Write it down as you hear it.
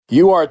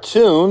You are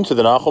tuned to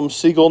the Nachum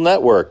Segal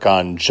Network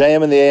on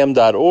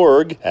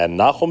jmintheam.org and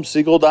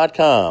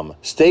NachumSegal.com.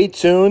 Stay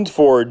tuned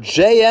for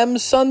JM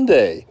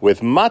Sunday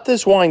with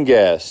Matis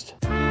Weingast.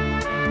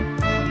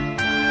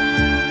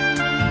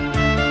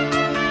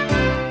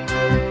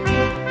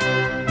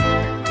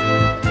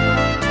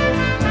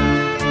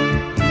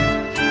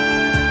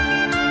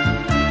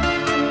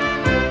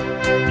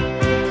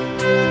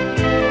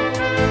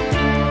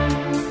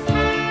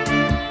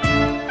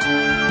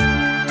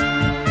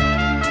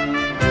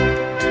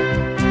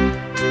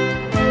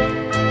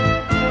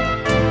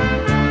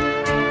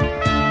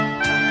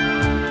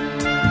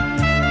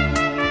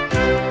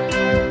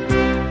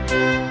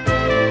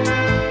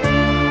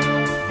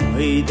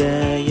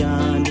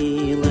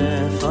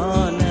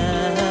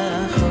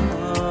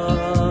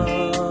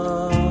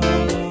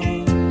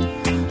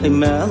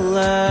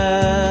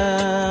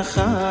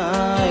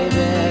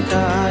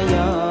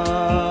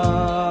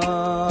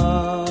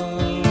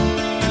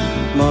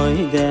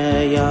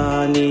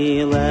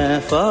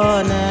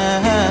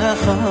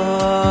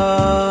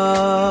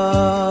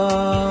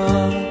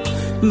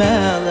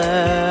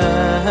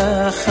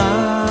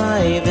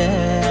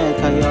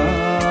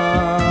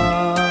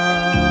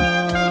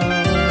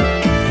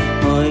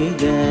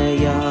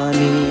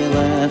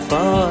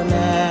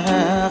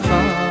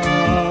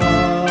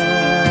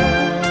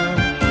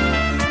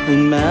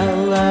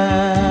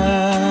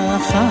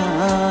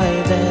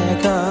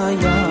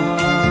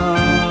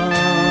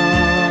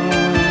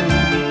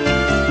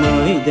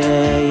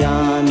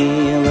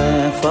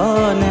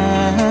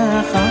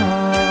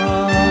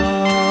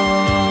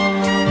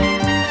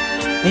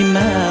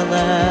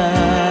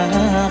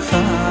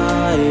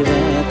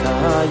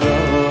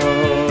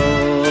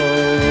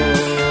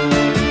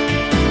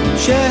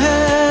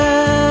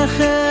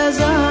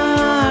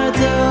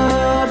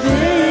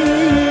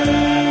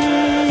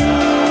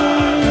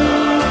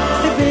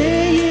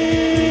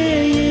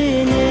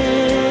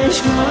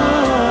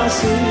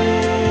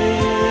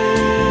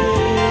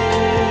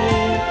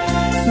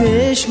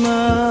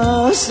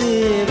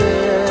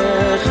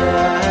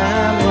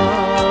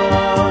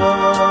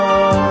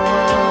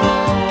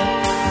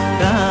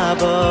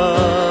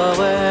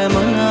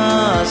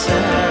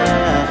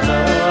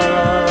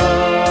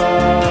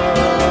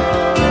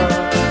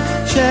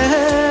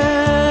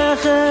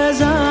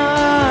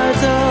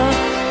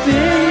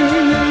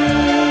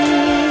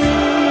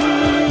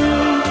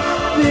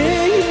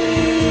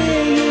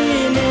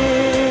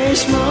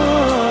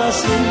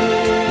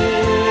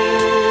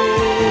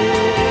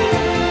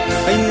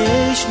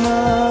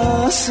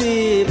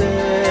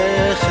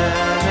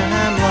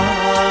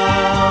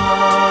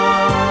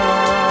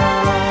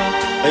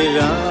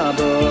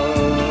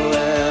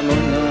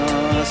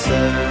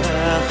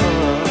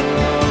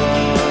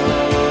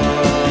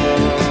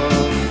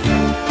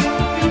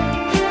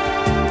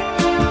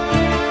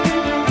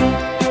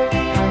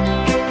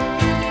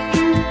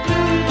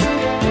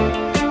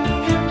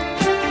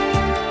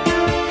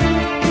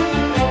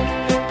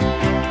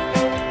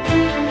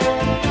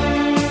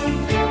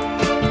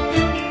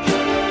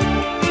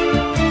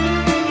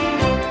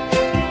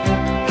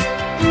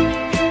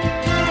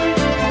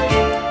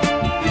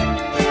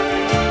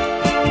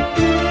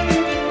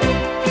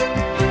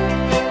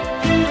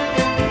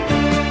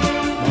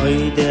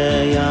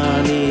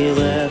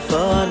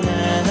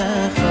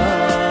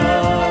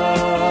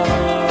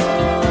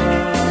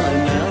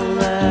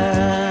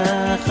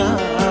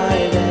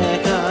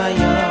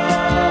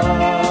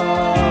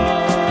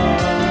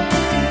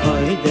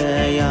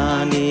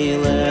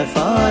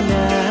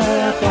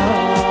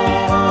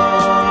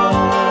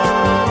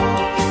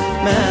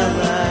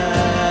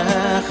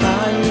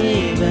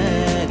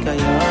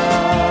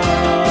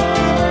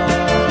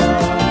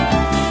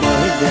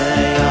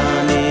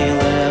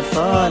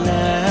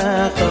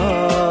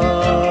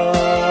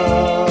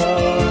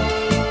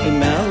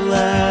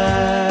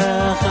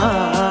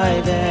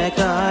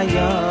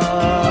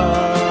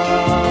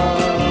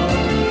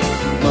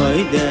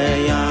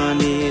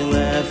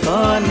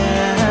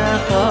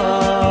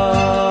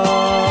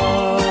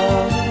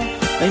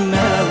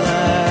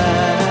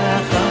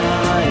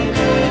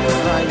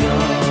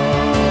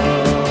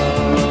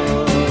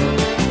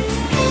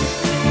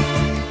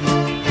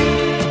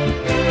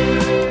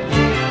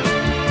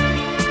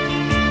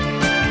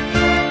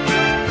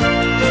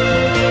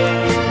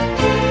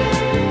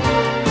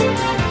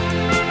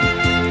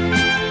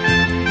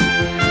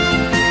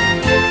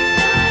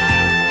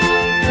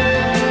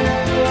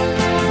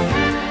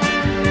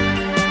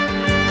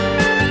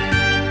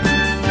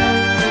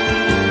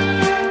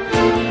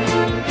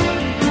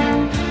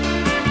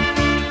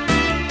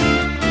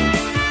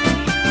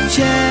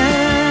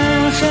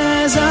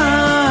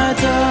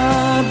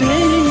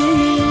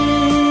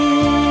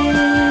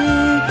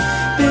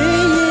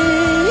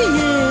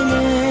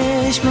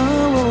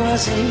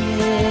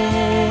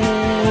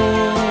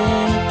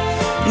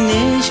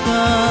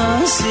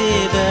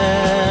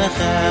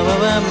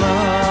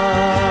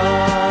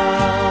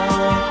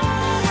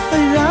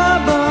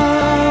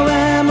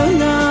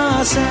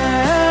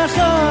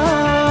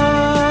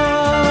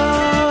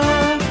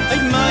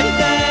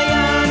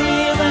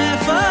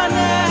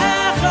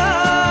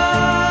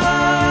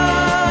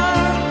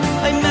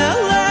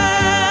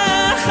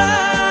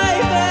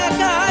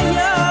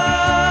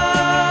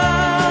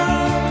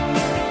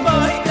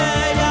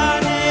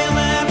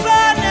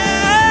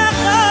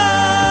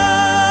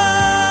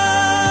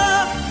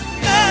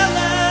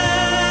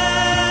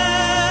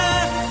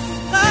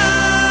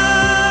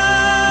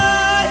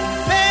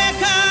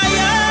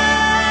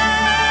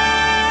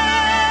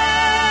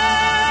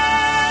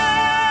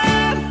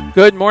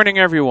 Good morning,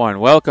 everyone.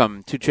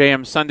 Welcome to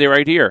JM Sunday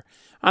right here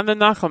on the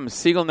Nachum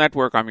Segal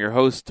Network. I'm your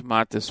host,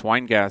 Matis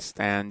Weingast,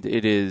 and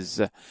it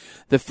is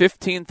the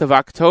 15th of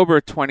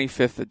October,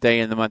 25th day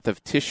in the month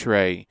of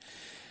Tishrei.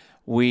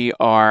 We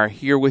are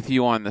here with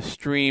you on the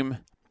stream,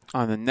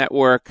 on the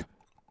network.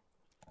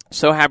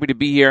 So happy to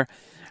be here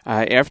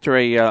after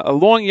a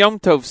long Yom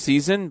Tov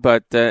season,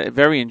 but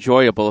very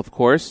enjoyable, of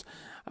course.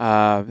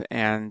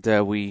 And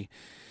we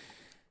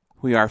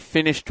are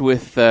finished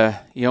with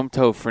Yom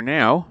Tov for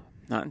now.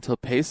 Not until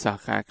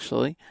Pesach,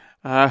 actually.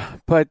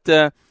 But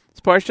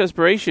Parshas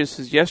Bereishis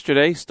is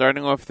yesterday,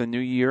 starting off the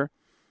new year.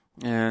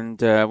 And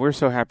we're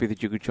so happy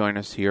that you could join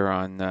us here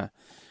on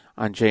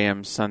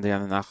JM Sunday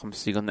on the Nachum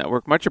Segal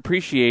Network. Much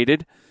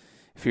appreciated.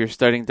 If you're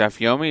studying Daf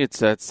Yomi,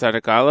 it's at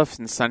Tzaddik Aleph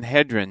in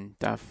Sanhedrin,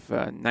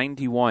 Daf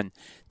 91.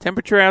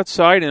 Temperature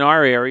outside in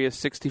our area,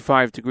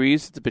 65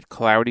 degrees. It's a bit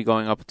cloudy,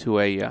 going up to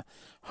a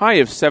high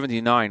of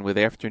 79 with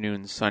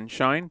afternoon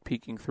sunshine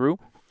peeking through.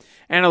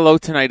 And a low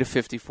tonight of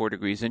 54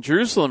 degrees. In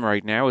Jerusalem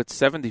right now, it's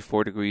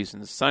 74 degrees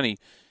and sunny,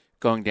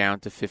 going down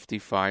to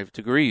 55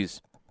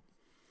 degrees.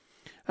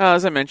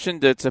 As I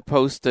mentioned, it's a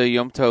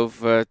post-Yom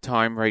Tov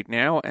time right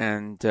now,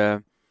 and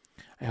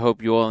I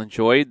hope you all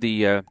enjoyed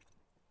the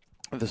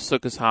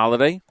Sukkot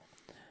holiday.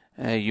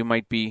 You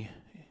might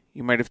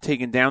have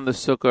taken down the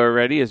Sukkah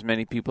already, as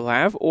many people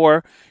have,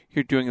 or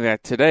you're doing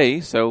that today.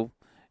 So,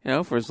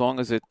 for as long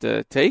as it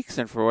takes,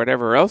 and for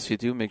whatever else you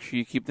do, make sure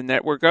you keep the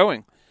network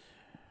going.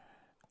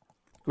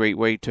 Great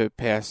way to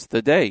pass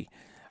the day.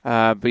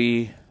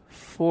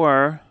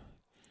 Before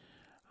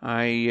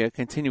I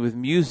continue with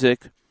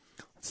music,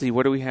 let's see,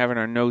 what do we have in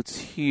our notes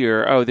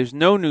here? Oh, there's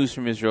no news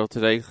from Israel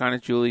today.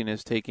 Chana Julian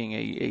is taking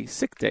a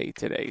sick day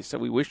today, so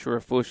we wish her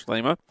a full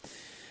shlema,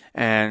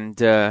 and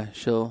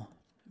she'll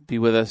be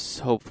with us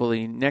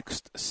hopefully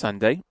next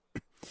Sunday.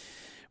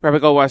 Rabbi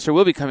Goldwasser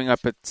will be coming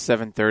up at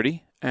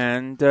 7:30,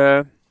 and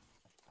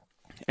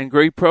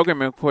great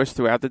programming, of course,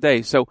 throughout the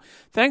day. So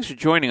thanks for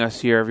joining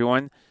us here,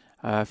 everyone.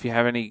 If you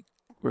have any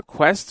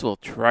requests, we'll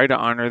try to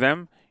honor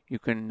them. You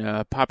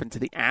can pop into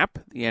the app,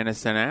 the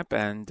NSN app,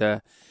 and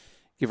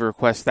give a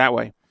request that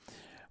way.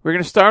 We're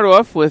going to start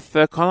off with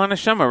Kol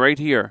HaNeshama right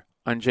here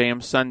on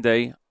JM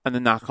Sunday on the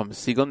Nachum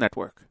Segal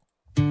Network.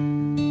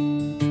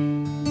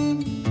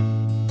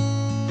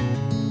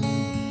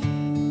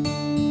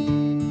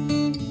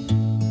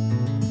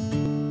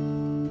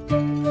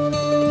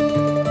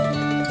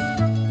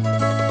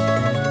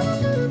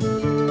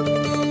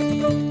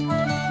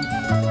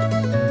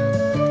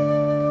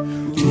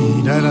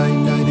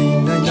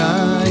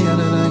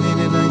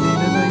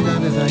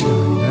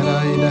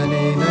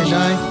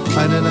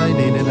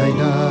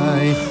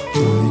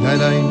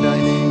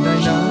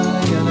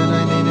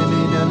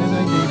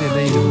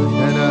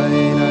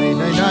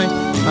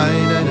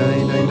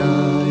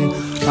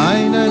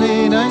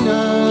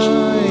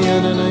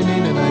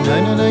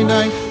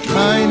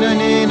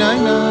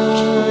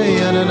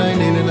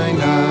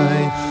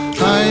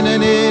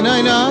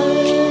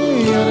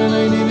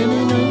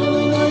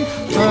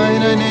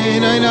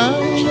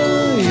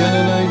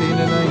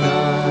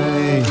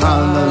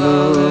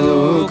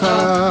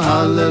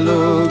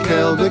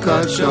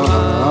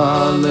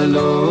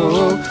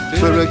 Hallelujah,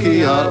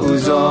 Barakia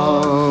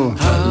Uzo.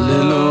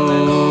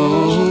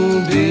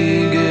 Hallelujah,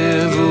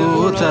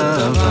 Bigevuta.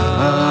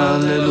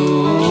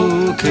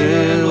 Hallelujah,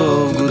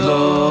 Kerov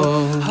Gudo.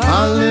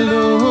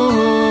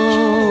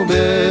 Hallelujah,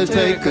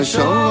 Beteka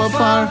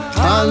Shofar.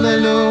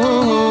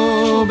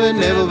 Hallelujah,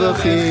 Benevel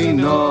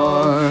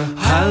Bechinor.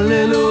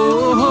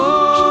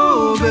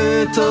 Hallelujah,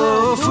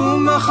 Betofu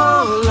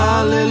Machal.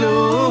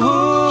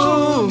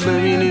 Hallelujah,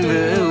 Bemini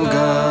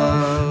Velga.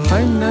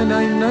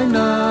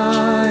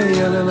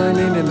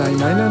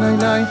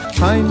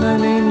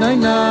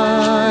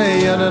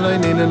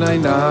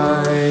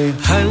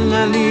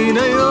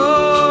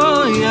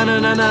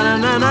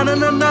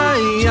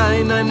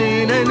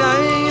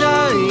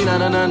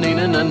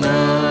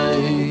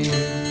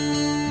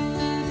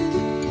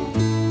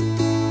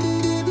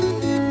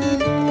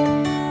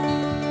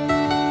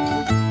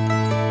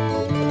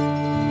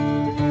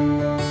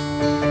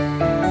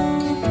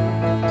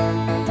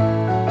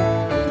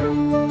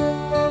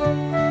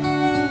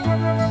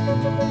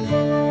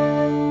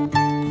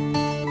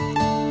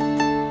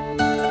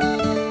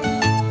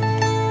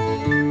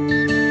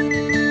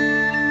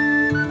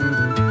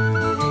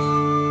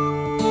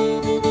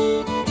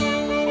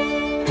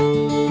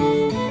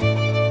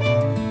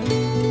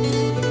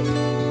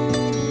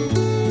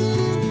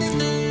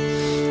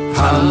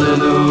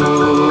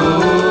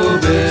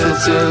 Hallelujah,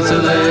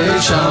 B'tziltelei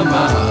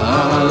Shama.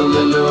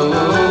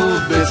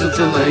 Hallelujah,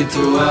 B'tziltelei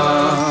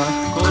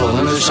Tuah. Kol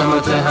HaNeshama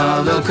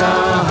tehalelka.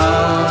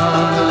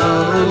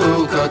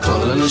 Hallelujah,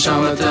 Kol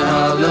HaNeshama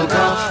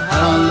tehalelka.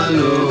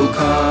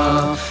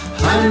 Hallelujah.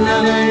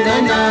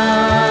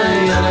 Hay-na-nay-nay-nay,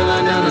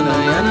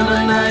 ya-na-nay-nay-nay,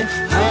 ya-na-nay-nay.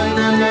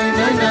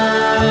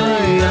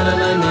 Hay-na-nay-nay-nay,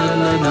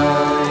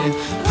 ya-na-nay-nay-nay.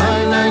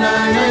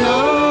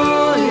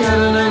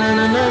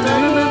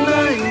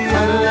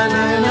 Hay-na-nay-nay-nay,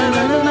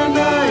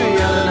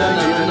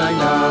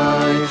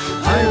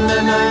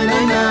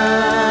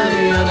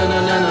 ya-na-nay-nay-nay.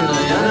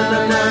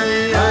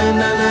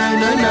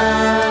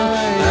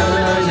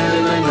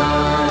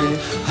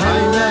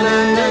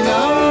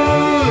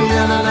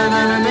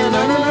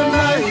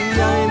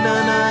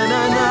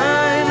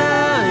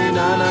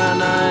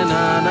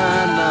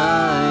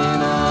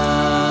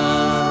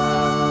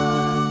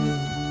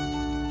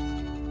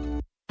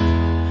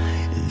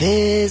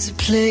 There's a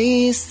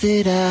place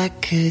that I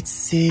could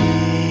see,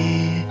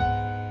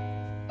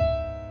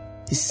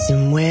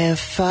 somewhere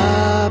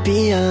far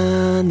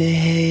beyond the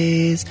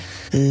haze,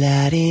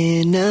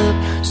 lighting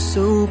up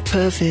so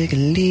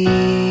perfectly.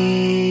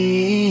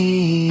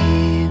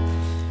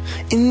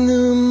 And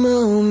the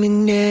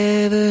moment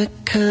never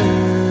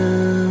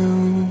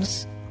comes,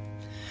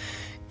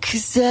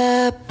 'cause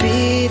I'll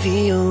be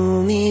the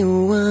only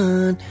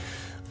one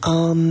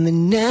on the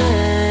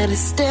night to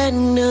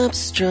stand up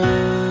strong.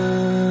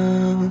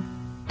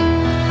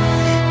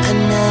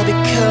 And I'll be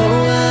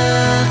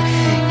cold,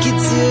 get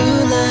to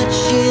like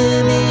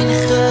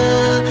mincha,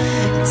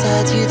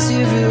 tat you to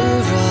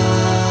rura,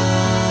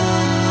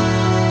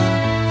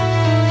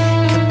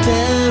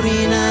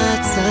 kaberina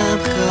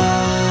tamcha,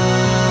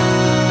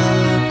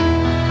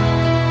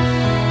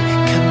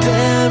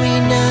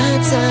 kaberina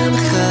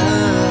tamcha.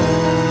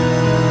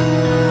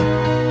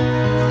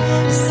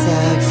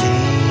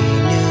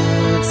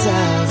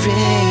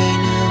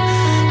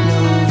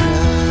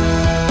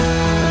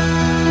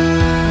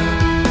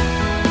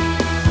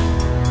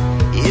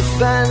 If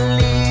I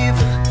leave,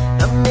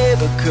 I'm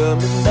never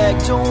coming back.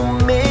 Don't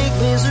make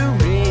this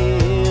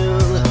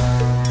real.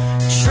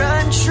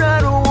 Try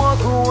to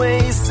walk away,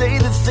 say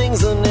the things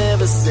I'll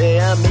never say.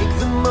 I make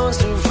the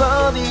most of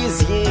all these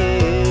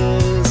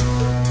years.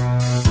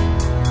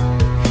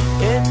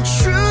 And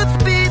truth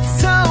be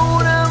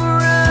told, I'm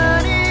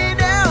running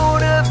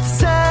out of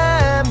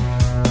time.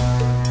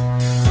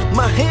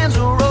 My hands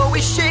are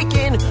always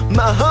shaking,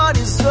 my heart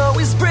is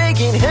always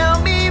breaking. Help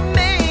me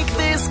make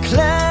this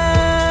climb.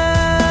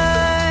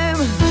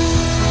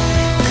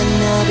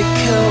 I'll be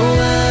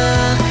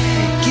cold,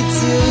 get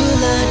to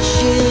lunch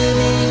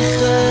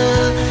mincha,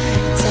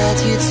 tat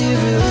you to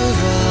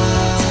rura,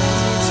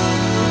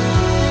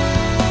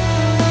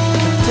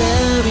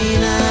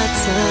 kaberina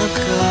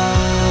tamcha,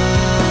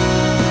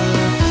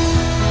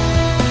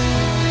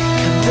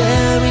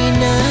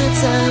 kaberina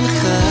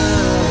tamcha.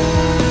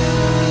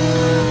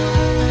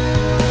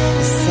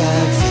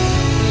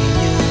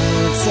 Sagvinu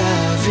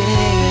tareinu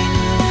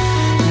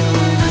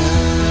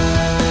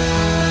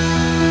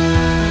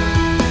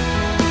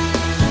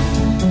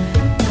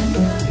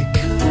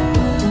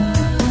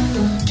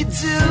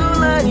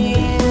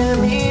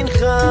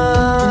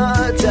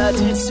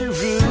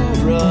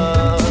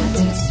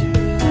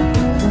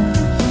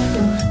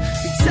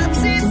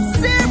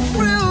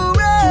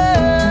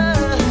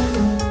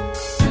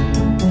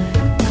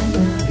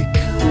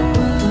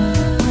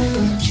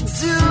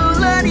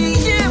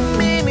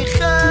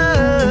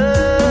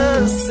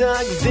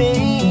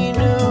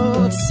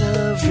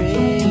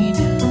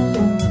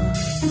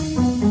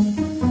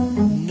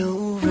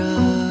nora.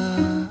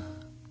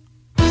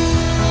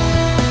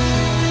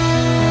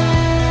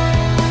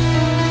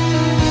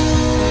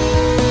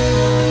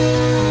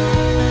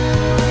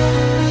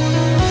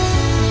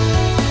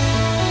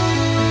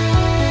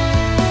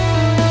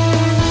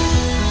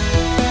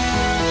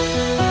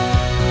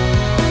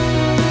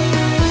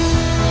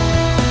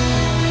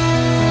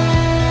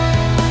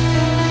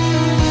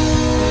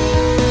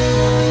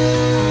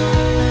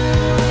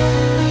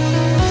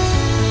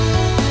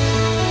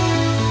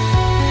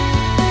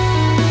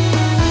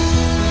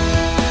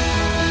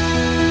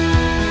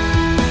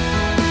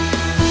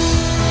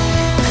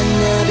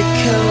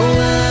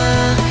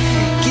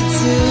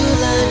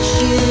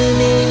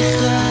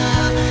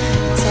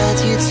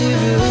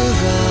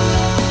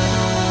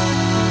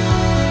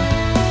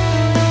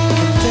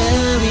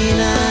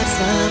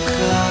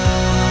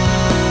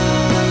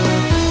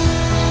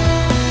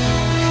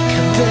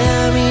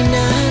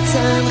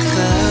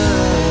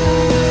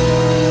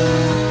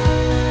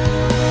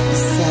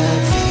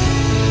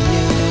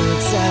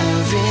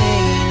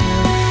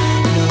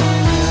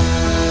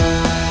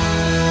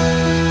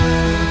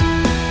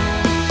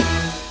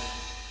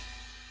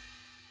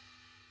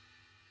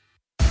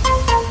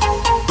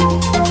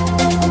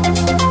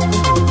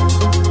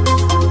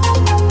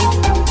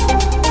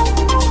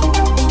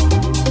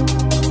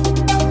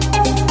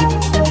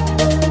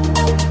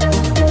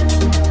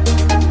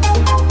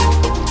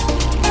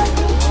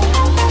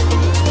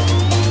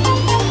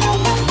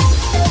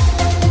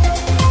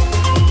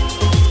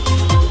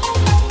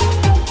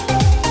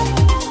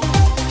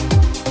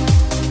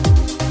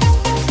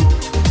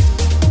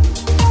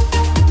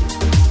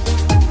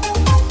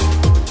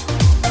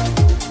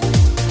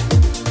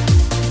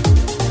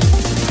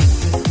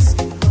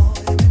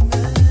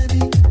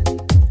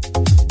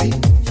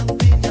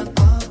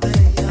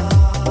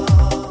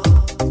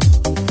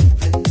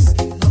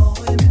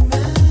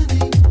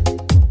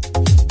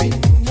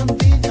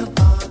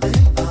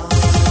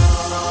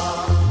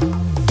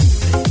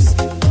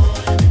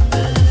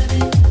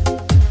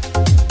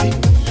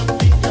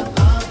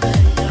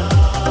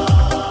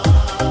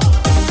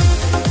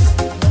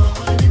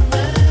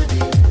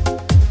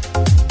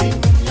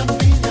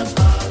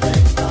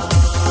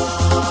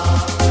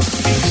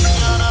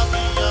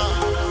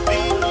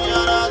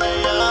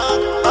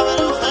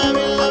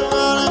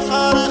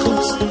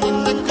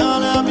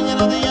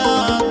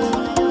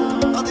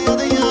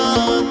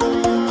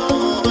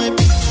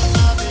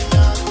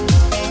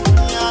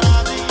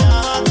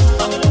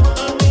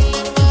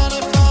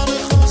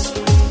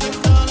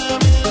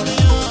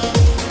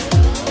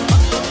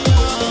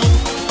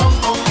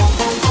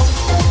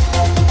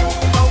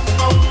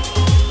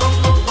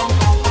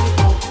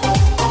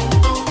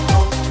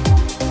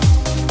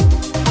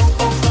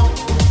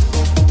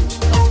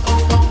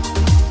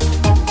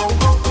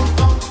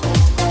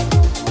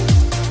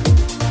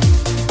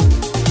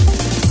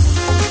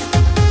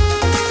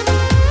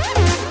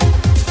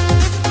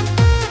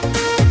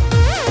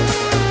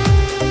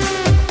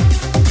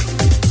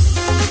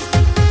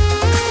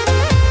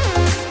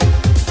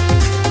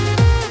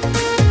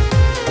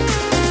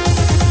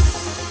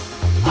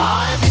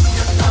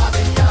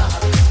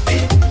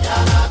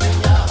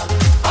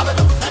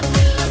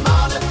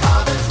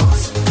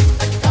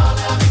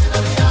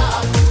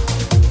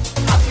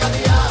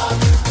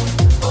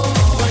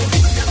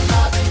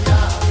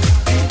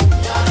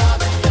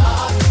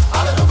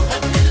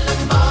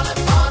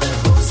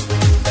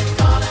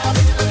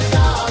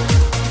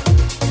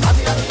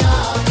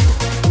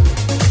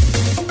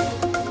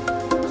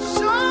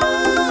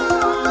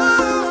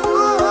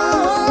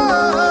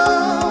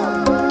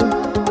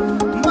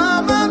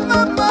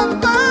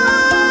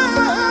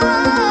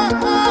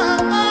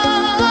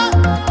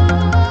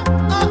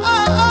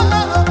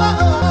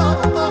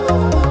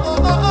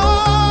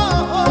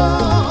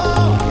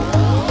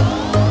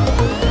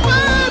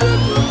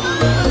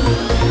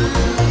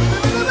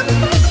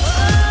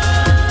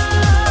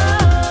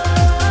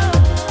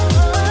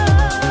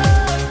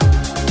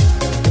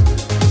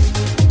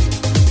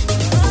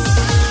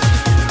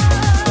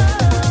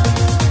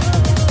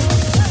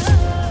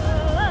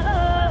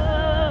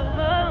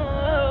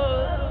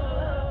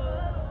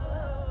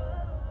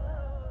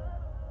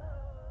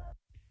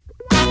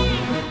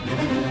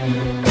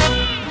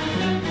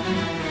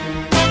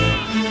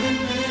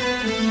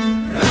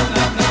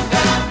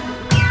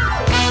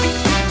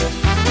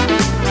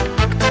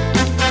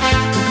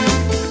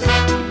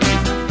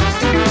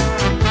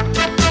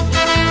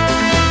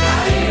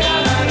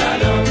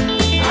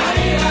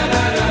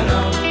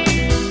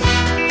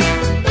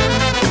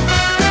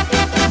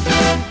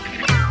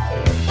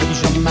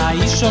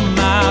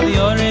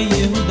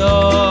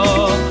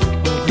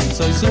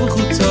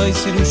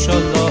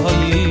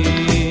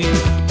 Yerushalayim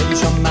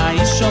Shomai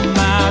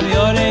Shoma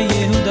Yorei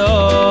Yehuda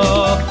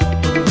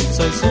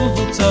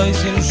Chutzos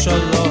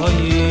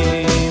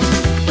Yerushalayim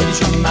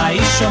Shomai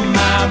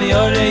Shoma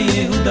Yorei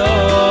Yehuda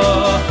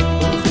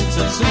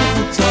Chutzos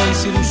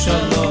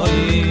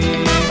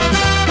Yerushalayim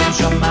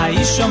Shomai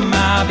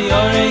Shoma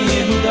Yorei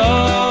Yehuda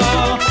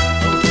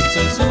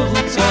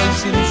Chutzos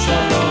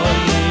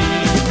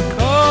Yerushalayim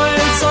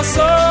Kohen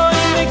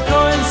Sasoy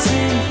Kohen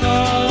Simcha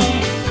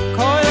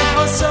Kohen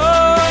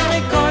Chasoy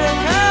Kohen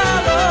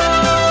Kalo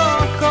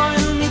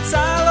Kohen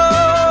Nitzalo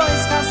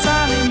Es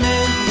Chasani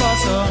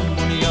Melvaso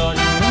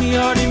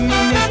Muniyorim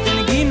Mimishten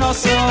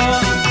Ginoso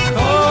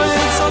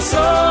Kohen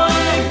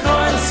Sasoy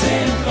Kohen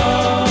Simcha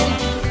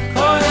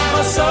Kohen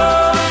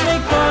Chasoy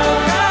Kohen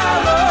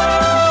Kalo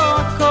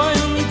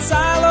Kohen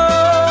Nitzalo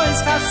Es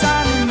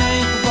Chasani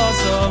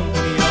Melvaso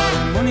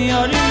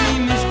Muniyorim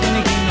Mimishten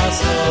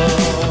Ginoso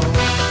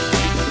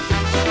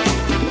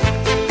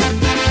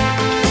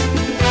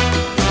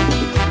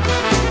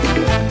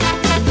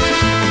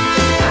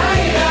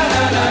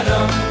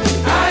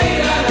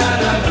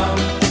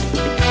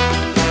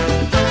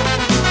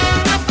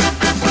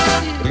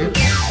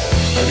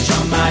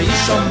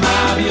Shoma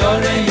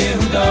Yorei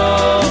Yehuda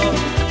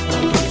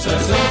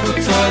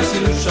Chutzos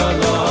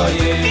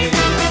Yerushalayim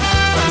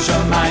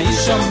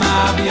Shoma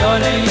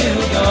Yorei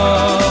Yehuda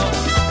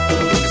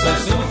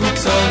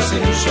Chutzos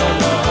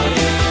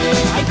Yerushalayim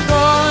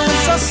Kohen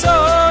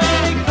Sasoy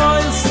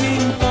Kohen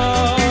Simcha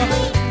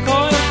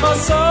Kohen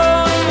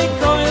Chasoy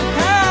Kohen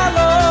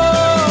Kalo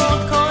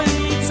Kohen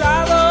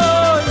Nitzalo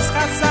Es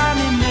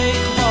Chasani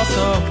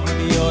Meichvaso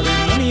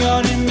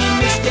Muniyorim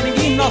Mimishten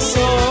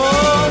Ginoso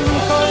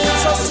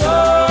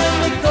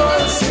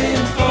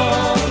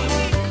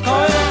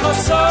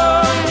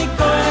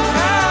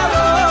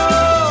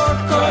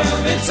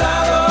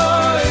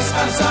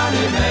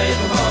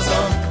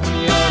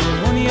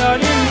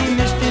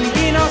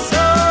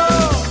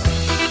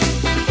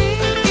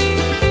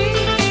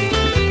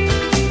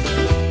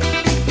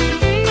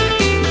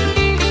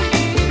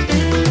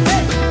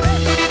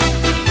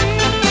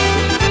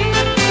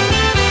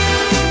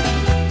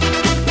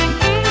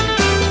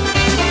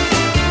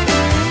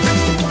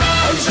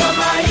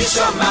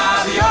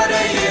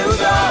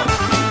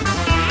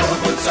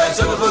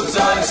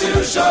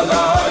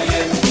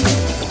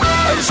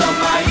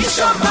Yerushalayim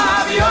Shoma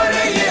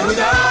Yorei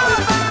Yehuda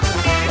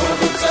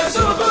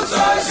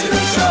Chutzos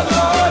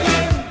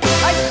Yerushalayim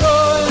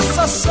Kol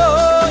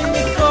Sasoy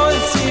Mikol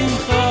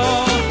Simcha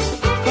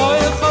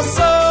Kol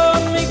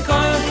Chasoy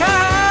Mikol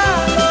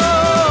Kalo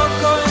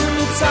Kol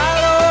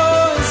Nitzalo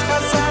Es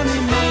Chasani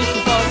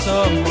Meichvaso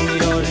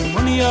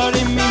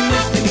Muniyorim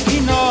Mimishten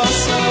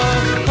Ginoso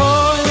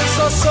Kol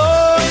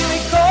Sasoy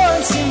Mikol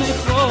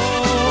Simcha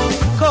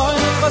Kol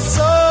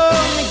Chasoy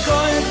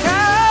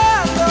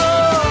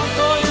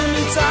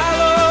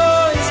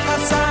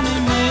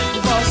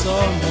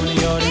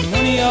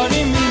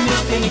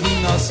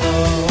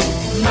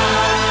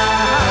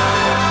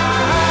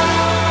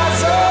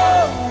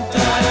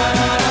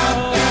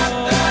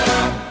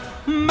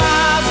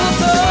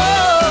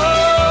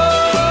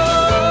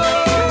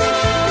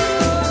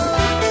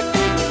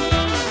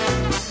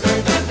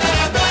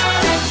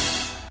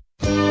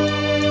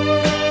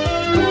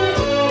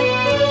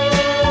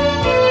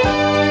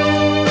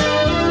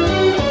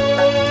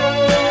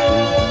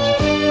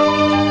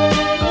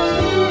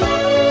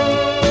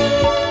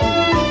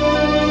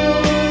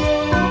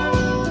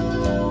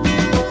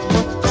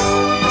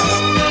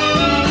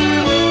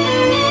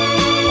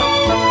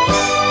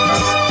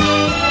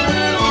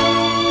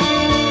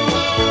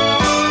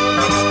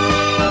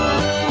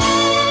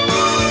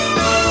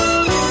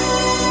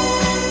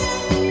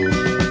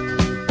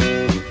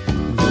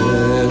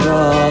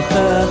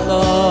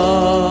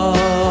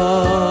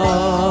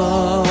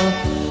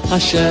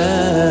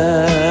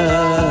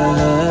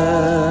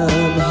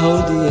Hashem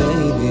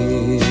Hodieni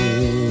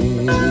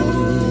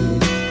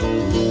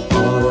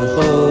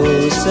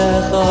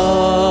Orchosecha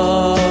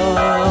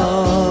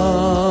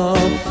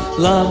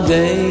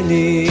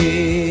Lamdeini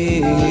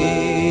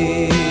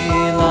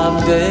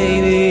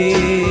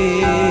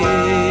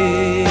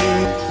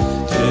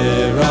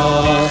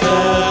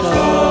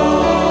Terachecha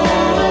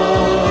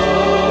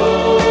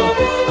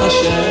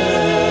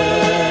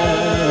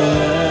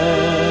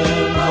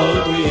Hashem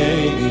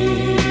Hodieni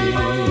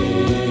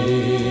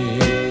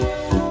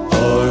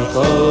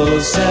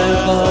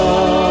Orchosecha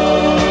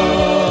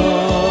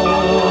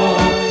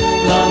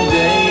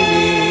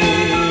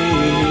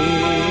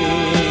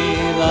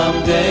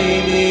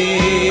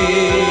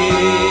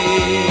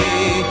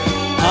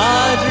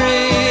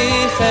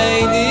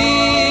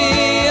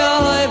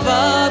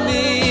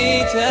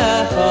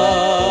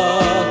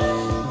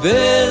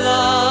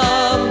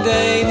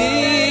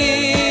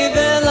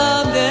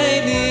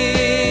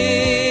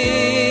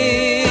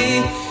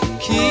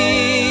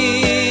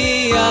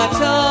Ki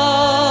ata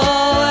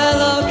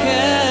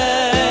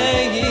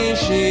Elokei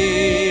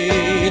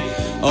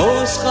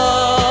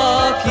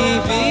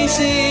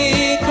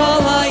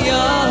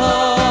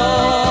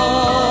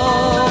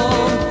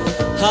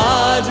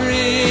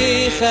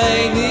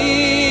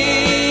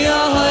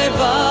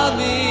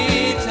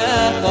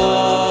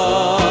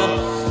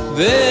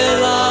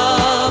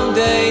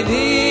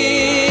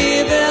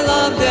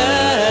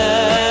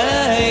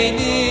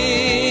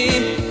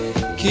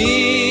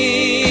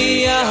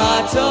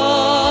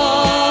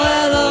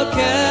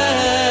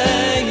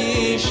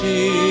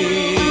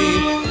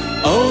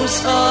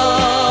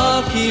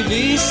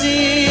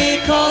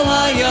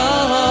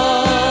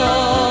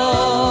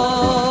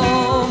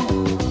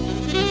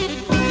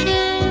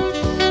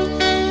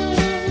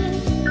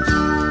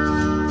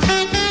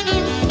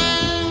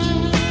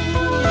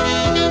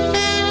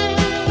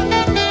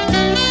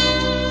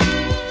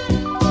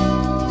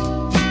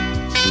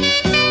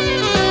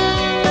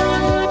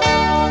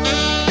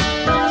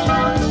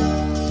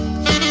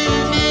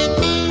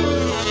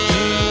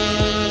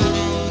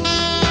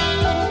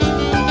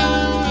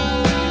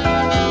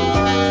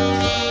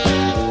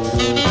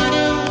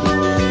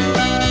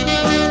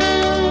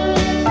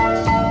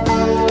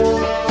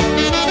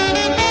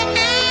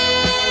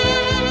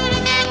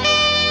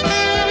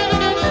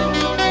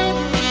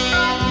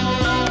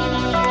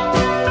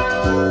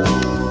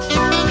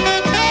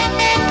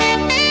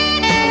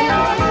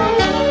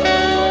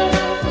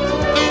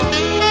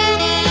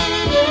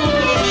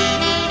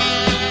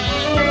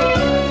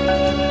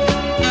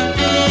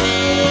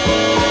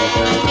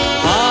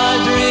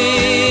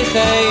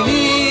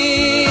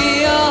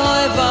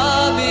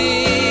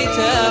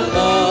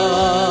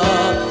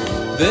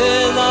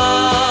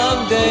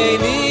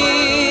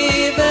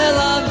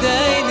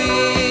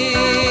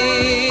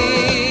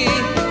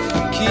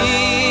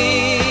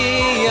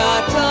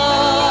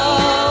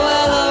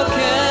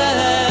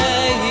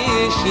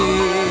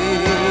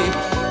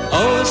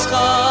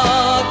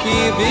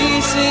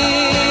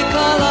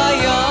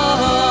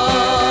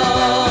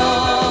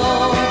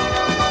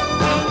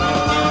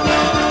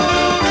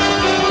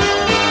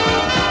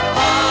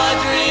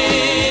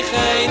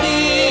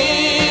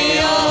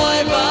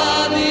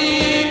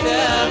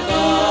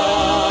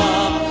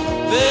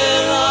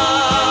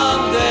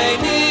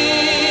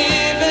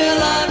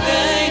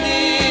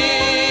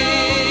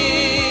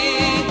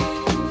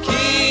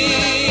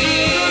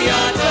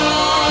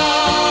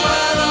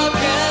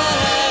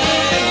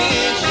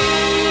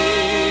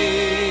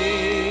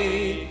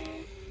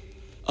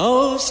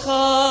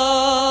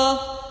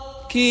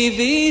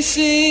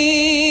כביסי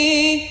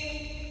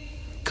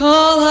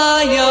כל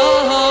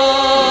היום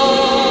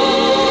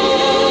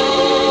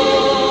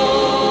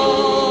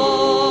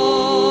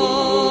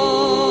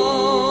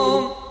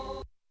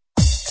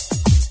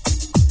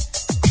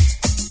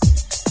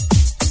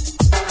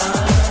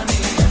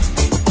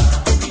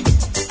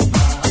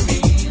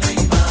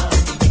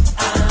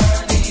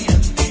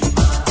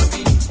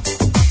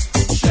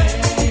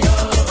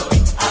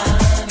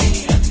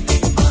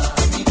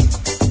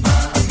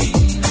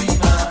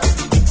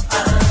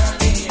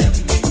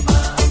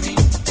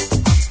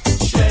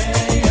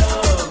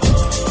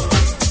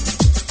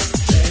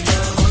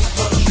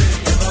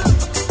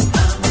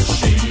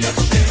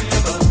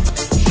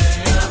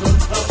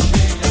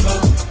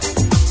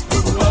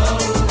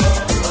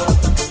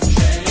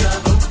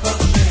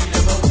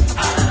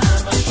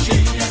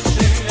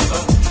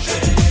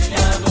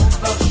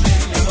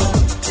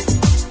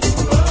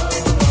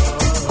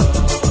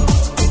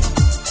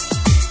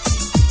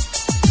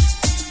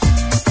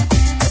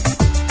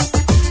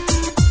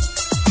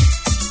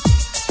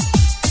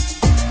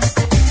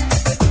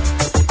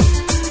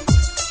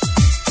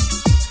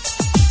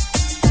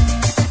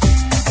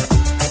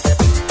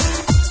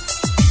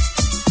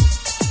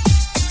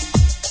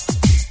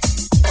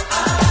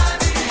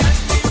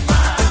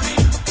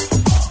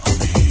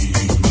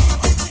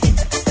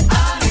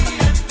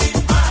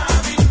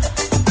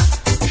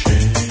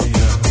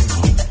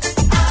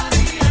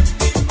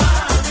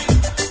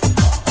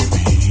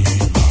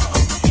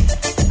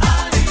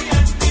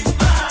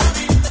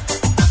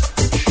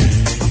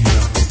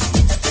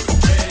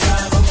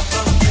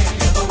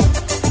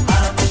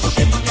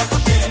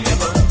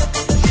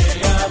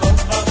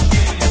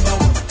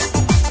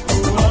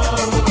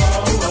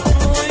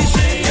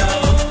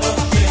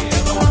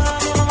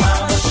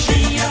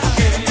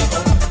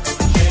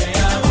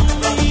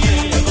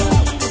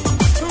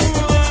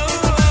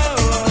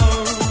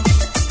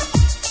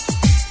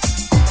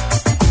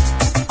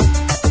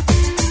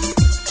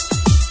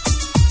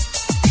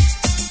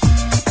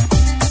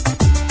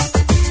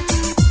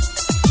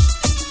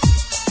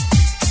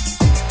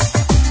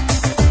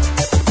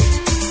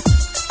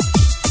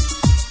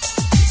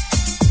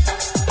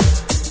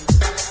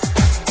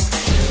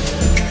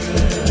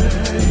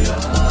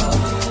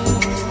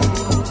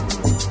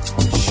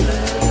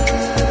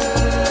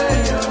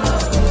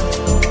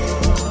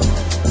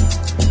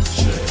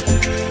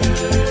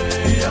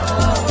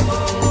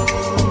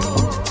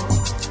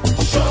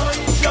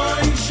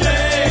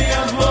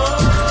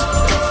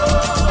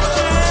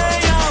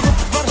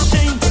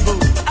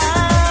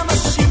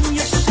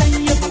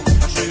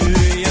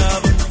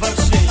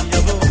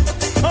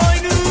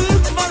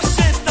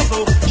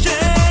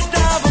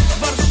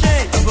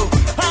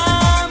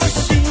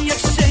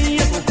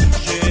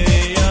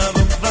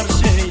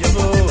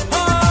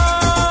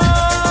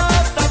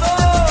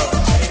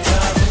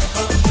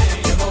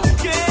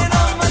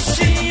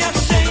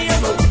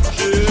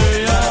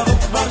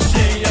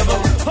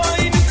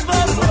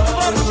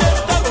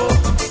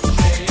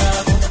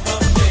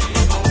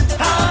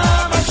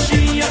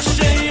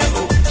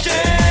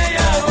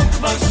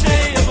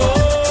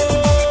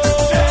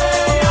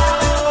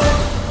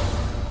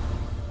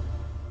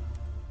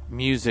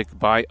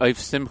by Eif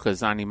Simcha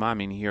Zani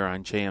Mamin here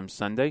on JM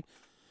Sunday.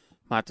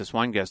 Matis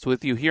Weingast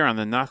with you here on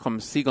the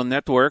Nachum Segal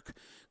Network.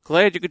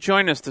 Glad you could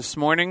join us this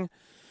morning.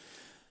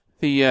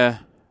 The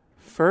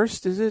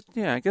first, is it?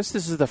 Yeah, I guess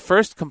this is the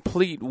first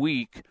complete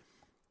week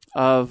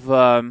of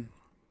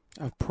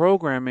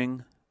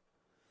programming.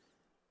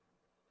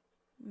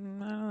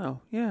 I don't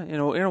know. Yeah, in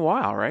a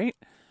while, right?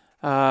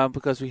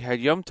 Because we had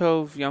Yom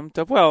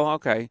Tov. Well,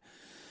 okay.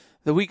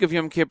 The week of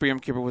Yom Kippur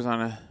was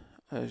on a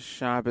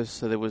Shabbos,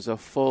 so there was a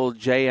full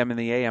JM and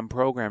the AM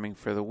programming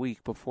for the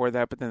week before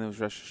that, but then there was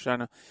Rosh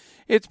Hashanah.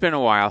 It's been a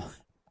while.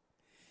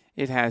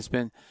 It has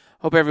been.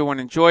 Hope everyone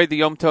enjoyed the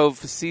Yom Tov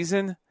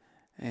season,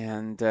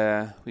 and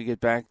we get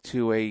back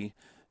to a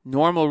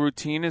normal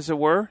routine, as it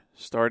were,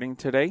 starting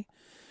today.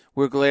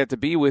 We're glad to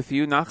be with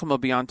you. Nachum will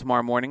be on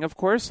tomorrow morning, of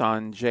course,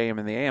 on JM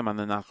and the AM on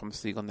the Nachum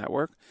Segal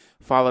Network,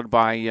 followed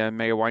by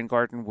Meir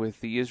Weingarten with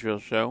the Israel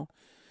Show.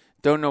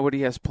 Don't know what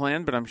he has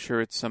planned, but I'm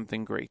sure it's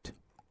something great.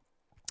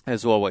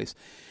 As always.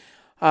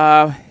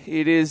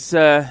 It is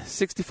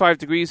 65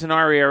 degrees in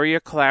our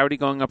area, cloudy,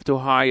 going up to a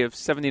high of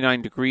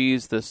 79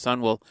 degrees. The sun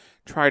will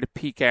try to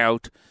peak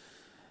out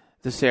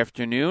this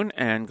afternoon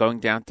and going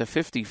down to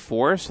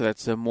 54, so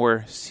that's a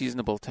more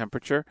seasonable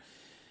temperature.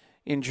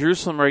 In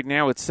Jerusalem right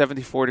now, it's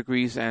 74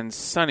 degrees and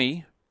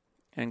sunny,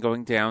 and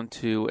going down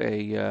to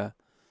a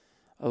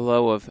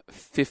low of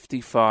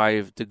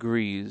 55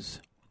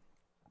 degrees.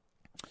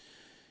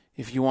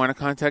 If you want to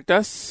contact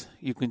us,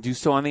 you can do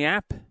so on the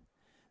app.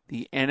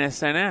 The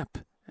NSN app.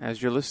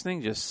 As you're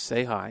listening, just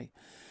say hi.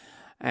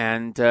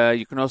 And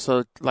you can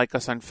also like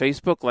us on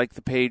Facebook, like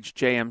the page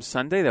JM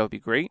Sunday. That would be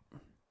great.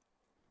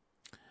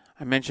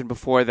 I mentioned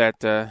before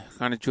that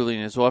Hannah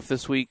Julian is off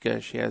this week.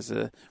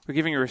 We're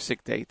giving her a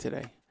sick day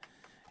today.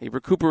 A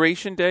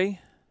recuperation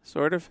day,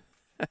 sort of.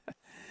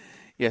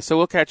 Yeah, so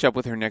we'll catch up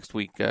with her next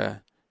week.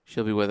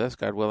 She'll be with us,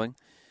 God willing.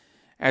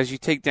 as you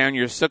take down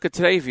your sukkah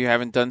today, if you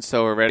haven't done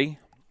so already.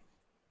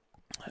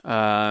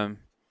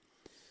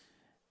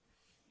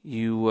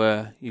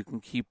 You can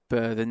keep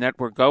the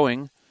network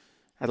going.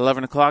 At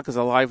 11 o'clock is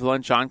a live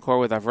lunch encore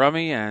with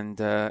Avrami,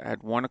 and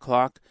at 1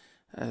 o'clock,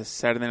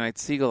 Saturday Night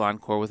Siegel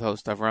encore with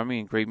host Avrami,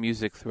 and great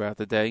music throughout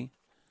the day.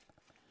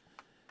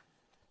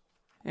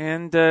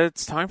 And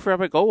it's time for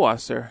Rabbi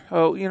Goldwasser.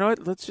 Oh, you know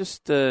what? Let's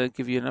just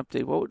give you an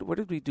update. What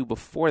did we do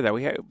before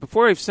that?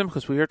 Before Rav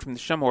Simchus, we heard from the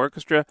Shema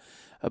Orchestra,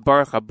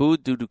 Baruch Abud,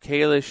 Dudu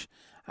Kalish,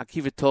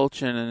 Akiva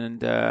Tolchin,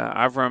 and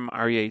Avram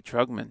Aryeh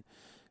Trugman.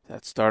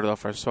 That started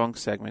off our song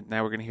segment.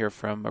 Now we're going to hear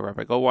from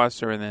Rabbi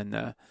Goldwasser, and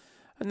then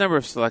a number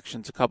of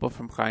selections, a couple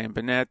from Chaim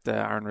Bennett,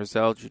 Aaron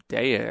Rosell,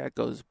 Judea. That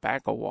goes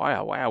back a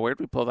while. Wow, where did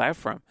we pull that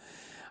from?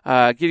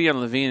 Gideon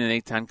Levine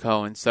and Eitan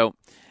Cohen. So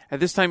at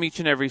this time each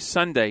and every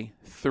Sunday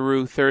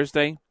through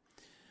Thursday,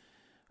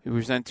 we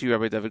present to you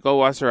Rabbi David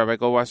Goldwasser, Rabbi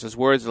Goldwasser's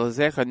words,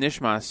 Lezecha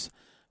Nishmas,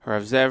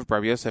 Rav Zev,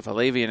 Rabbi Yosef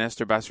Alevi, and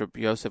Esther Bas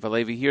Rabbi Yosef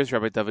Alevi. Here's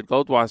Rabbi David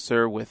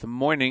Goldwasser with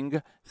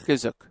Morning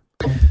Chizuk.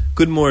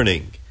 Good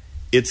morning.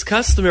 It's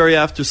customary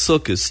after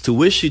Sukkot to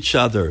wish each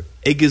other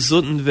a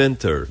gesunden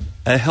winter,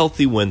 a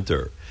healthy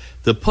winter.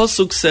 The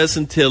Pasuk says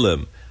in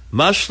Tehillim,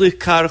 Mashlich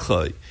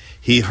Karchoi,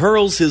 he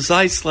hurls his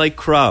ice like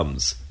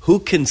crumbs. Who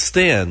can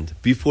stand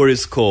before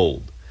his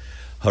cold?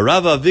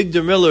 Harav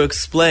Avigdor Miller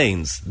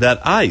explains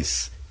that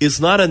ice is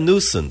not a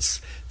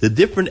nuisance. The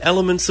different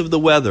elements of the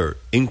weather,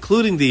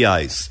 including the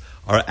ice,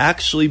 are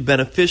actually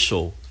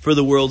beneficial for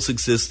the world's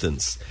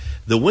existence.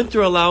 The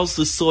winter allows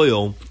the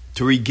soil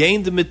to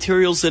regain the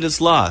materials it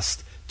has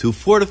lost, to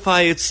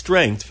fortify its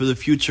strength for the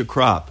future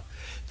crop.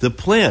 The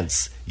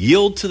plants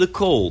yield to the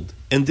cold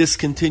and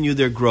discontinue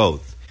their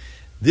growth.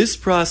 This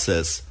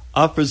process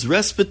offers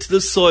respite to the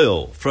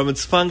soil from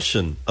its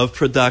function of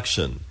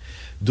production.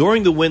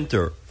 During the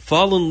winter,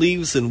 fallen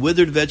leaves and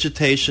withered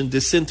vegetation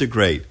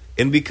disintegrate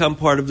and become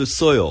part of the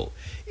soil.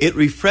 It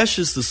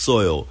refreshes the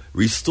soil,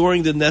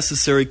 restoring the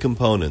necessary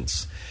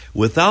components.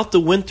 Without the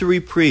winter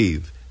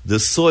reprieve, the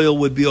soil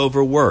would be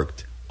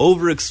overworked,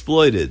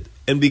 overexploited,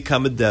 and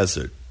become a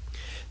desert.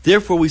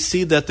 Therefore, we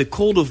see that the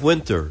cold of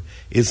winter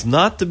is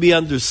not to be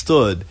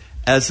understood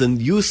as an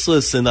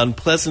useless and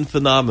unpleasant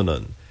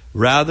phenomenon.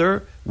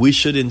 Rather, we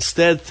should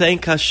instead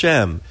thank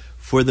Hashem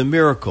for the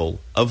miracle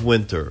of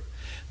winter.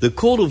 The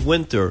cold of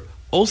winter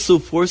also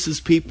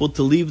forces people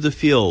to leave the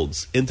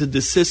fields and to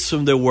desist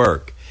from their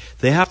work.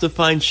 They have to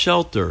find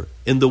shelter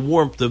in the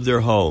warmth of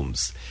their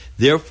homes.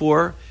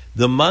 Therefore,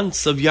 the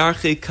months of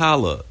Yarchei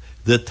Kala,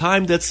 the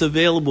time that's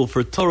available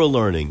for Torah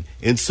learning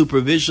and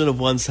supervision of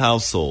one's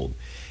household.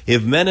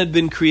 If men had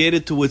been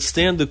created to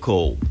withstand the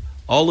cold,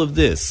 all of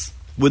this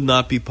would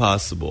not be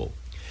possible.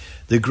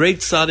 The great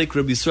tzaddik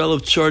Rabbi Yisrael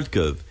of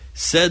Chortkov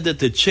said that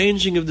the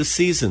changing of the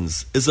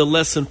seasons is a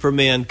lesson for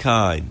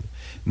mankind.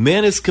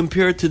 Man is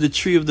compared to the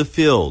tree of the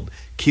field,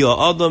 ki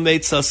ha'adam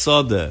eitz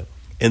hasodeh,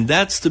 and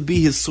that's to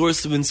be his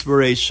source of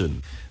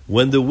inspiration.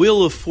 When the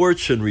wheel of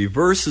fortune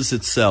reverses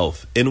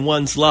itself in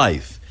one's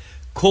life,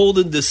 cold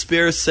and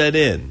despair set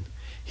in,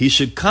 he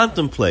should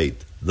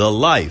contemplate the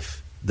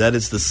life that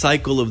is the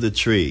cycle of the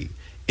tree.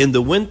 In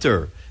the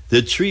winter,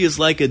 the tree is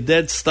like a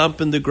dead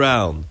stump in the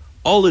ground.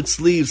 All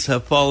its leaves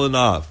have fallen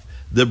off.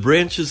 The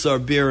branches are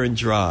bare and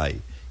dry.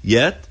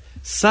 Yet,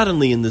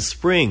 suddenly in the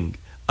spring,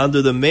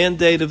 under the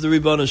mandate of the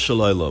Ribono Shel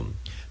Olam,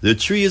 the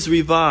tree is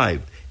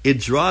revived. It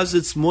draws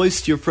its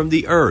moisture from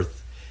the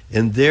earth,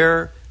 and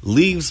there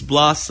leaves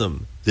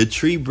blossom. The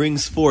tree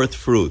brings forth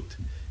fruit.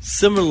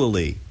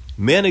 Similarly,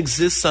 man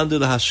exists under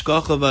the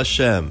hashgacha of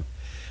Hashem.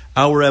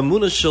 Our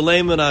emunah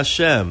shalem in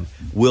Hashem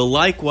will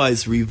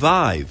likewise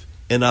revive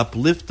and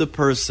uplift the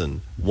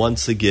person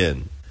once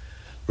again.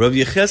 Rav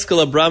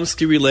Yecheskel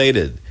Abramsky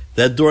related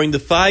that during the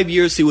 5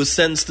 years he was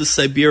sentenced to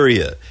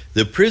Siberia,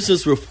 the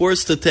prisoners were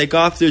forced to take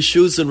off their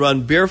shoes and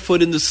run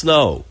barefoot in the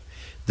snow.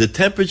 The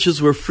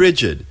temperatures were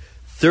frigid,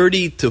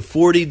 30 to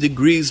 40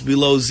 degrees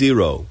below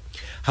zero.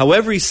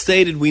 However, he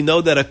stated, we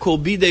know that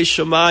akol bidei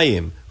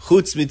shamayim,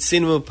 chutz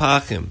mitzinim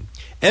upachim,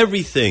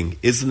 everything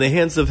is in the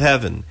hands of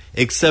heaven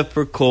except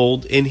for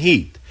cold and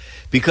heat,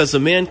 because a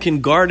man can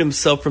guard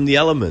himself from the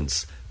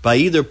elements by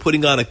either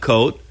putting on a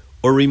coat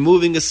or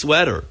removing a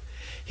sweater.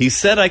 He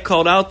said, I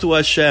called out to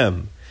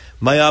Hashem.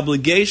 My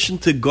obligation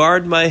to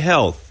guard my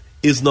health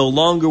is no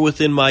longer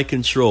within my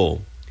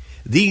control.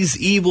 These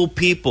evil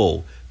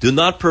people do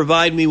not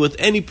provide me with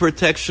any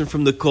protection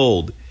from the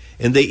cold,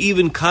 and they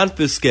even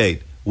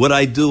confiscate what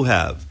I do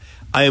have.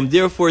 I am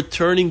therefore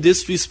turning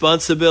this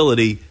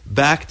responsibility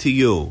back to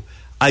you.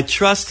 I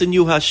trust in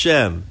you,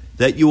 Hashem,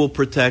 that you will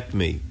protect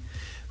me.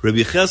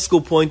 Rabbi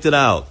Cheskel pointed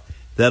out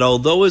that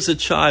although as a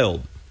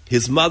child,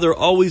 his mother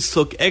always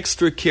took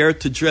extra care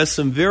to dress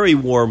him very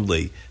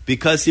warmly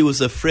because he was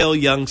a frail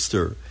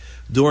youngster,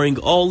 during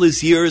all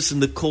his years in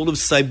the cold of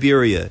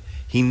Siberia,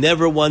 he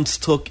never once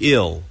took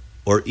ill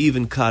or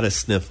even caught a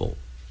sniffle.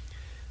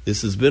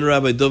 This has been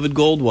Rabbi David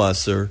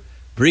Goldwasser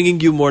bringing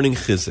you Morning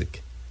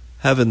Chizuk.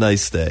 Have a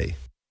nice day.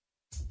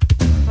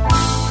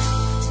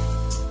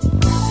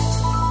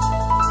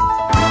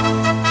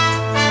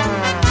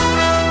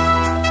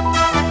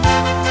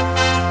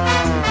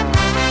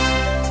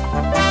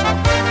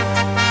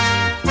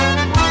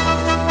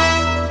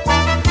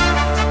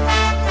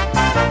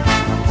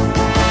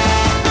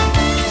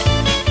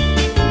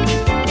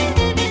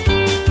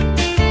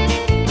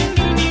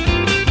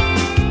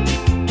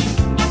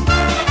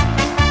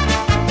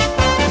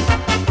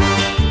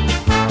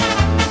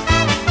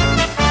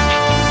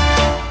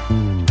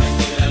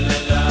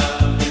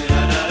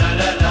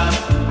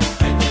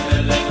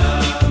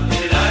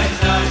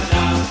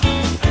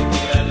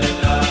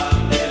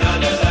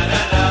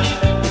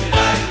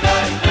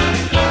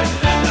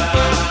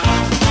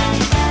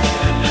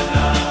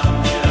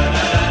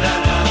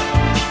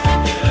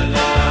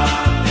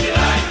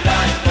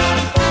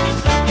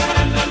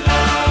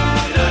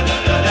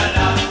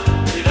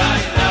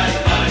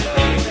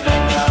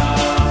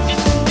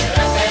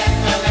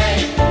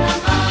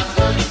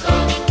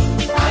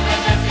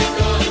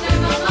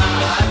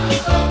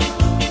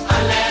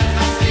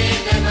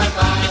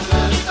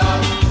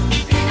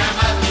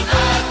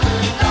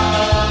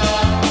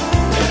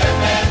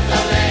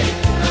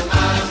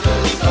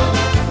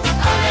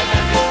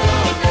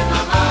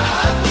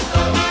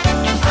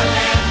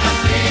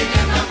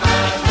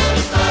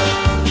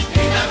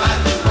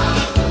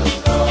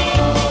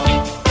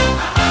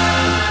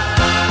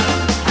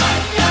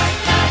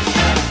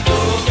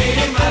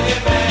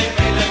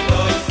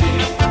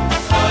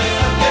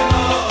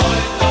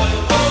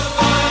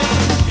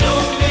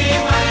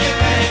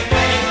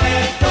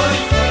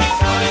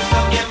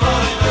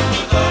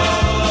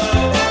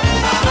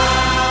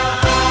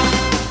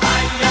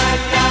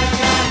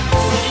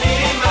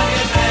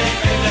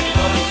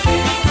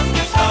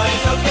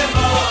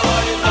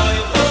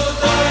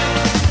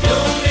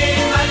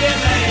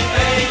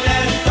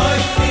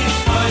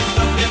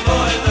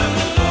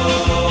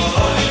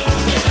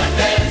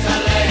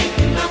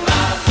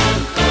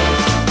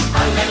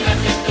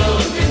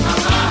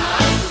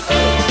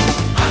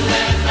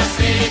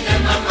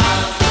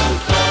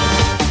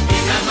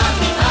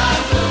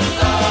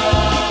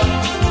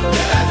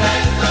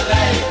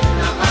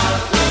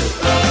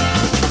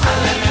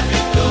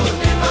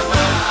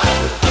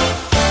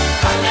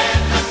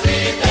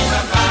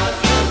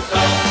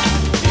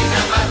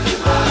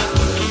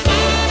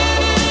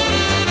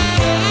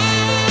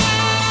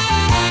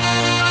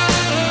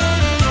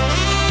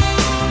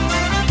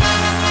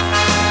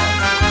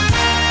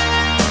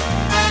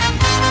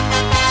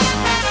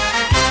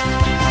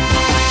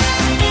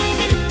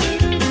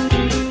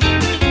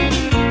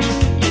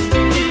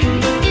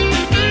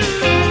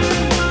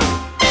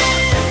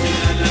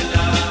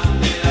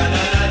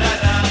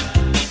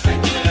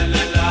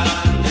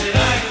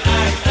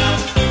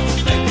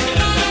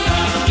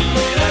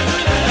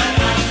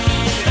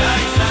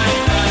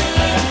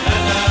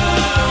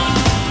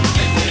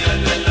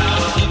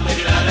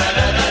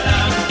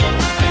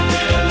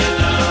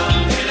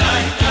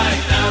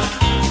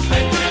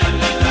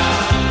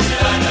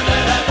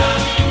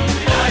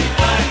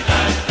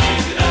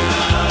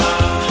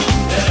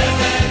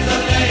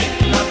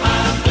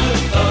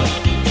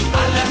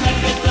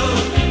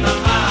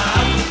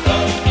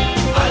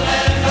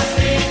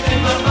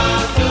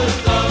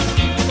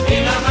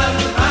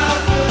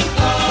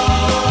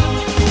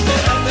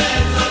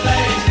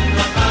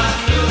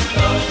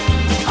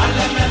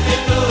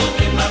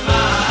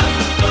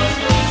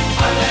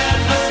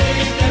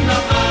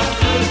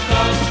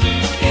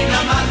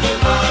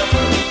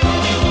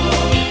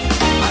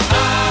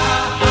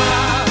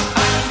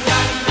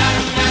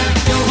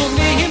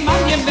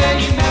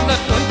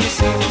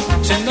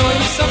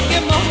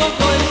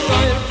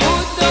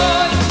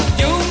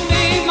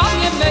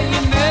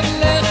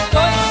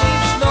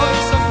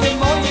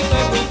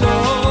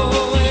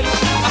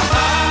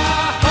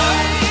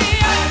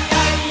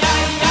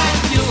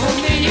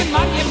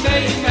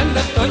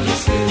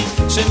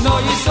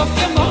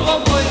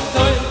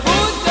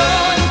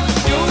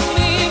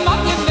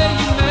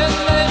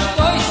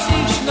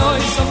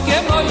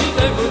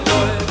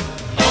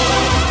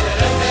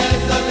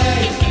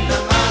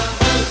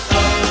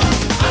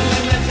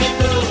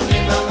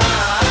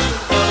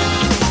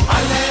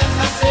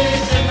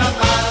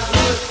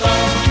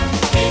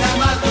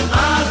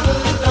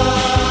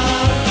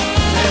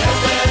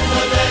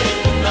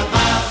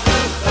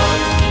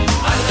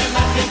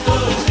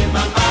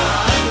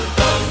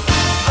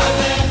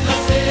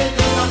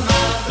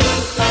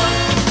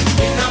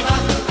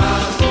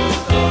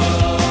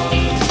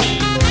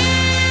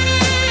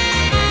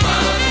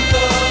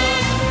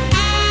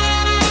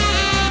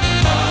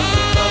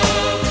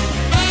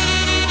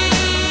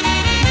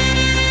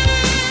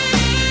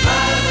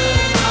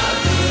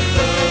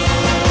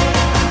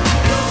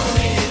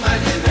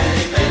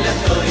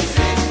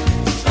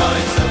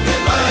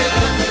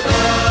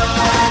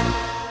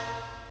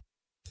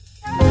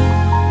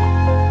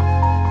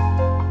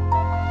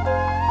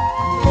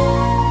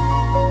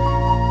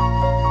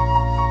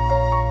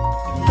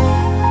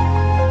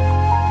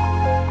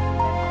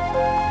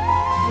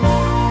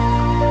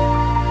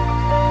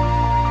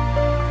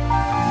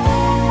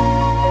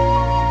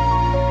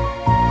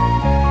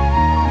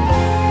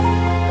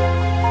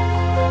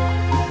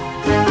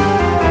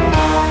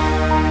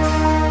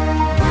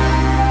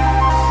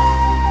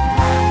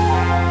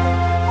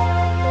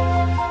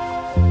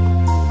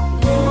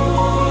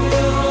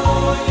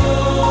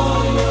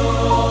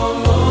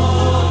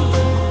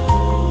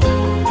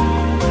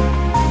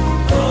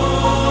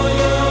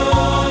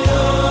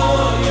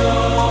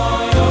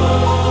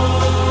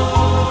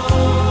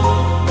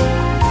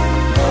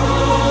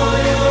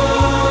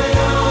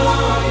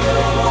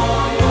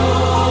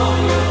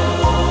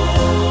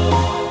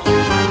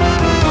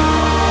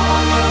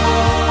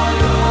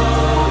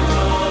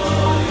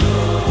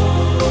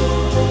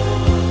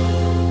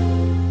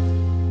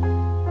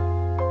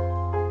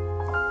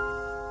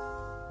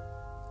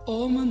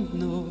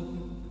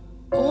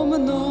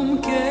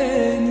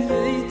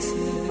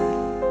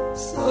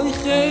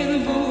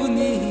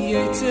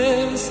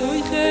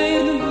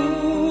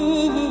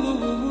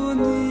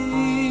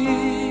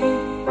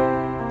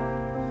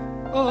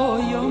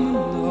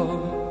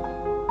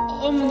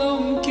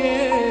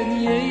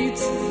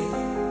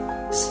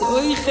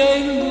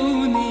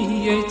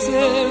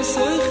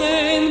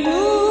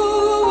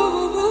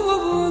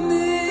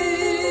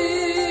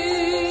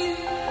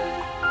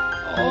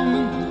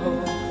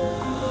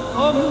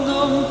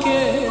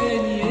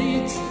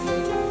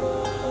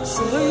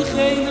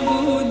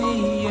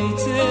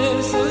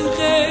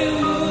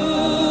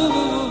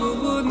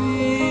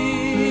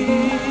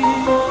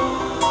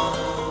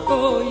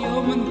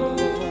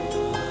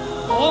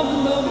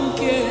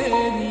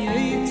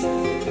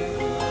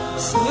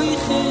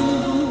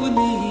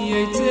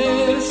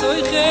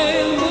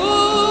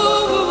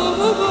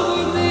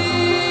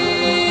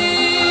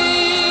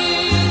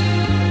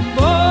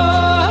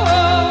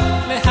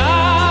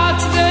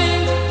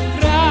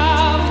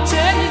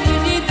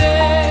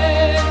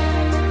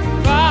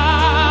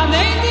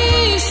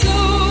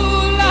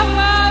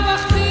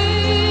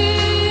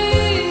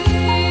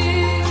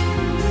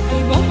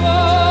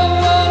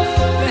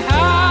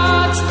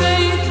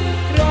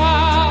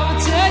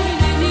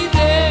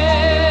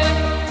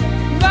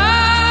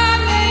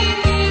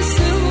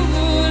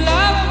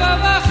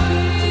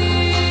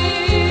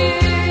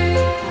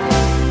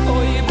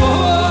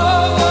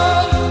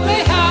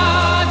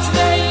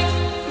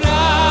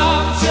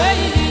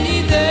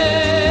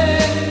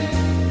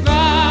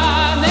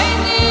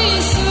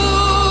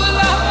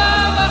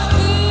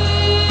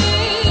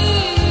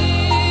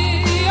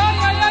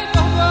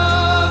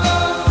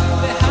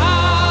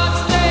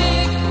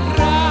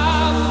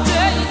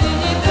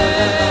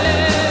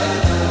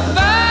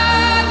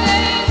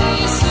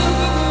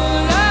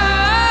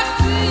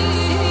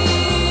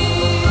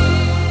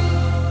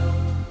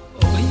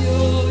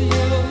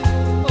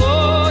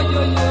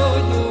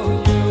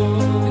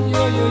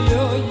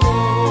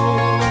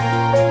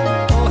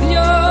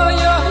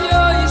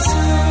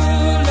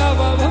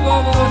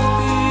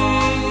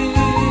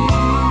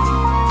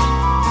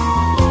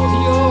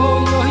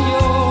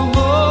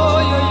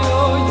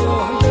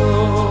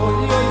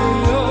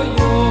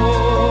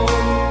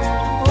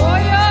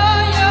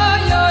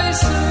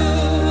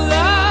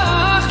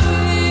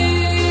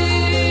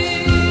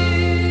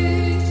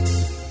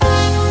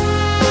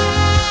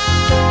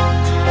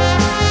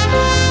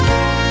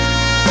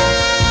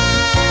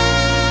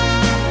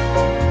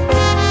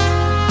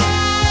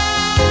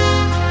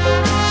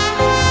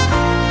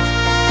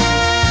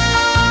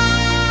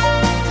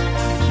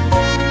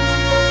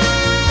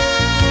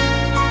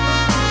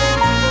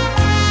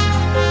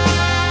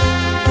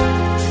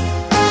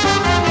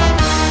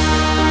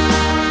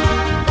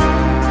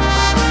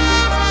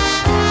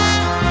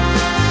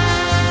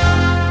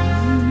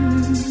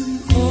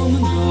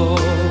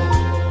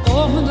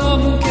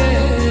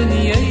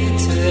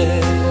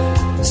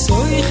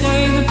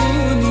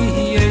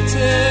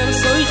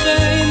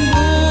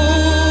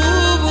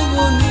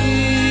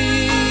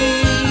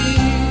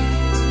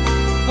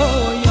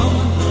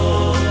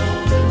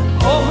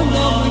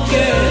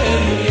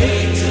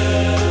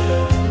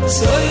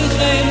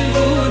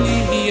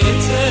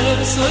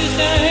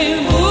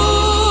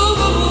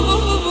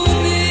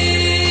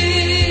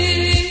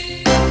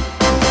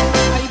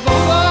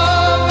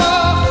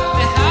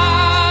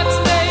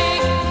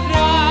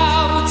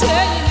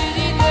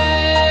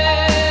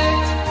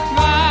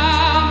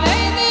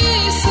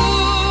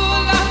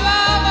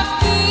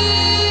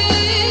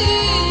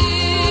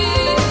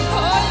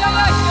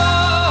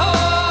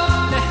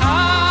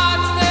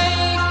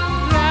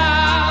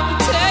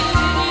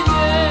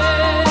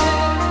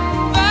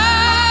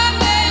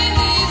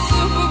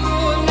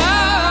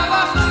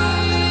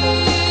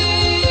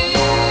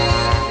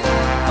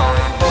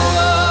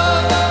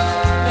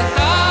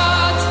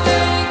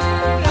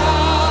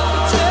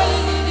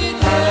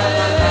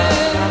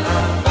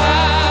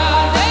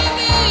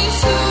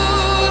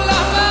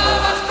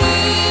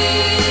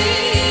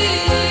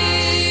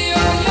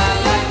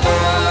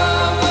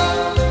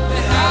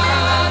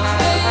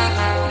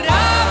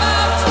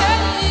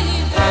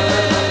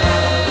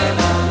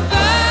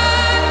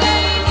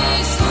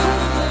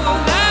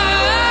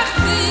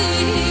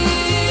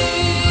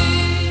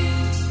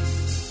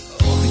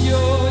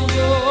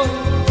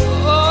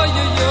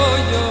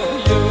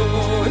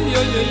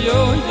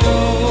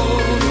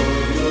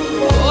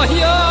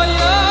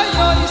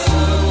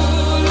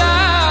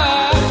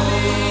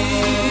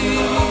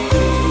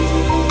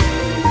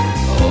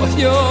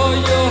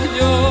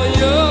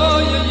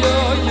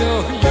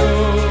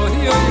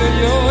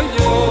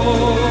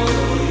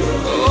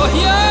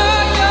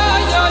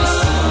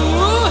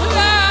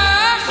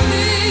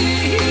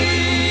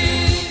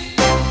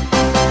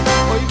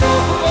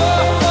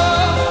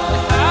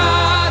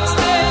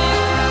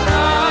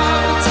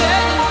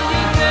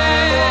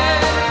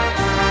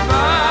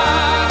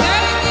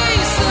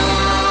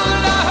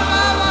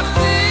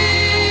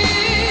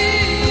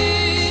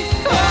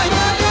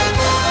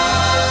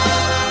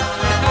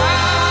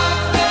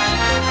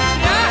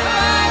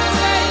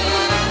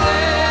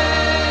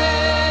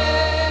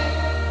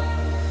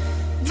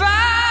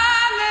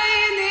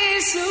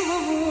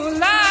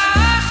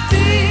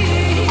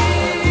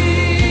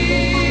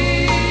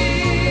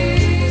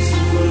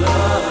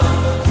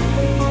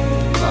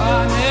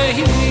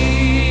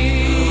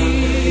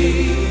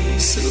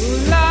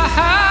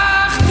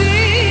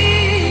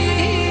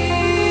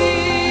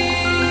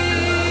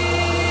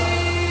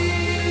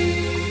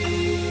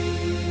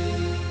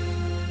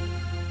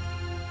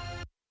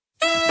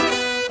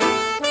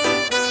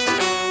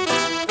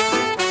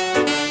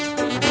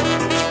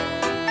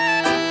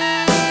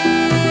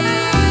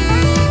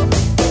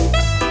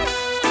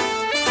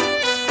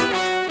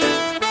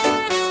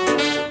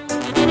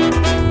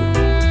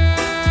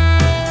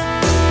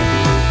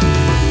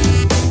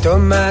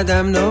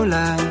 האדם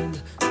נולד,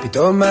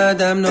 פתאום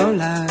האדם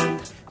נולד,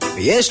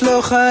 ויש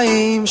לו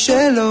חיים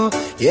שלו,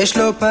 יש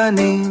לו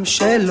פנים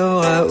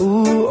שלא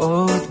ראו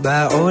עוד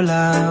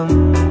בעולם.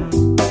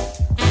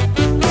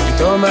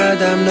 פתאום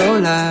האדם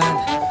נולד,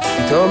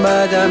 פתאום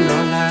האדם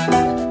נולד,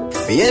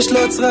 ויש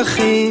לו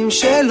צרכים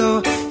שלו,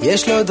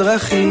 יש לו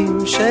דרכים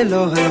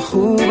שלא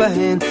הלכו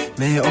בהן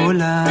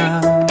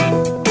מעולם.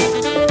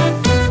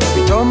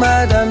 פתאום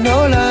האדם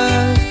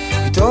נולד,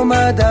 פתאום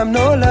האדם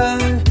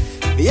נולד,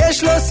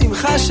 ויש לו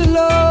שמחה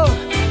שלו,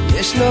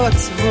 יש לו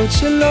עצבות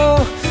שלו,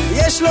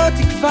 יש לו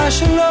תקווה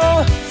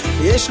שלו,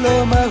 יש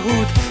לו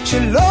מהות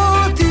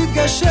שלא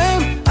תתגשם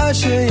עד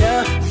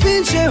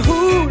שיבין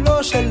שהוא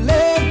לא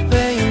שלם,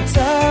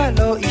 וימצא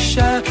לו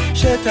אישה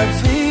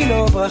שתביא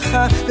לו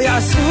ברכה,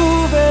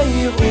 ויעשו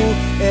ויראו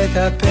את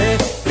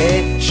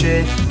הפלא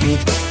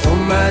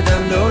שפתאום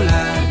האדם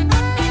נולד,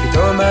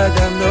 פתאום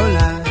האדם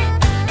נולד,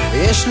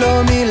 ויש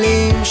לו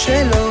מילים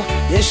שלו,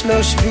 יש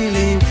לו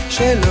שבילים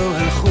שלא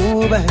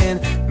הלכו בהן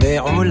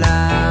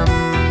מעולם.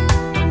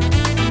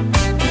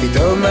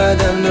 פתאום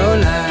האדם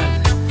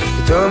נולד,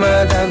 פתאום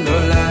האדם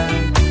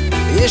נולד,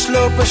 ויש לו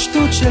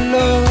פשטות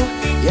שלו,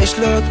 יש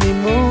לו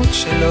תמימות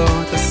שלו,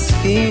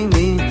 תסכים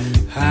עם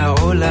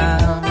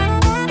העולם.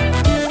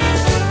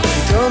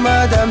 פתאום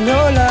האדם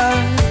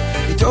נולד,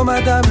 פתאום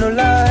האדם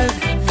נולד,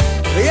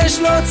 ויש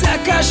לו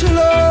צעקה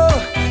שלו,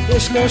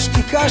 יש לו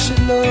שתיקה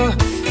שלו,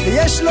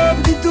 ויש לו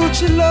בדידות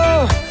שלו,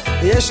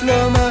 ויש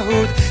לו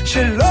מהות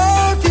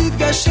שלא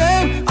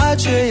תתגשם עד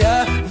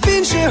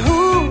שיבין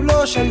שהוא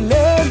לא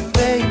שלם,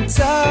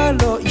 וימצא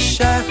לו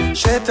אישה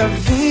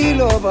שתביא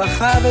לו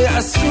ברכה,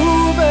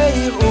 ויעשו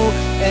ויראו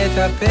את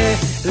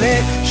הפלא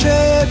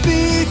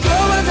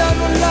שפתאום אדם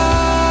נולד,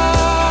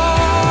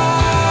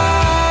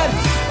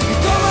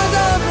 פתאום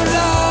אדם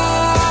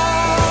נולד,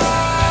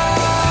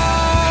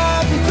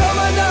 פתאום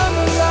אדם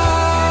נולד.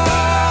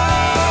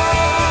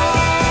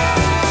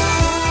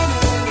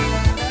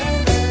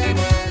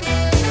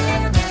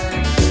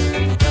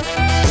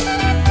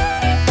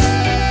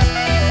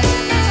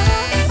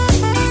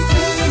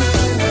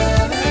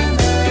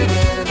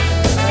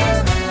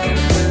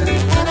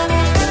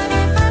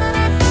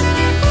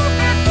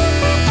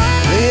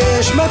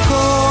 יש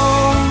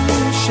מקום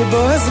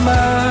שבו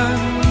הזמן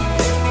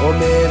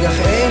עומד, אך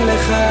אין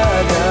לך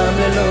אדם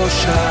ללא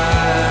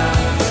שעה.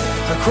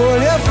 הכל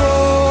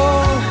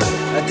יבוא,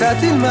 אתה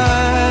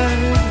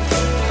תלמד,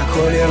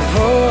 הכל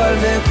יבוא על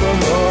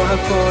מקומו,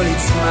 הכל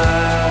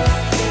יצמח,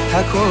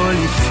 הכל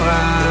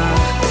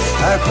יפרח,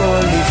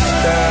 הכל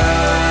יפתח.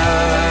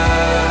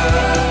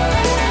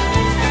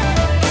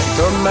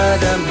 פתאום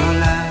האדם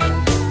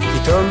נולד,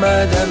 פתאום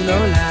האדם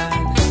נולד,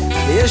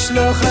 ויש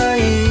לו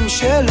חיים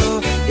שלו,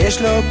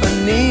 יש לו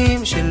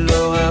פנים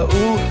שלא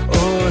ראו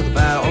עוד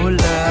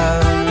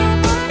בעולם.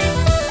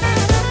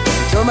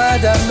 פתאום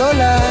האדם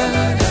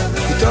נולד,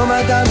 פתאום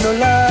האדם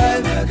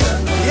נולד,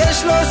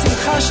 יש לו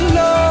שמחה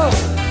שלו,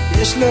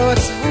 יש לו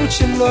עצבות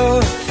שלו,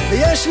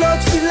 ויש לו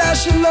תפילה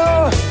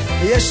שלו,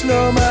 ויש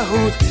לו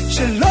מהות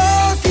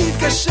שלא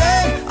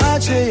תתגשם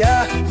עד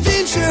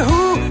שיבין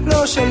שהוא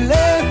לא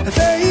שלם,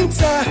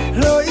 וימצא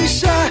לו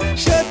אישה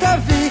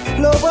שתביא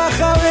לו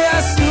ברכה,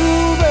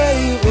 ויעשו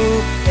ויראו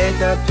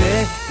את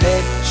הפלא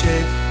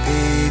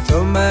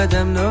שפתאום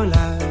האדם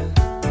נולד,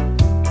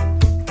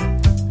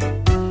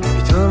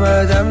 פתאום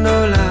האדם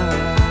נולד,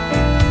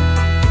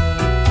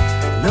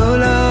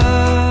 נולד.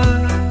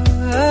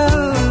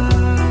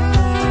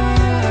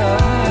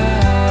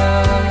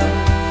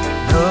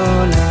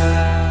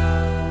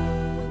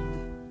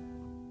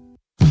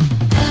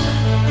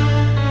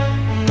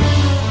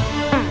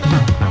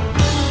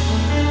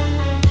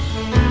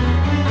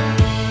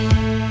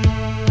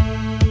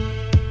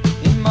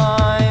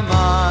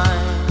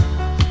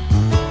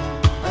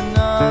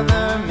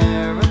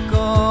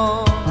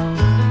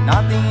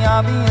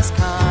 Obvious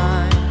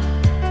kind,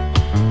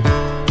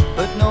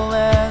 but no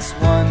less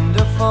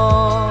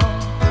wonderful.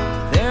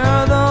 There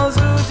are those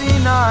who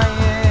deny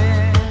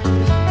it.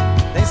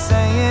 They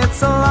say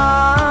it's a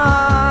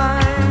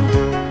lie,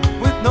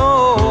 with no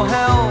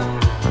help,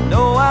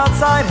 no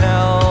outside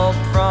help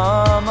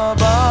from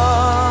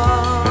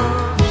above.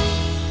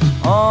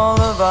 All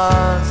of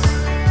us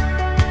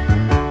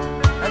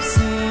have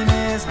seen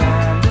his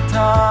hand at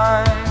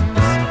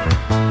times.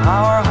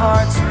 Our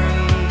hearts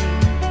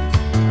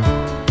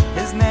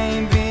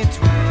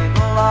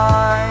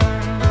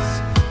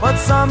but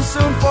some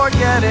soon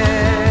forget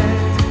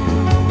it,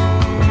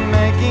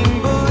 making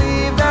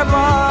believe they're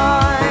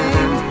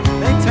blind.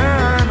 They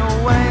turn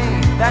away,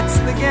 that's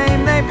the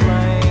game they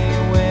play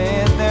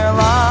with their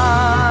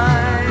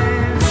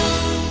lives.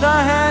 The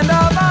hand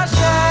of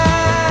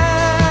Hashem,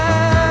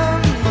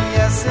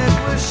 yes, it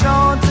was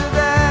shown to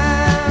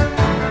them.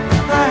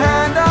 The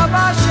hand of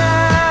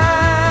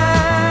Hashem,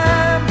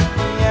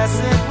 yes,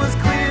 it was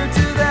clear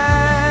to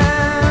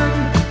them.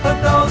 But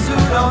those who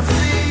don't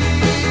see,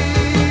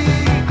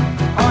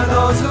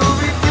 those who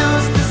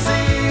refuse to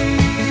see,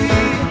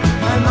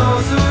 and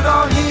those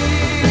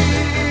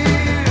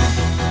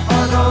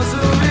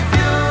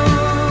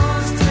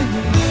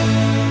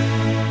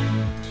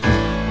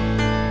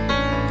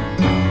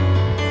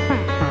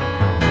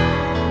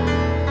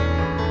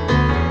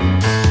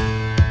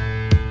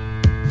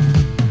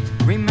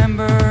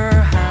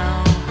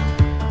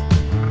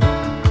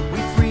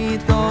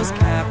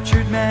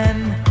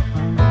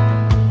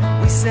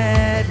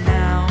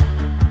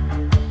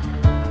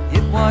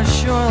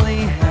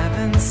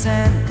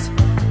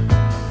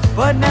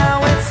but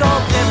now it's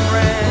all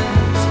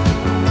different.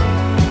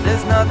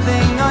 There's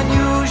nothing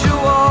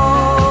unusual.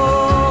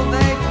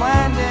 They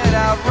planned it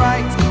out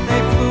right.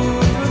 They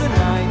flew through the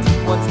night.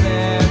 What's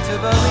there to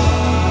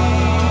believe?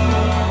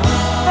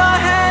 The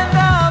hand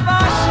of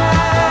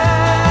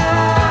Hashem,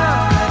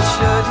 that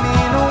should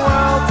mean a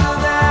world to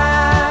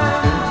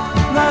them.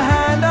 The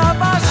hand of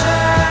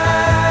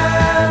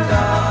Hashem,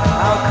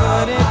 how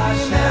could it be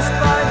missed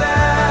by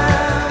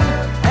them?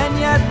 And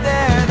yet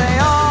there they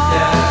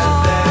are,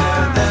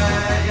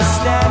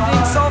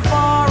 standing so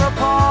far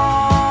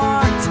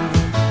apart,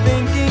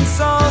 thinking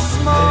so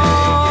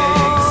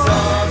small,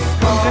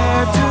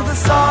 compared to the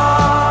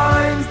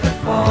signs that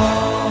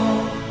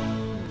fall.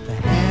 The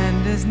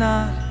hand is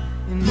not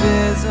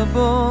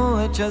invisible,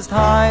 it just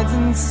hides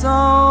in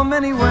so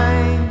many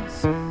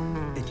ways.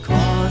 It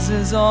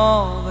causes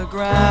all the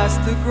grass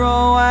to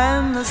grow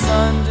and the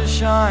sun to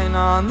shine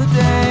on the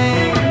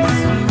days.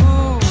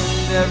 Ooh,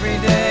 and every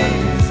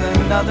day's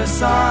another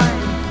sign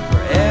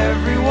for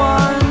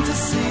everyone to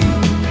see.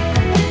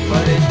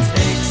 But it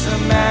takes a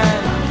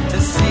man to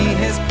see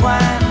his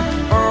plan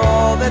for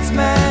all that's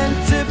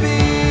meant to be.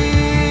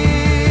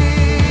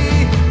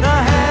 The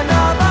hand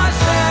of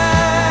Hashem,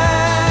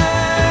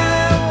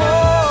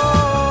 oh,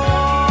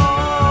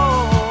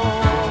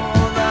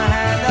 the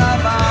hand of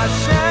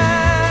Hashem.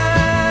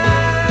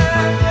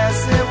 Yes,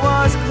 it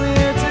was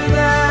clear to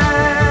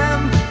them,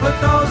 but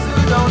those who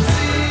don't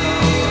see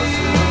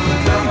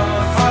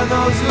are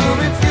those who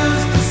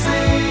refuse to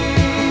see,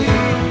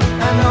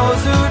 and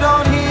those who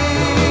don't hear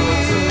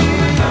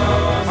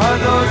are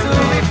those who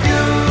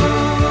refuse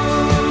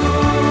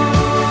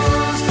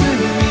to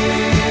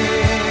hear.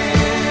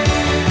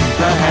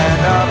 The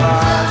hand of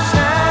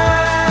Hashem,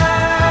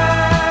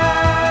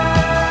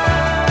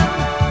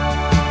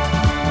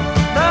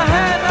 the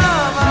hand of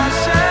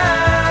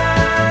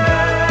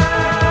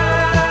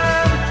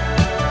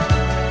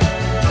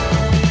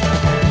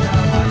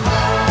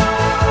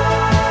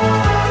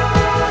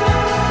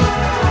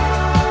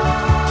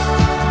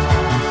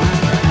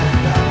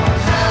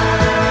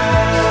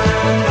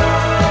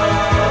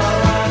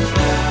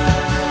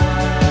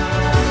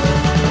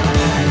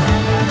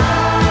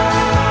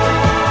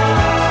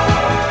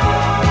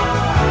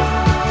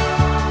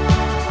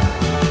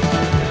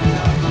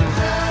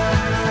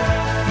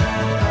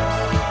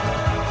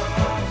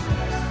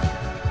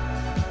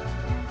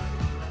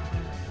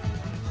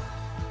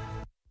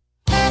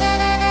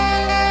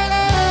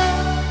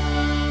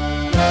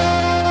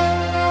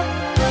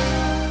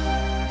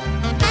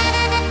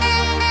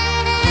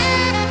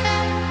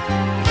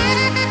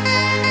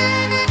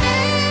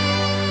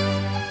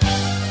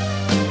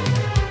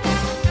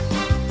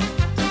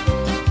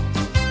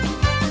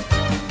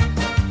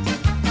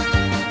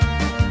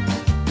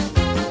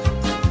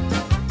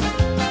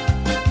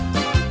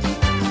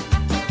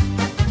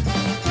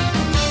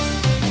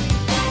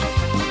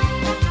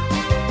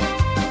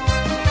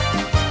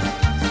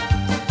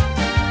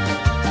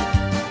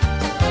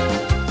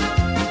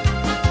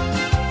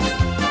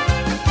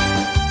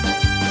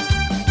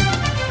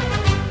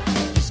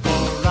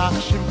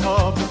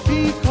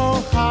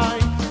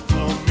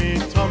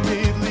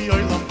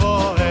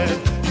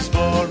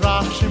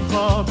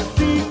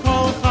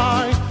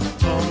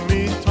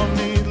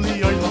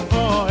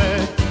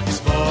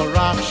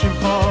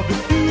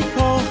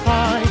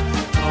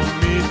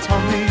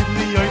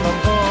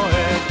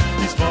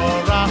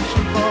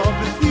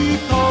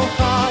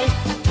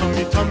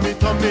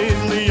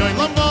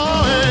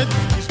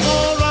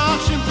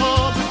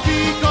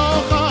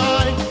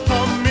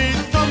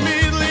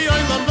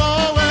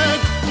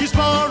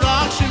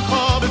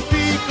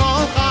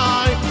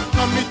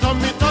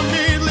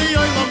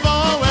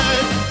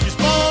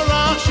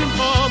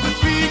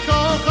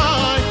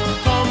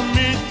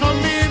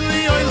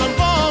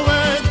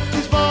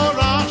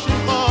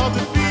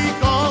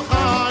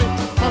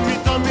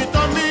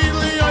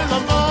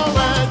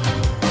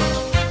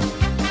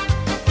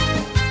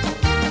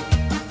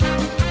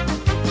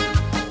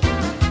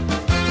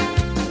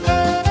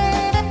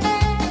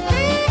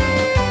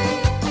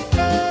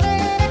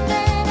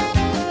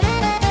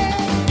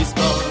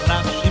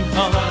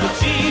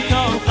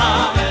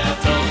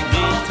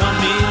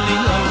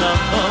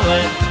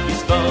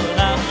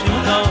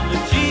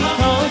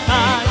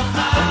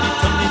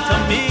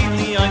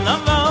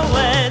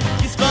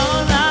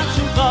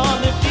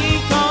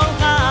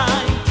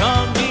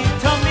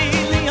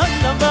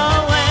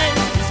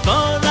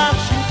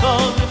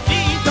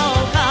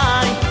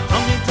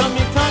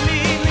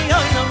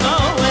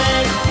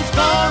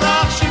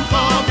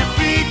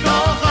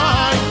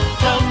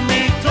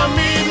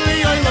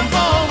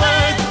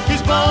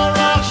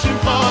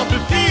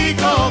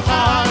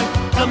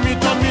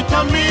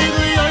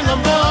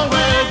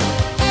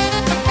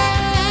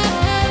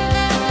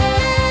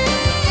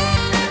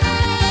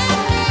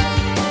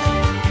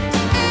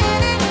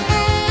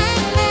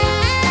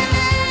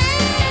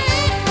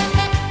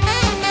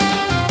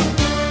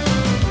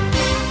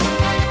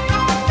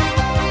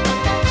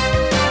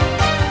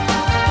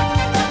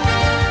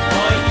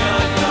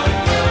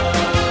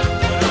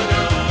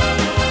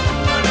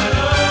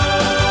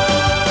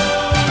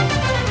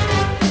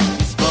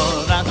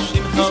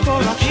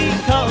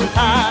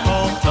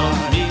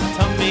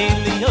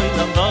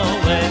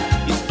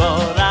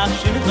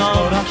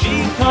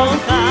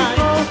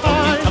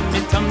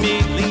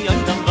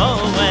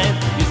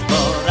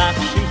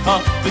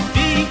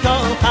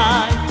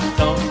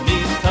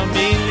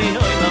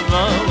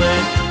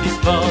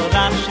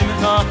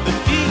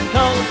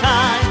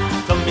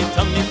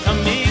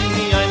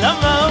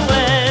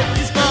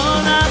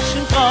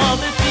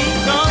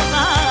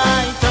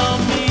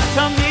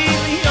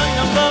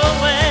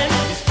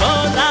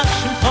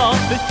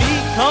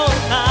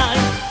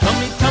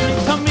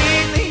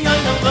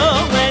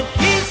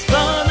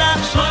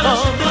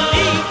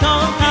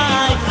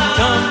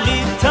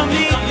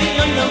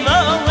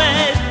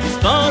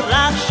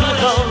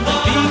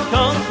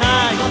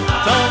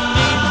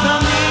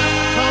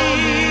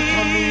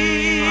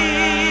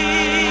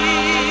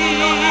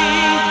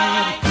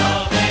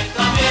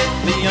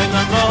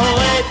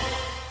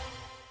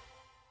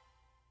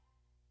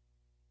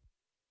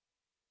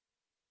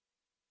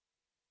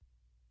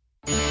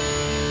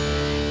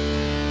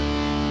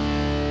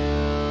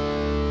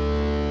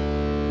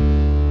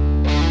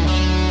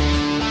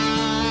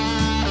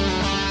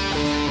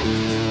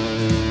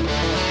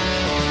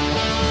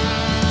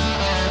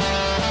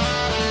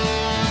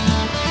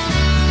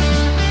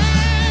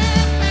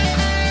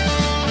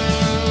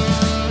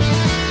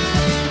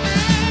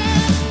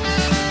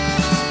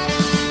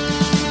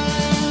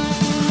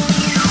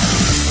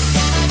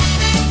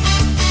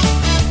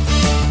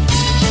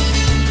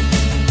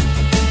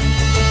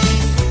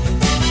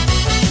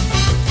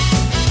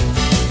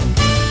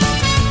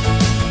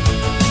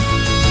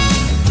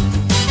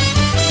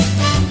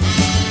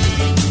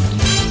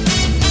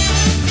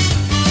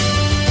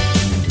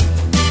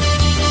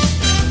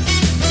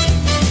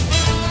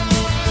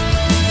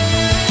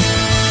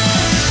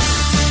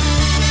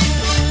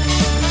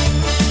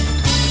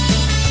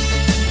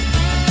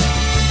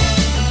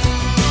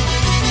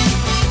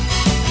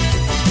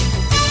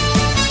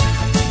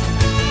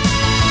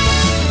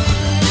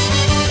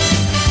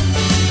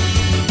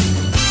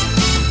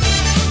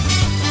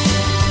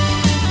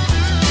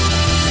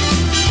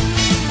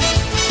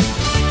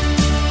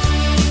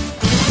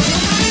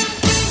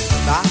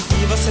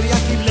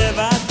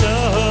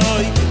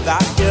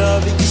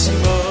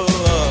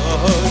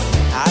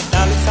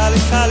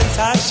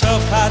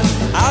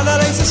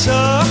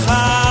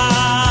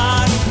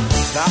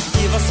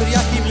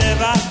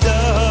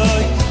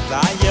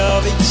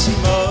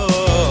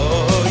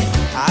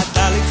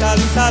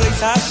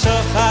Loisa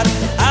Shochar,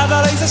 Ada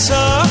Loisa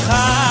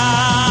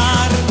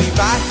Shochar.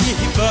 Vivahi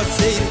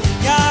Hivotzir,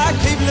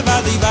 Yaakov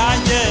Levadi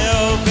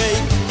Vayehove,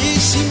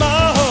 Ishimo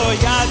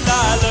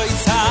Yada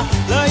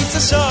Loisa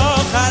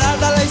Shochar,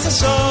 Ada Loisa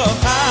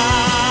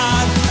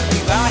Shochar.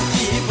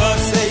 Vivahi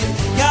Hivotzir,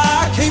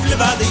 Yaakov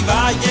Levadi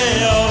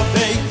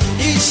Vayehove,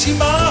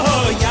 Ishimo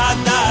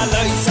Yada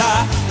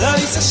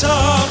Loisa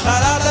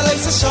Shochar, Ada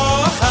Loisa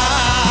Shochar.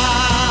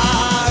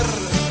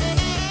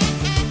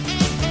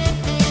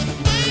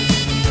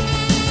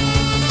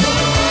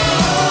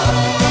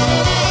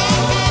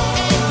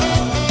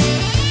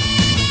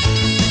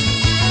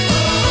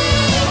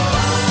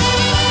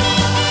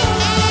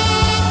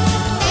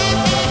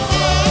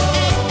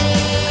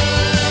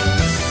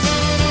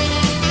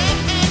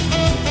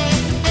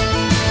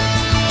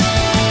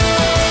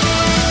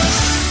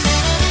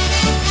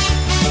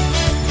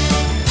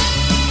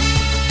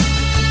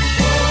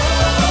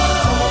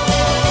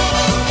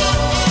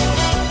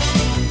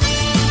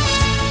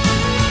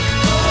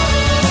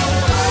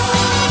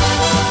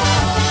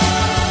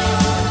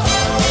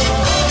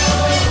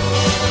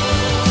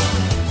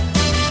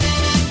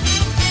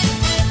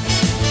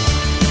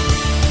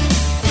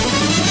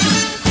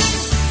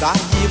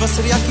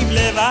 Vosser Yakim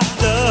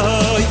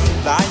levatoi,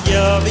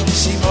 Vayovik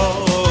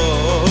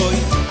Shimoi,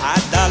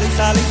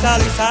 Adalisa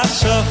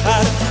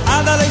Shochar,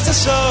 Adalisa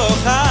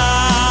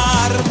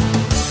Shochar.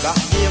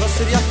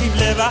 Vosser Yakim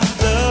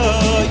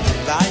levatoi,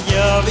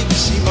 Vayovik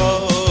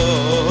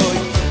Shimoi,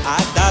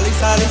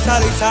 Adalisa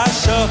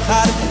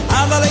Shochar,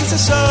 Adalisa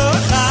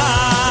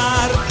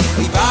Shochar.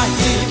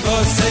 Vayim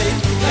Vosser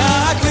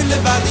Yakim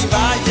levadi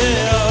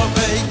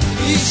Vayovik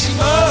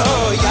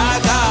Shimoi,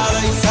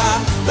 Adalisa.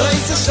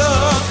 Loisa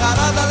Shochar,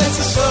 Ada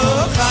Loisa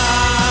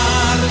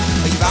Shochar.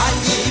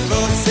 Vayi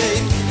Vosei,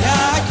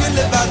 Yaakov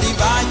Levadi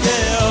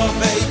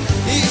Vayehove,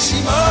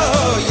 Ishimo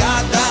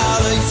Yada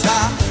Loisa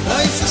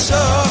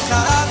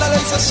Shochar, Ada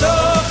Loisa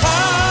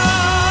Shochar.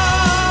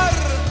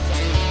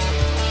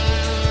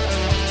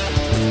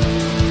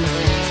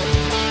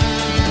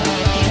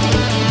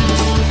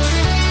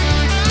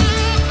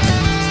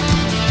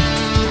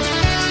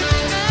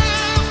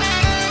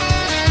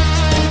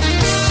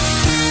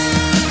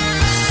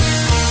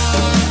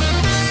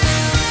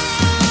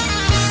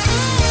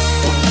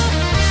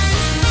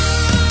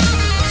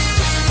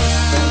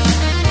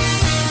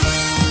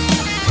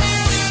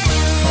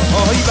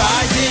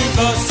 Vayi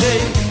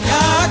Vosei,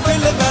 Yaakov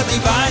Levadi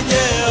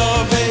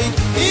Vayehove,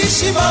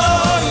 Ishimo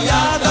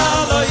Yada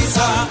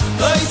Loisa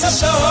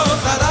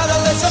Shochar, Ada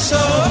Loisa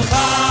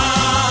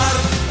Shochar.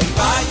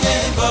 Vayi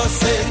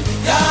Vosei,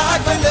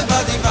 Yaakov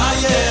Levadi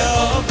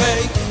Vayehove,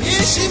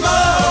 Ishimo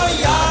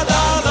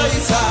Yada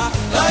Loisa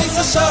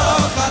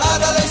Shochar,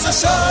 Ada Loisa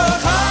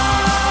Shochar.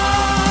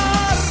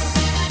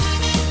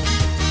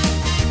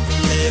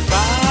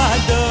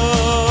 Levado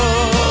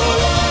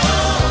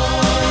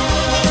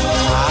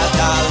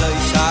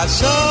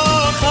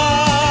Shochar,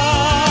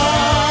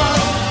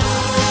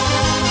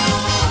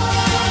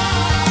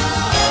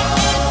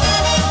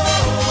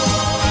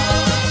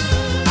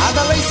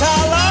 Ada Loisa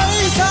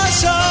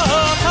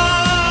Shochar,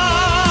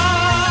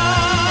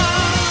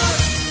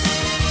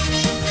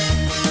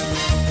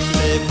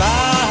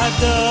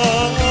 Levado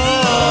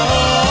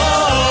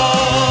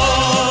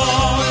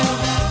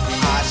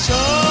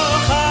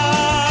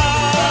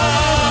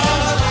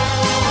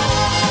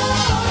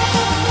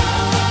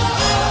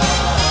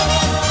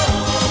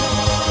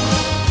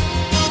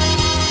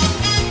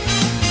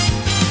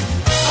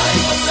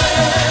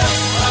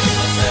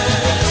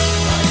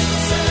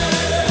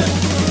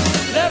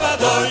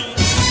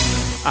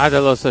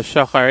Adalos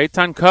Shachar,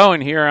 Eitan Cohen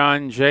here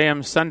on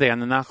JM Sunday on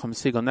the Nachum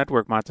Segal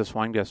Network. Matas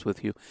Weingast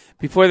with you.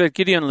 Before that,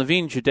 Gideon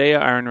Levine,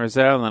 Judea, Aaron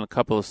Razel, and a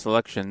couple of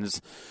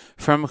selections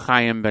from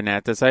Chaim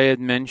Bennett. As I had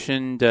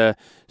mentioned,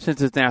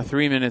 since it's now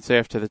 3 minutes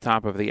after the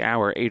top of the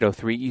hour,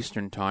 8:03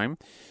 Eastern Time,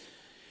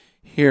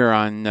 here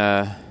on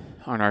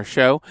our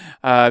show.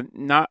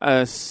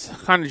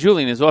 Chana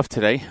Julian is off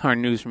today. Our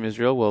news from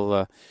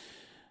Israel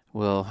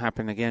will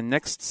happen again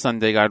next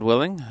Sunday, God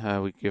willing.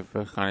 We give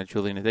Chana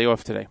Julian a day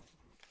off today.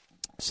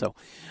 So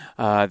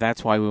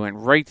that's why we went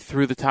right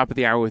through the top of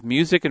the hour with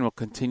music, and we'll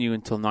continue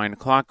until 9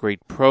 o'clock.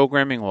 Great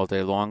programming all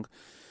day long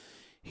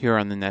here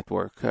on the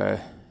network.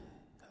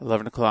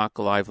 11 o'clock,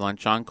 live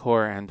lunch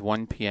encore, and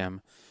 1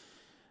 p.m.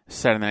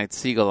 Saturday Night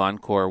Segal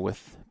encore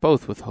with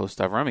host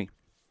Avrami.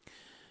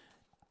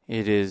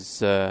 It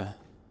is about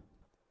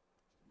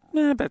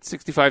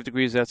 65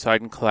 degrees outside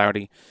and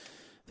cloudy.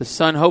 The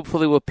sun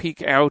hopefully will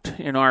peek out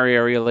in our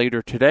area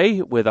later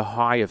today with a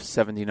high of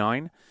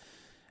 79.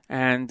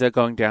 And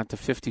going down to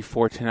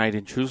 54 tonight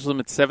in Jerusalem.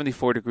 It's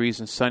 74 degrees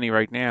and sunny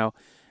right now,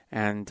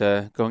 and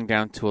going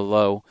down to a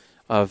low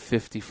of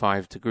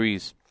 55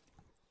 degrees.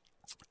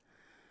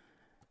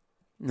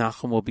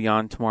 Nachum will be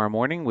on tomorrow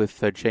morning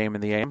with JM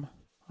in the AM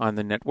on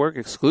the network,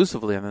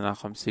 exclusively on the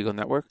Nachum Segal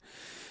Network.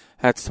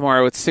 That's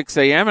tomorrow at 6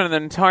 a.m. and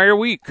an entire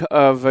week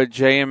of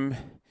JM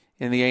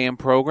in the AM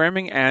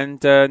programming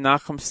and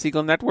Nachum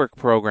Segal Network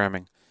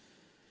programming.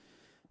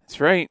 That's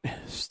right.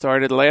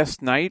 Started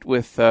last night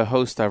with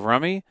host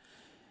Avrami.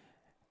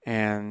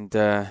 and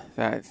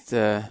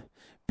that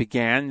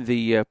began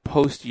the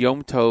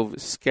post-Yom Tov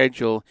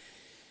schedule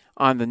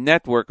on the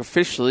network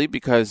officially,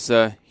 because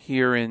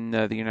here in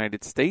the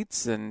United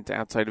States and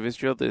outside of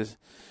Israel, this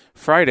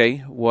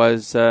Friday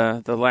was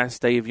the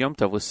last day of Yom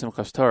Tov, was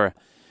Simchas Torah,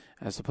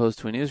 as opposed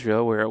to in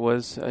Israel where it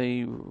was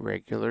a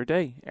regular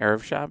day,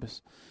 Erev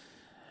Shabbos,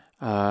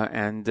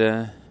 and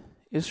Yisroel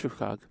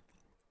Chag.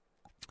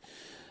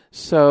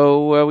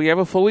 So we have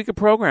a full week of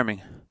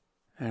programming,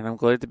 and I'm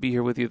glad to be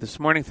here with you this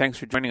morning. Thanks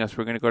for joining us.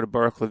 We're going to go to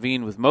Baruch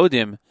Levine with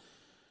Modim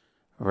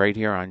right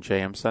here on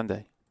JM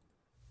Sunday.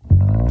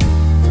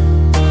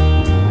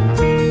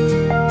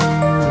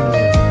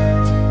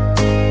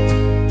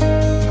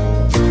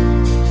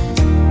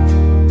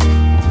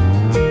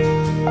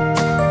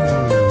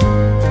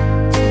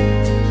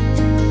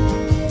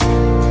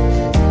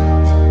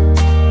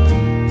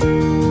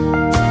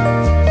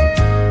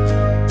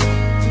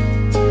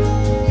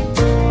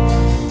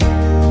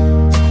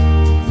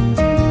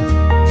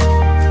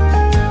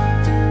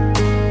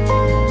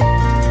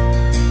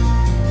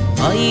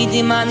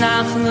 Oidim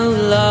anachnu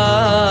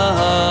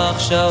loch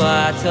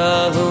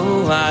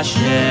shoatahu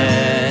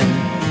Hashem,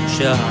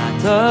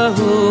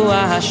 shoatahu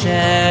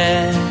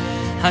Hashem,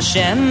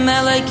 Hashem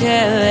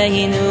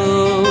Elokeinu.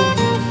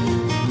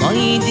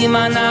 Oidim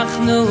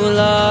anachnu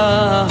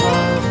loch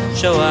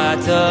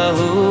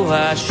shoatahu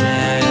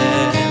Hashem,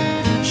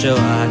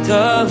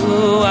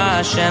 shoatahu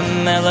Hashem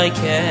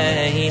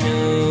Elokeinu.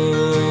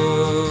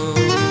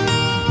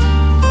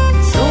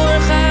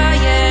 Surcha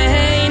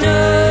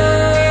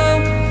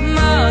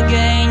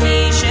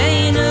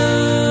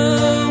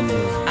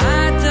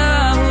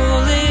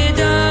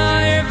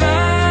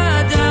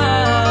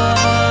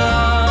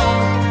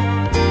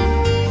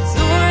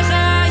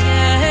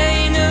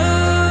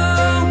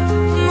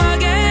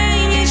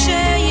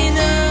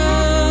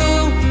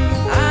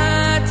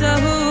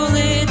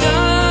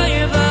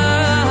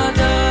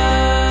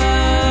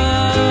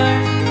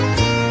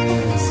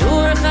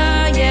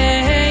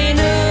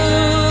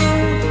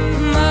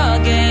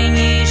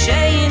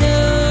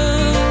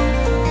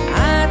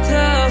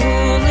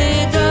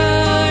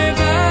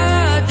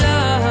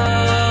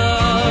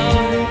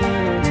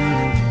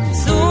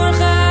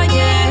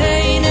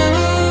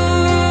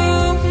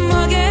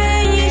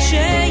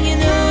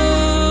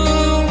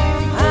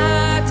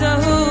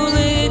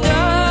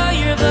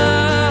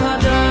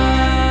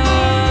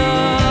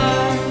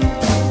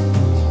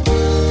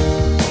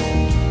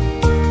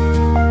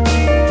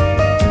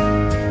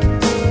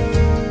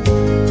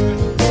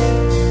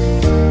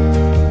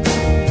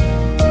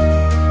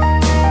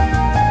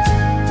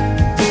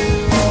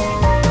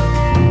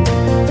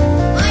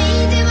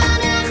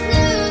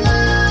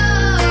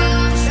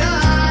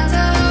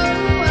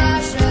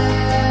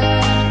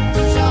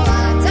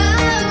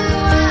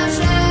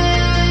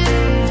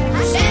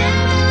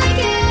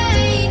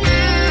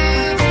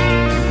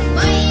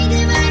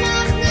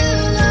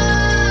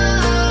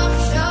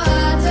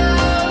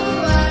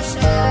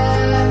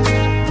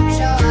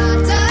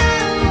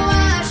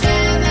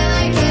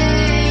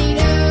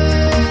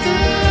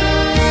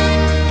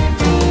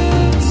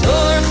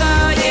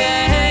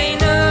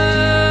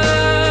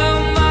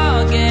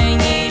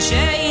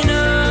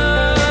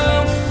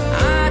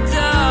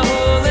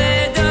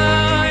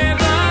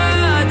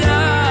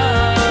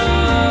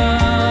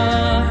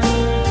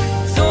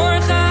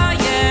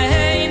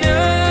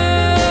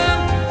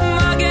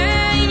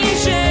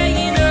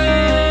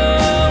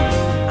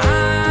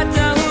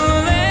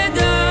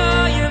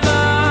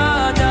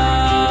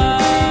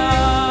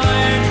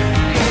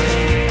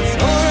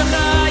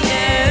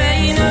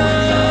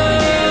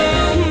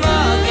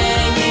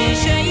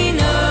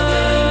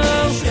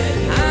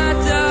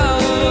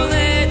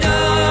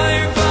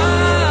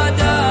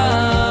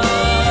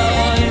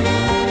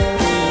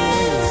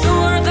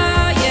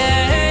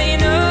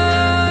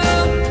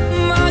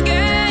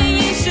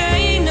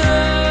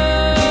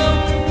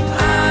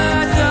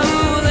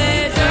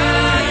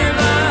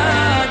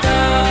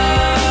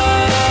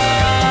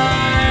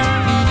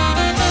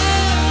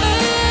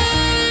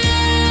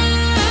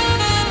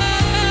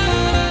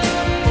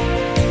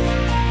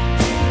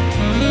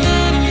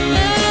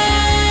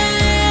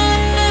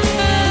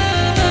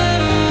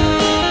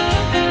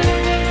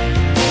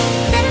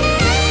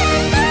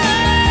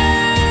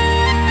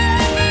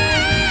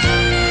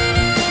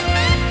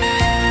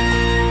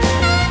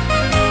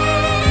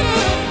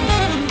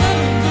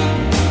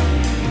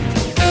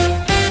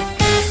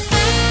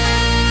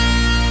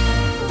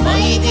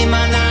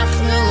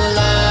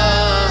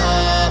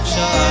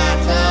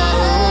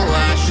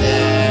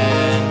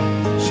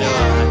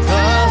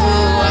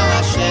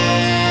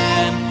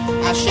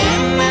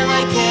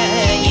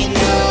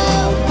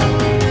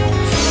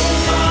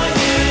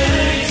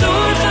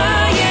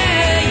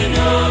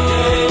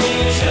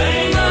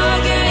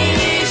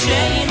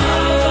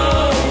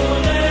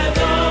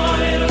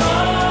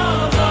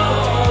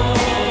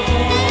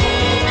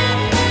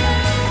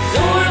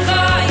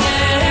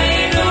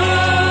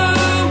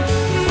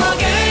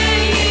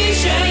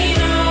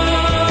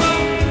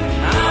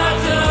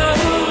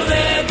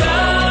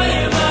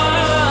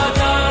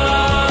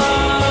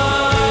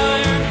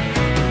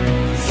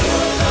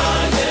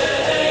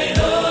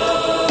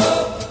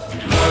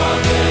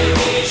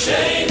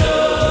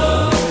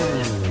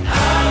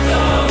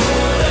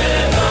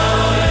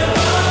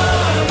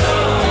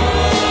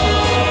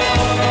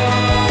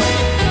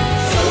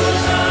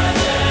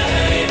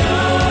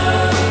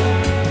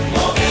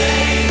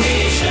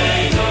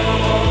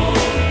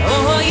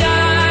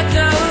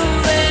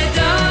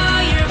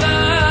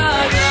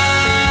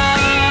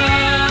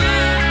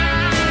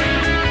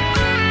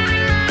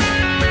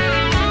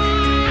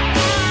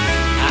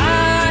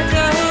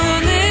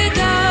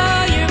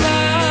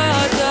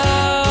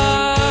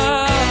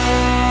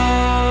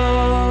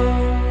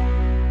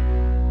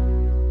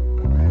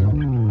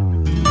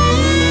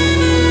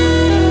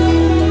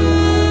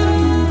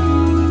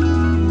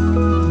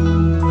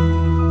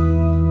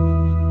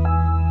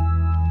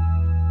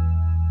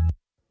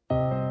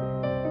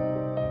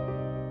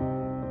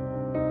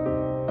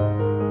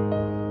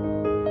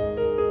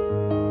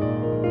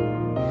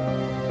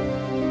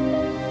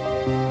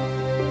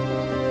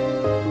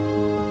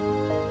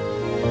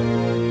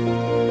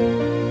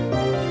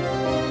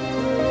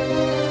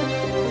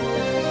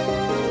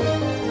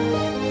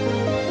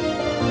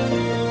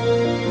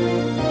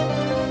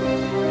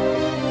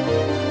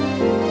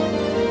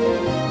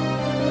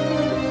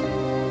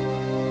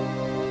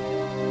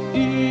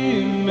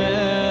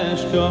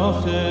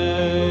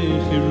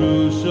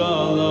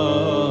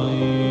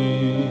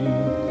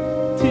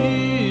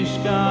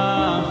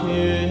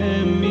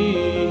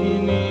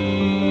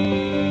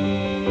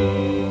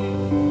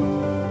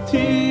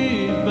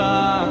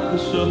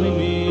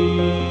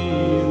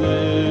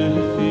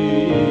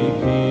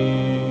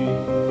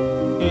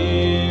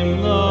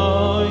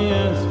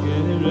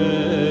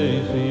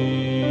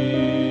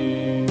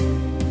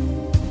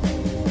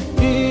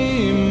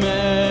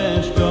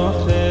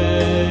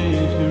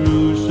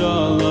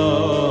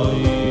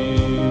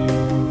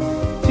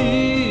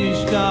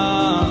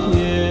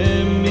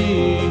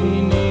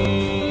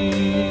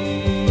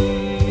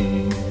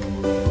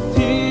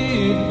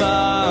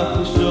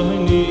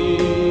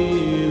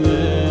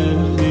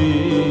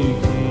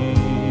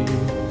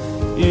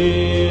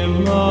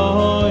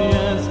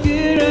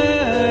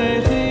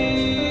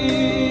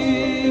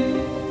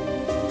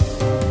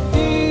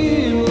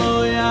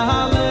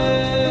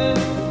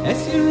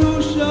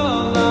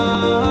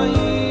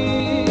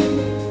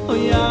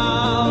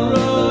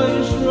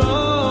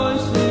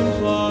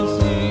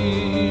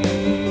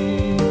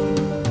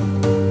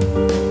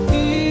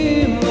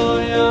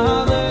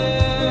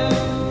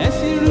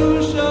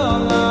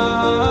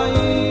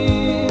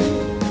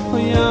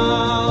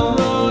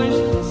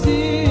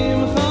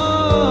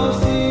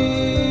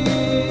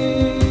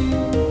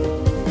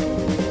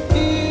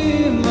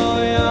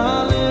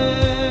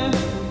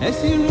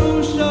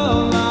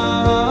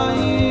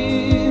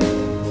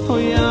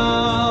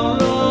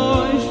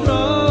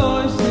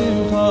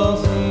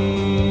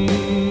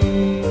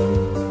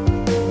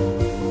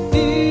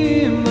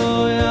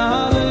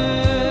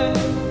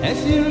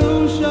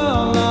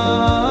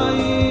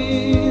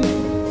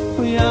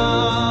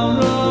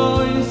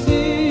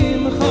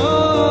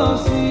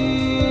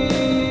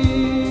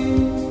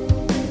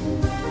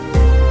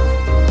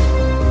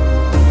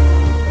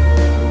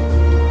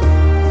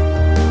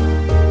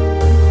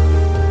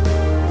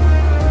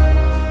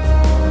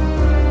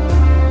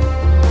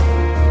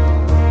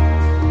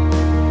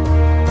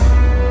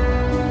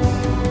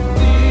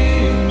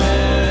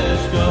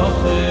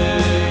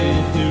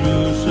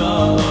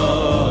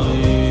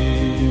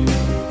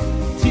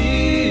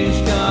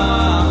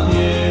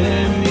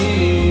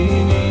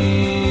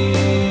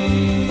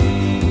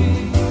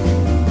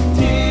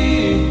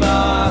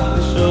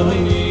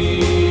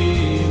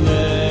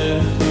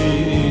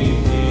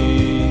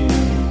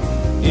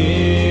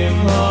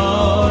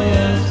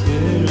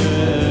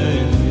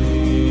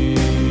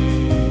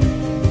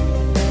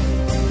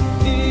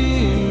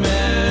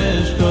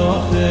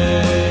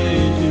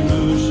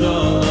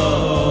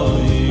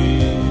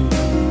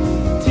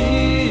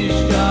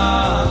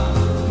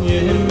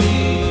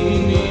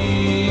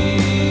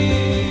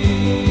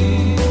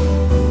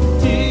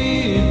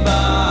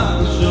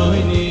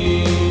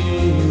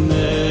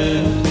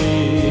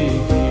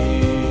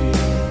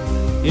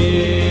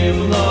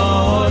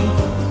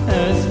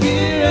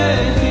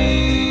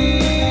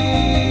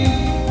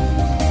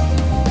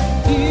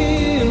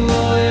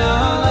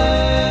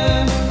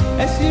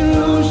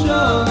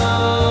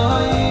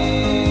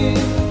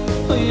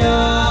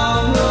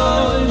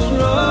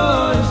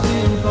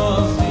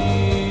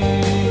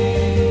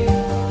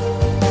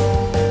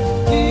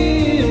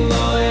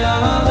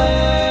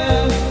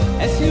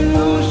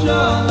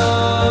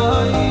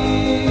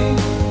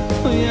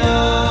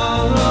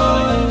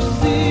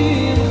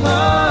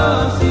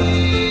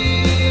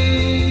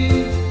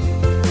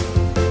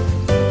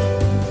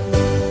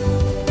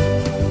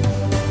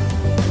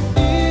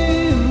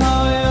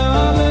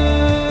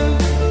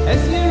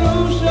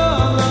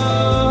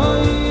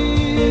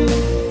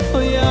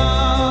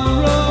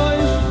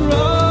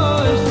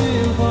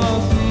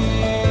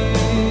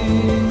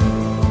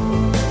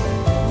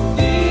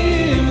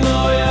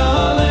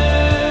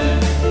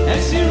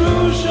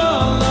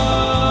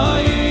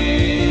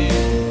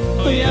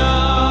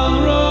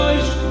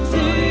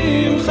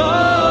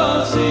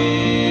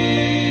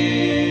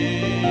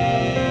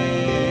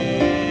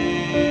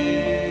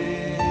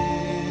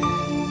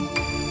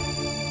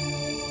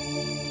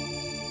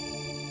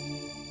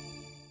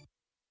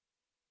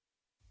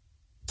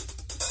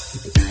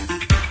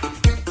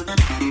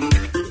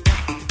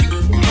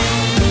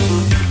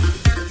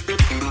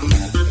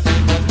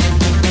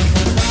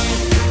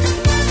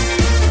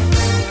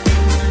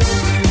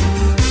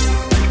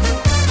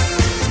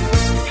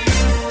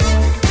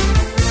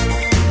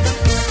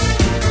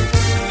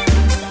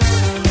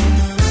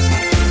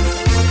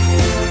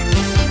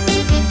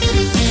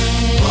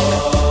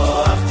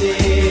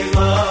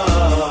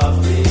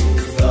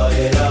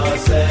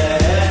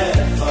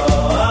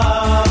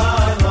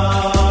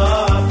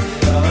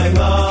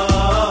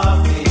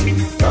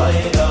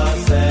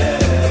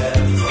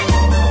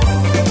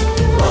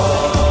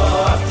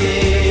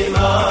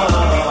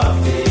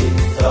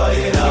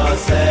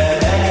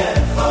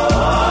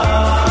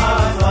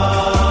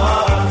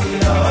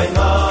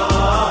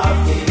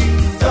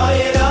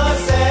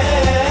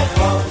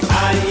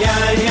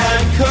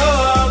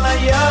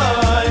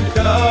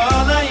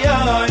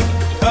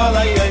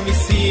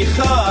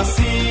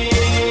Chasi,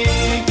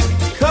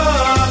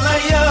 kol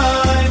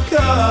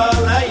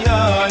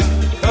hayoim,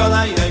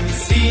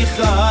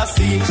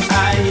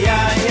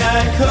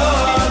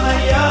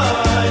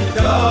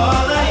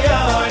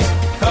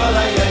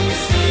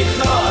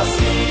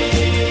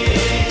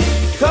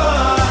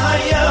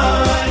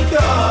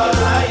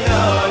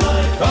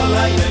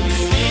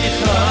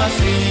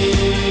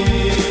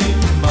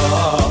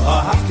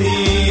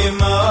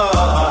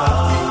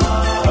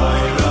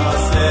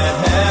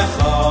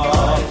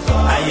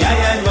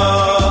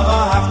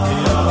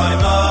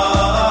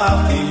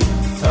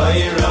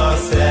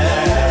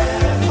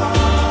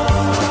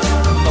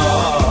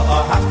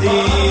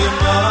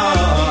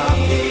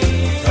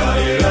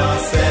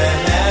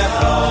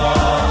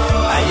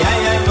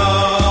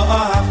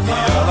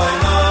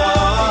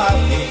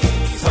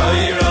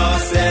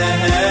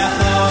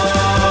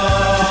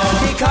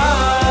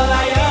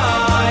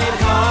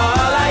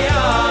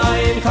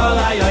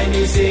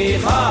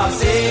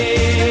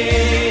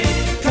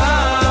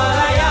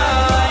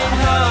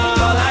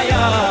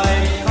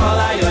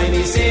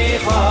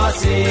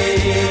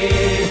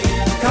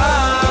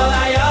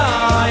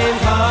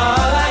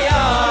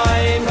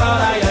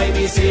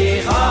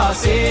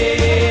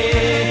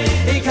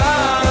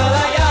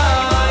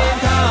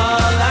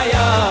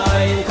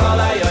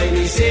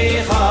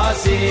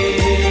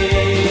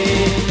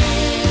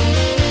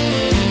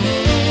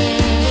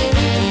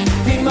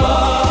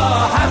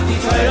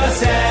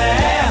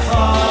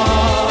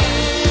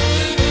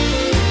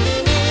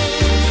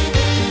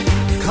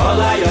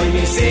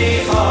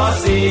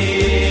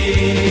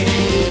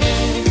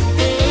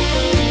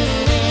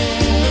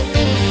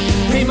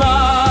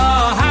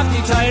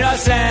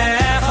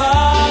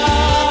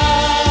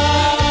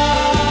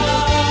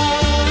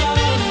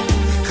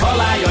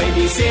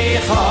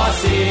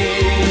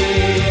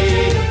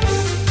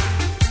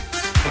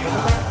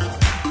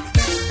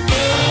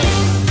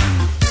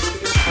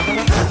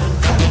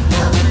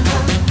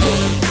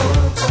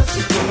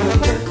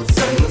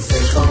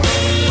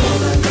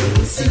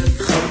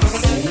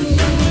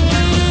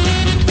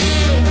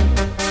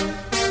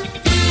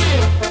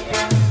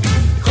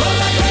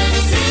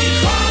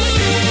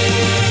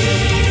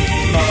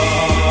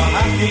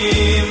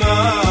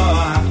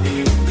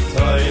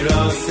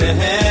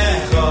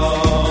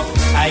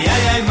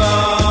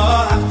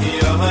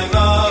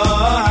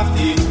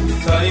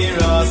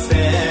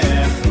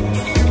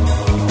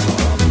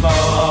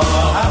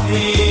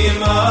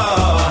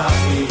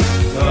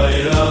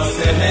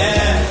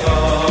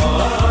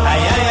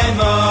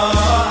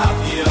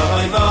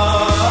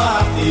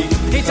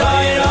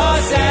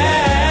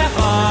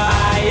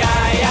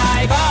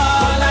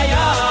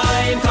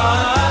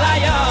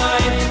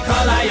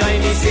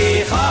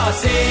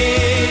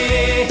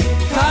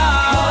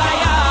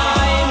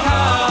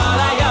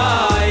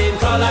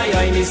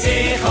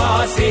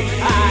 misichosi,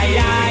 ay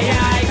ay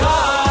ay,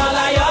 kol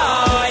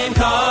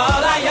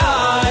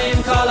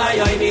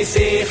ayoim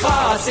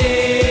misichosi,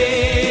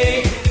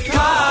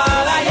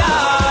 kol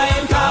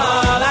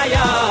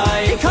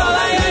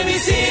ayoim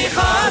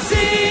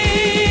misichosi.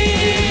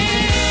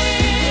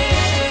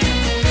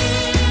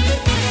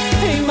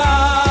 Ima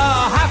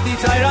hafti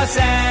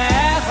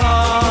toirasecha,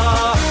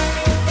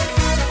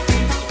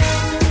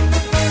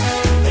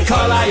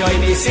 kol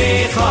ayoim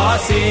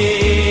misichosi.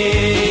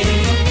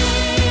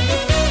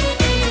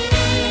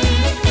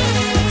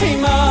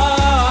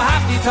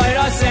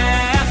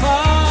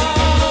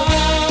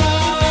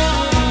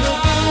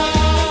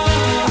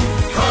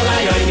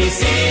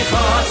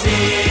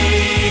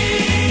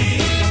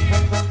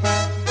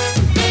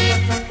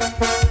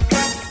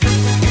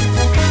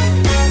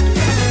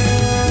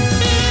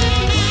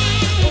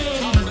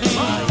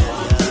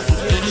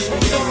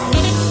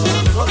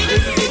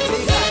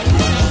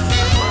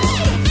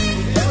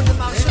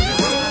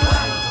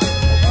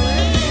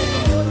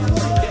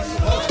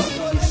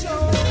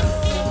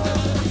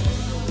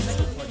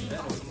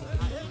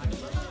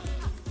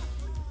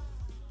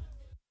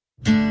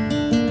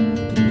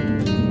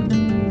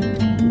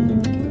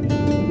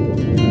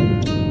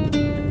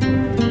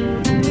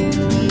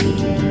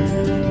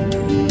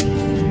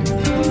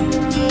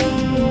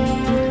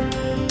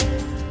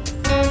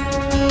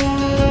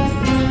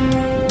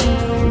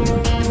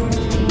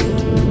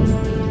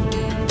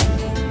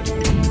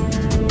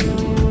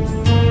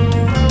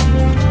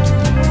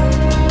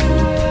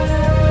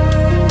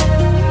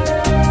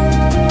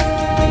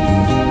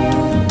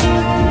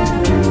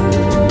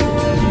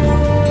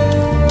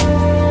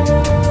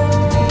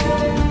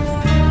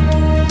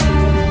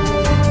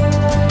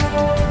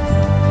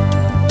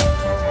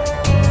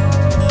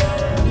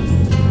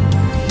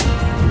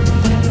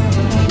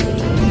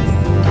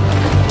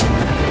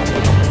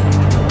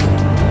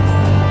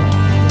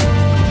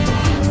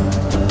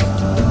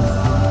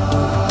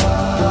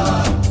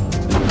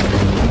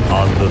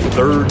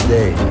 third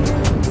day,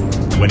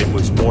 when it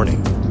was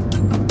morning,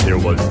 there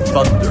was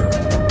thunder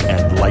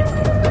and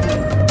lightning,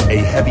 a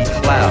heavy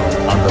cloud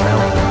on the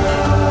mountain.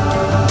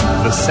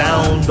 The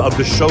sound of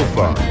the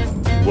shofar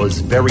was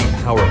very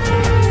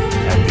powerful,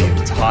 and the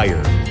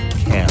entire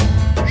camp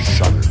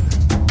shuddered.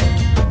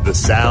 The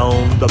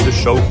sound of the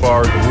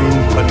shofar grew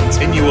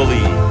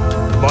continually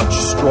much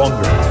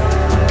stronger.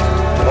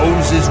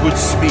 Moses would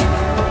speak,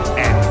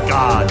 and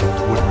God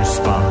would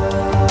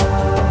respond.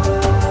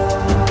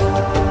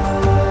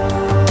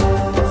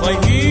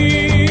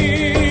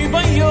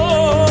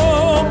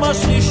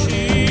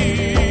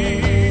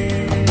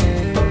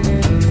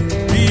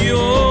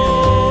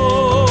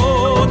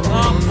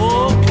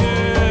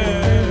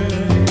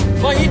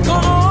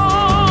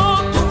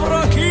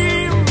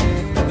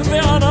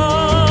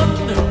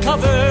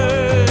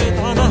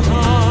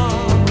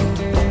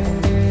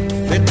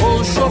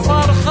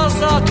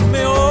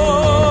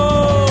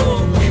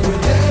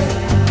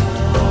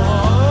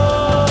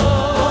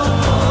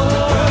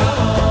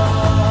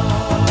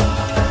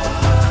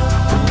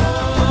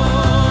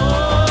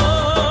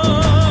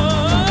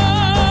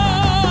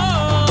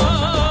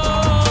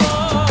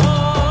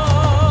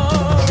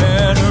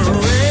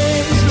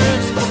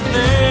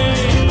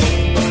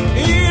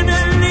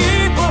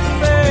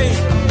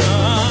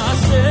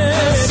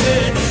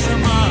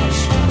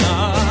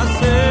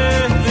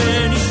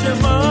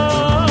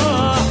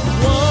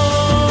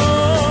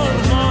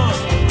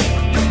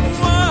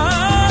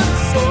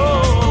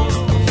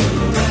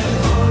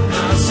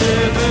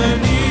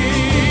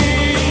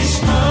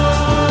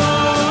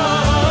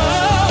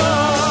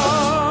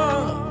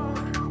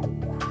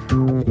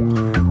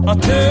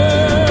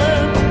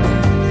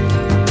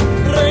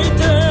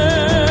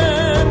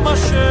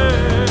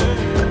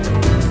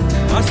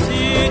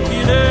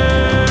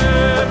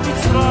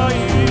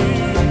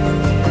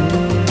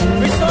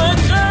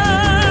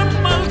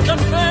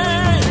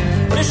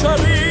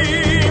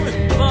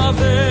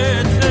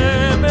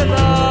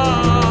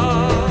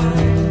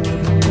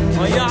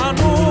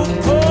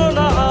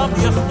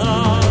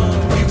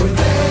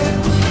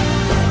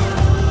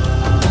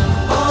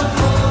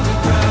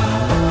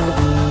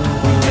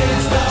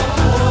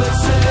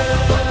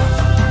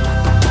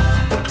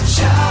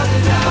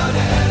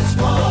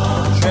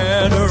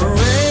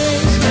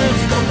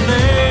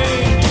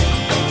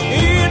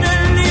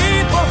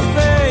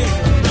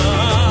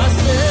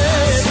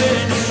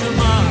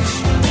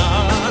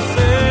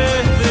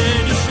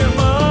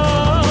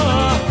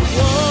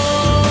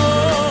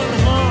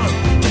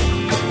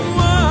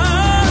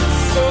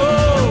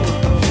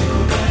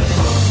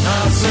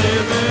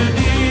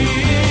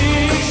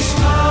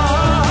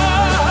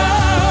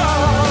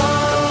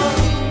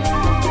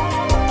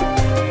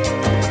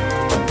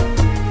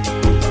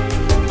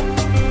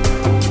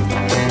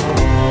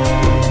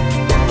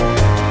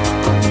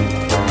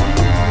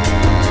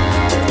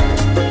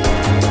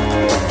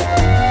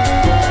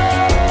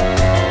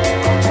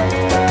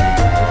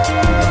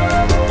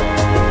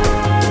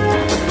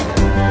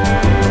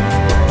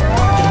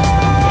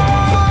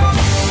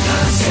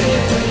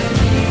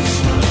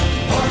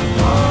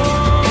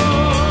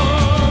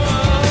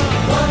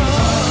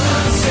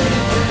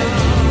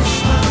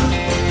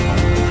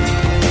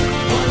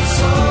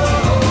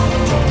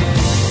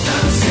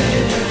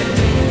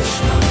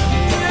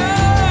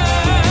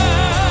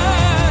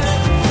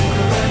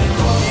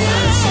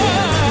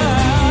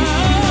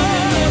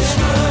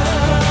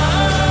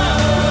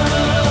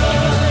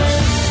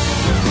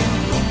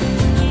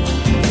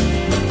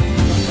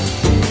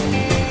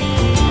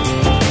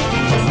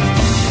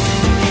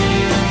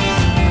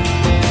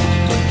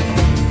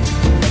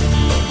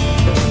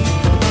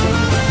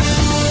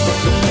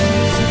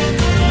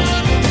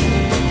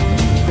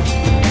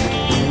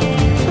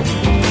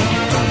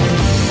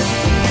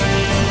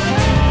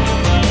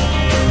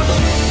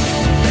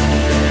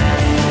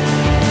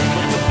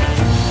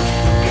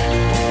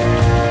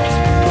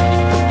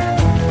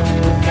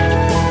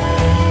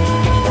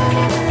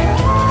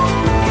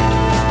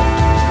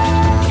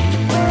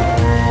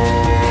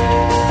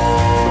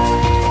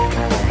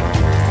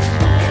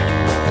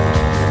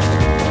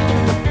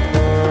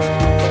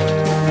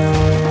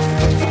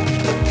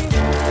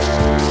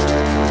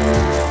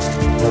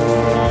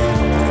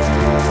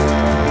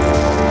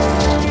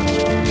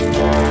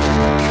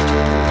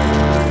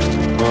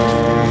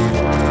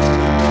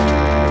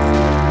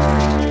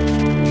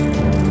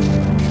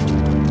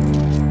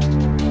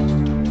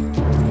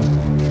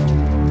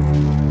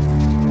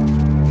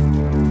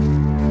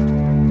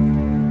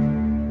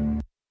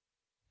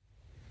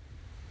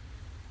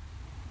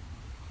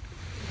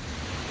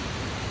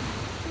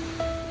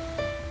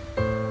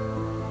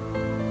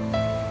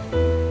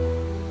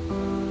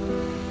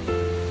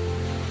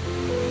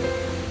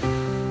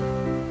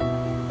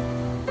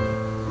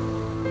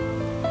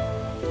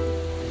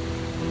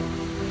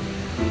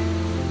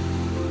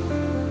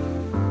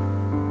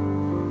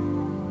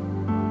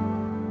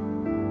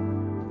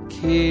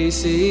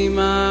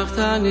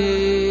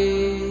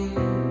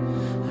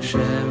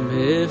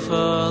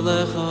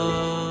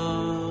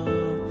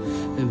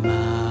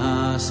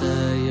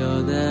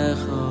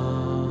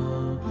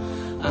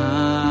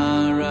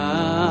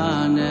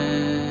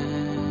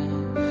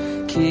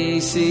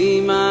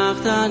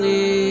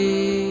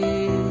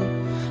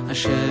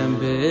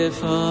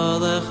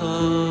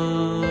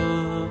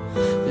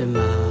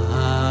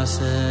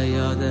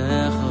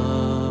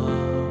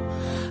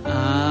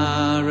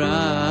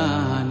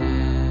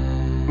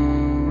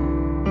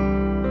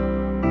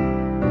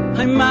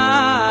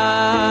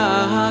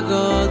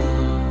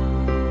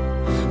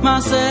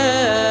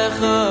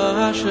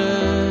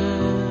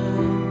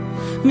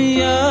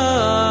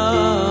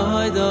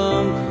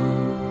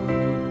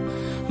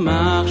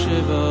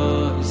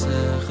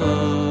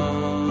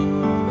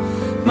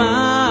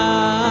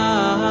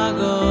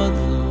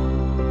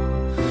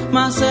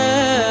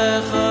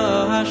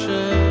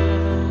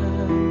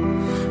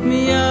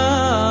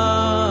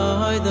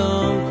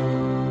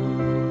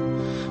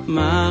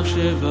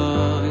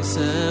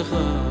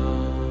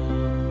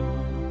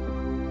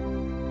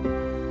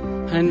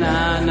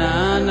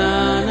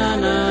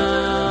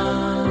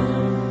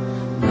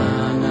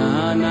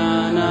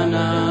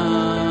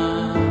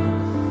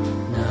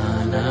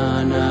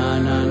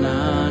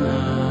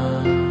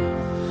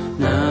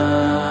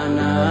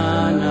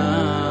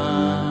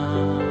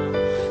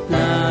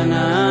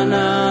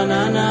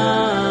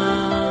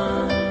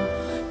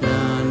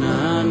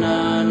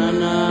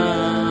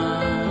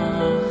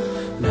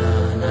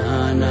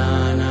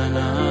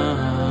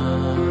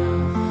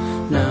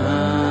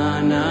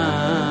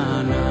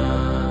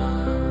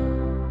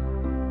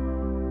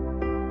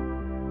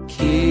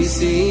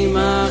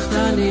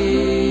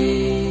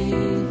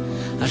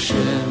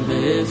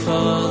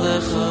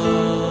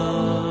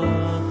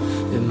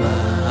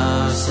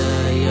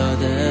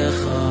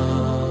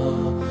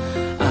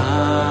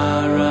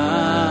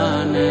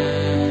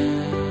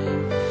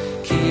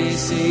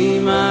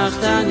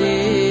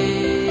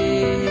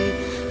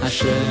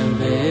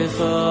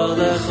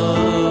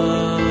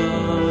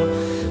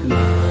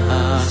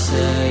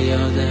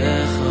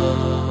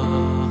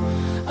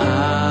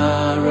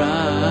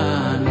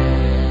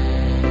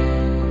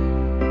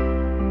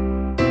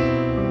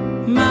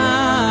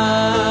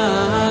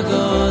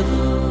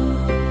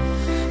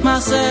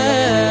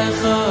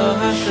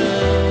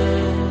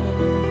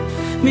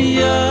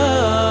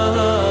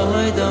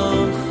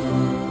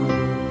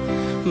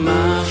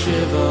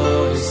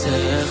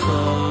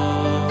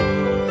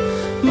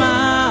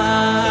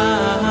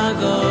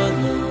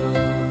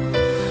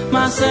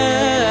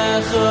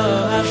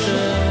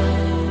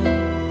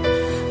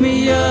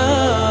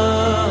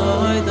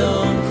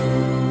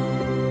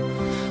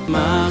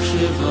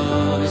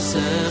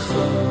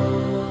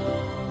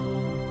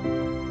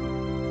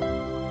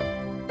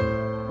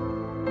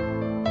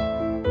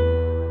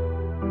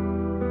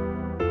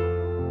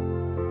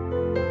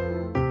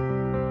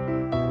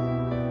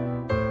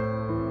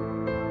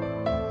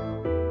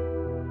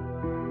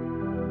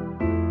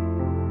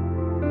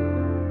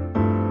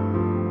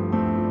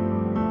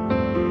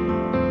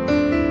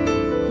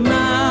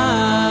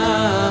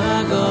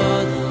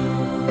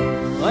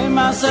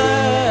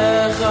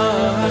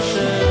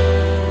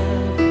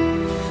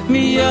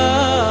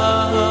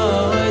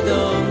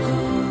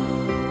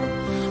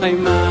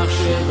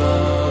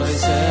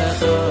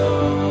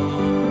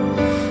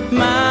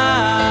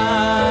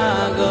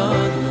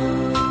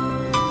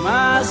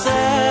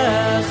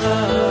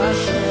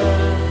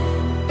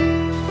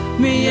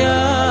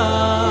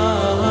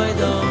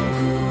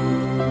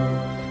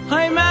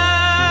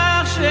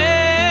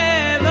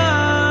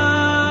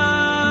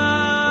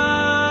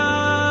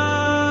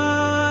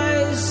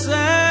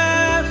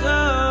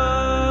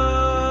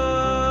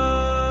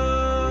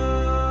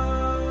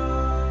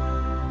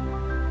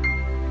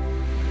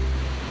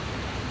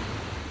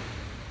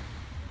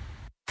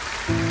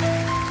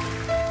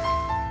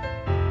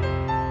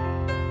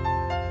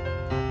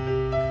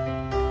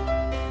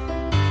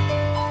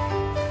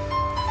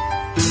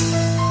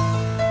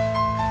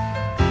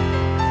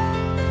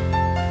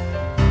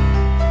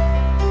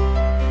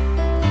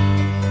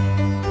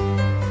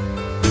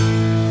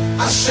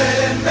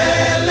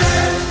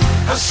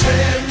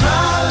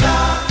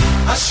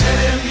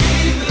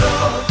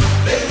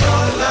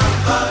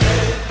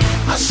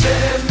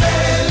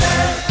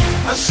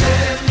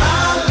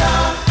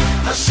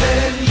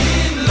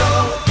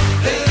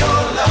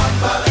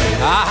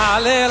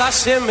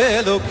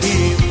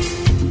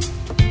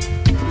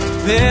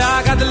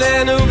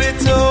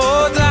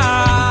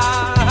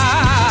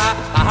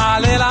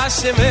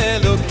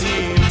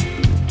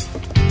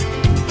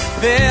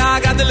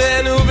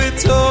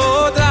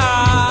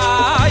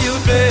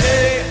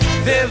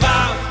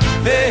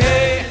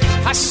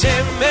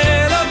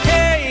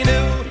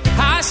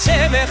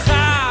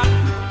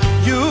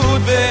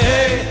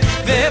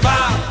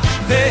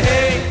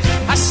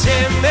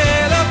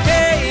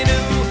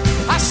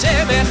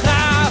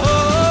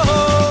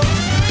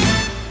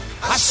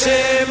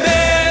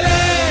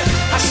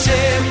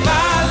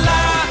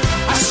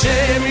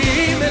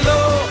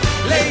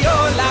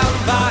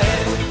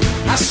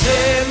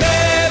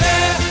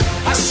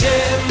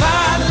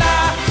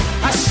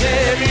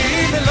 Hashem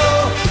Yimlo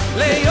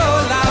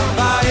Leolam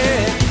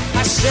Vaed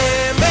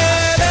Hashem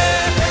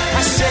Melech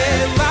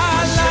Hashem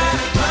Malach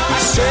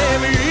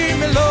Hashem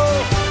Yimlo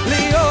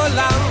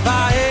Leolam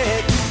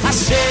Vaed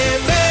Hashem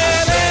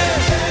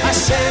Melech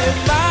Hashem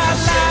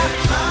Malach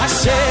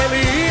Hashem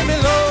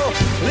Yimlo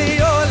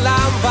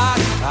Leolam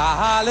Vaed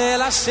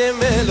Hallel Hashem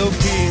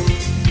Elokim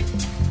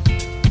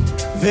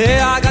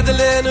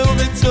Ve'agadlenu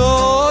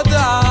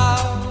b'toda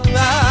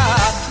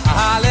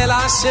Hallel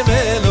Hashem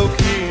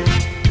Elokim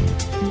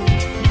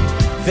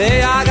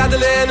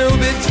Ve'agadlenu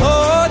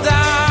b'toda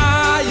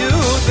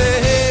Yud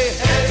ve'hei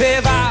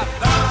ve'vav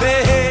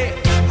ve'hei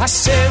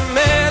Hashem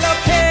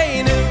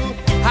Elokeinu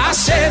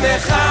Hashem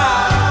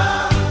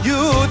Echad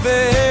Yud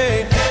ve'hei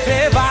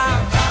ve'vav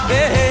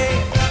ve'hei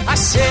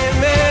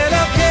Hashem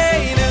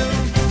Elokeinu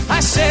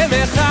Hashem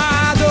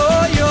Echad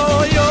Oy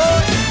oy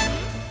oy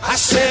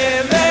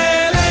Hashem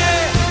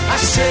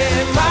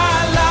Hashem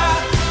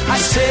Malach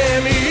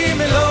Hashem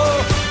Yimlo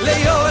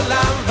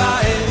Leolam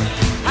Vaed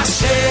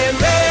Hashem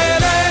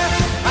Melech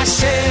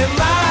Hashem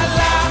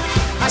Malach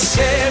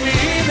Hashem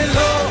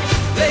Yimlo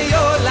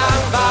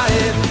Leolam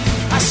Vaed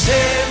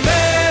Hashem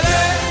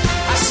Melech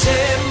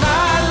Hashem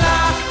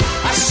Malach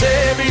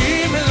Hashem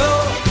Yimlo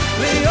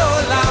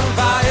Leolam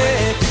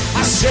Vaed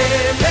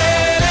Hashem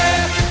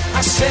Melech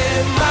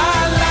Hashem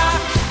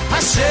Malach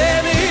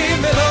Hashem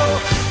Yimlo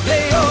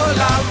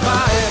Leolam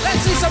Vaed.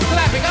 Let's see some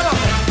clapping, come on.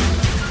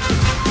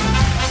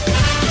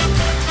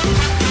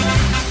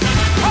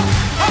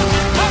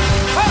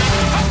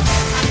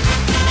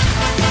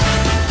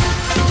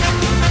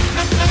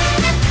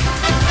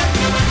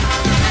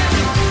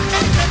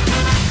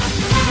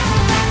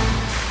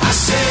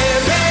 Hashem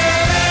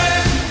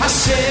Melech,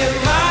 Hashem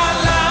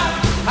Malach,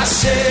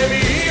 Hashem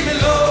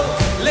Yimlo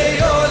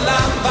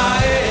Leolam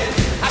Vaed.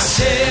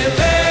 Hashem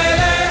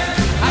Melech,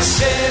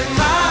 Hashem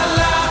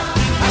Malach,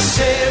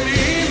 Hashem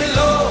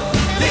Yimlo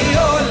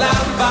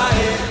Leolam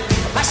Vaed.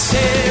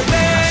 Hashem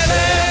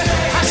Melech,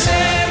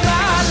 Hashem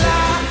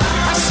Malach,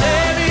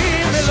 Hashem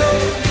Yimlo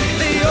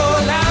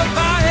Leolam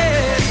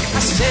Vaed.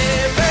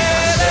 Hashem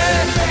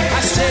Melech,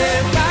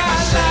 Hashem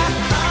Malach,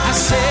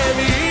 Hashem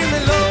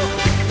Yimlo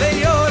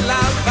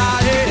Leolam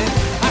Vaed.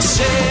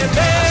 Hashem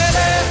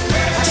Melech,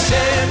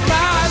 Hashem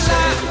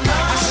Malach,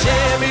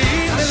 Hashem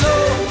Yimlo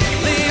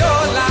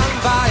Leolam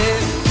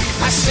Vaed.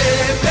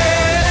 Hashem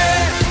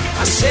Melech,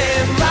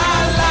 Hashem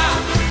Malach,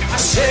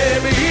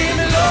 Hashem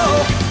Yimlo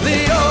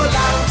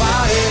Leolam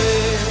Vaed.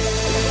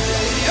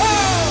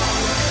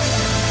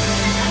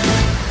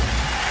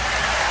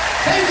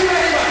 Thank you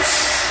very much.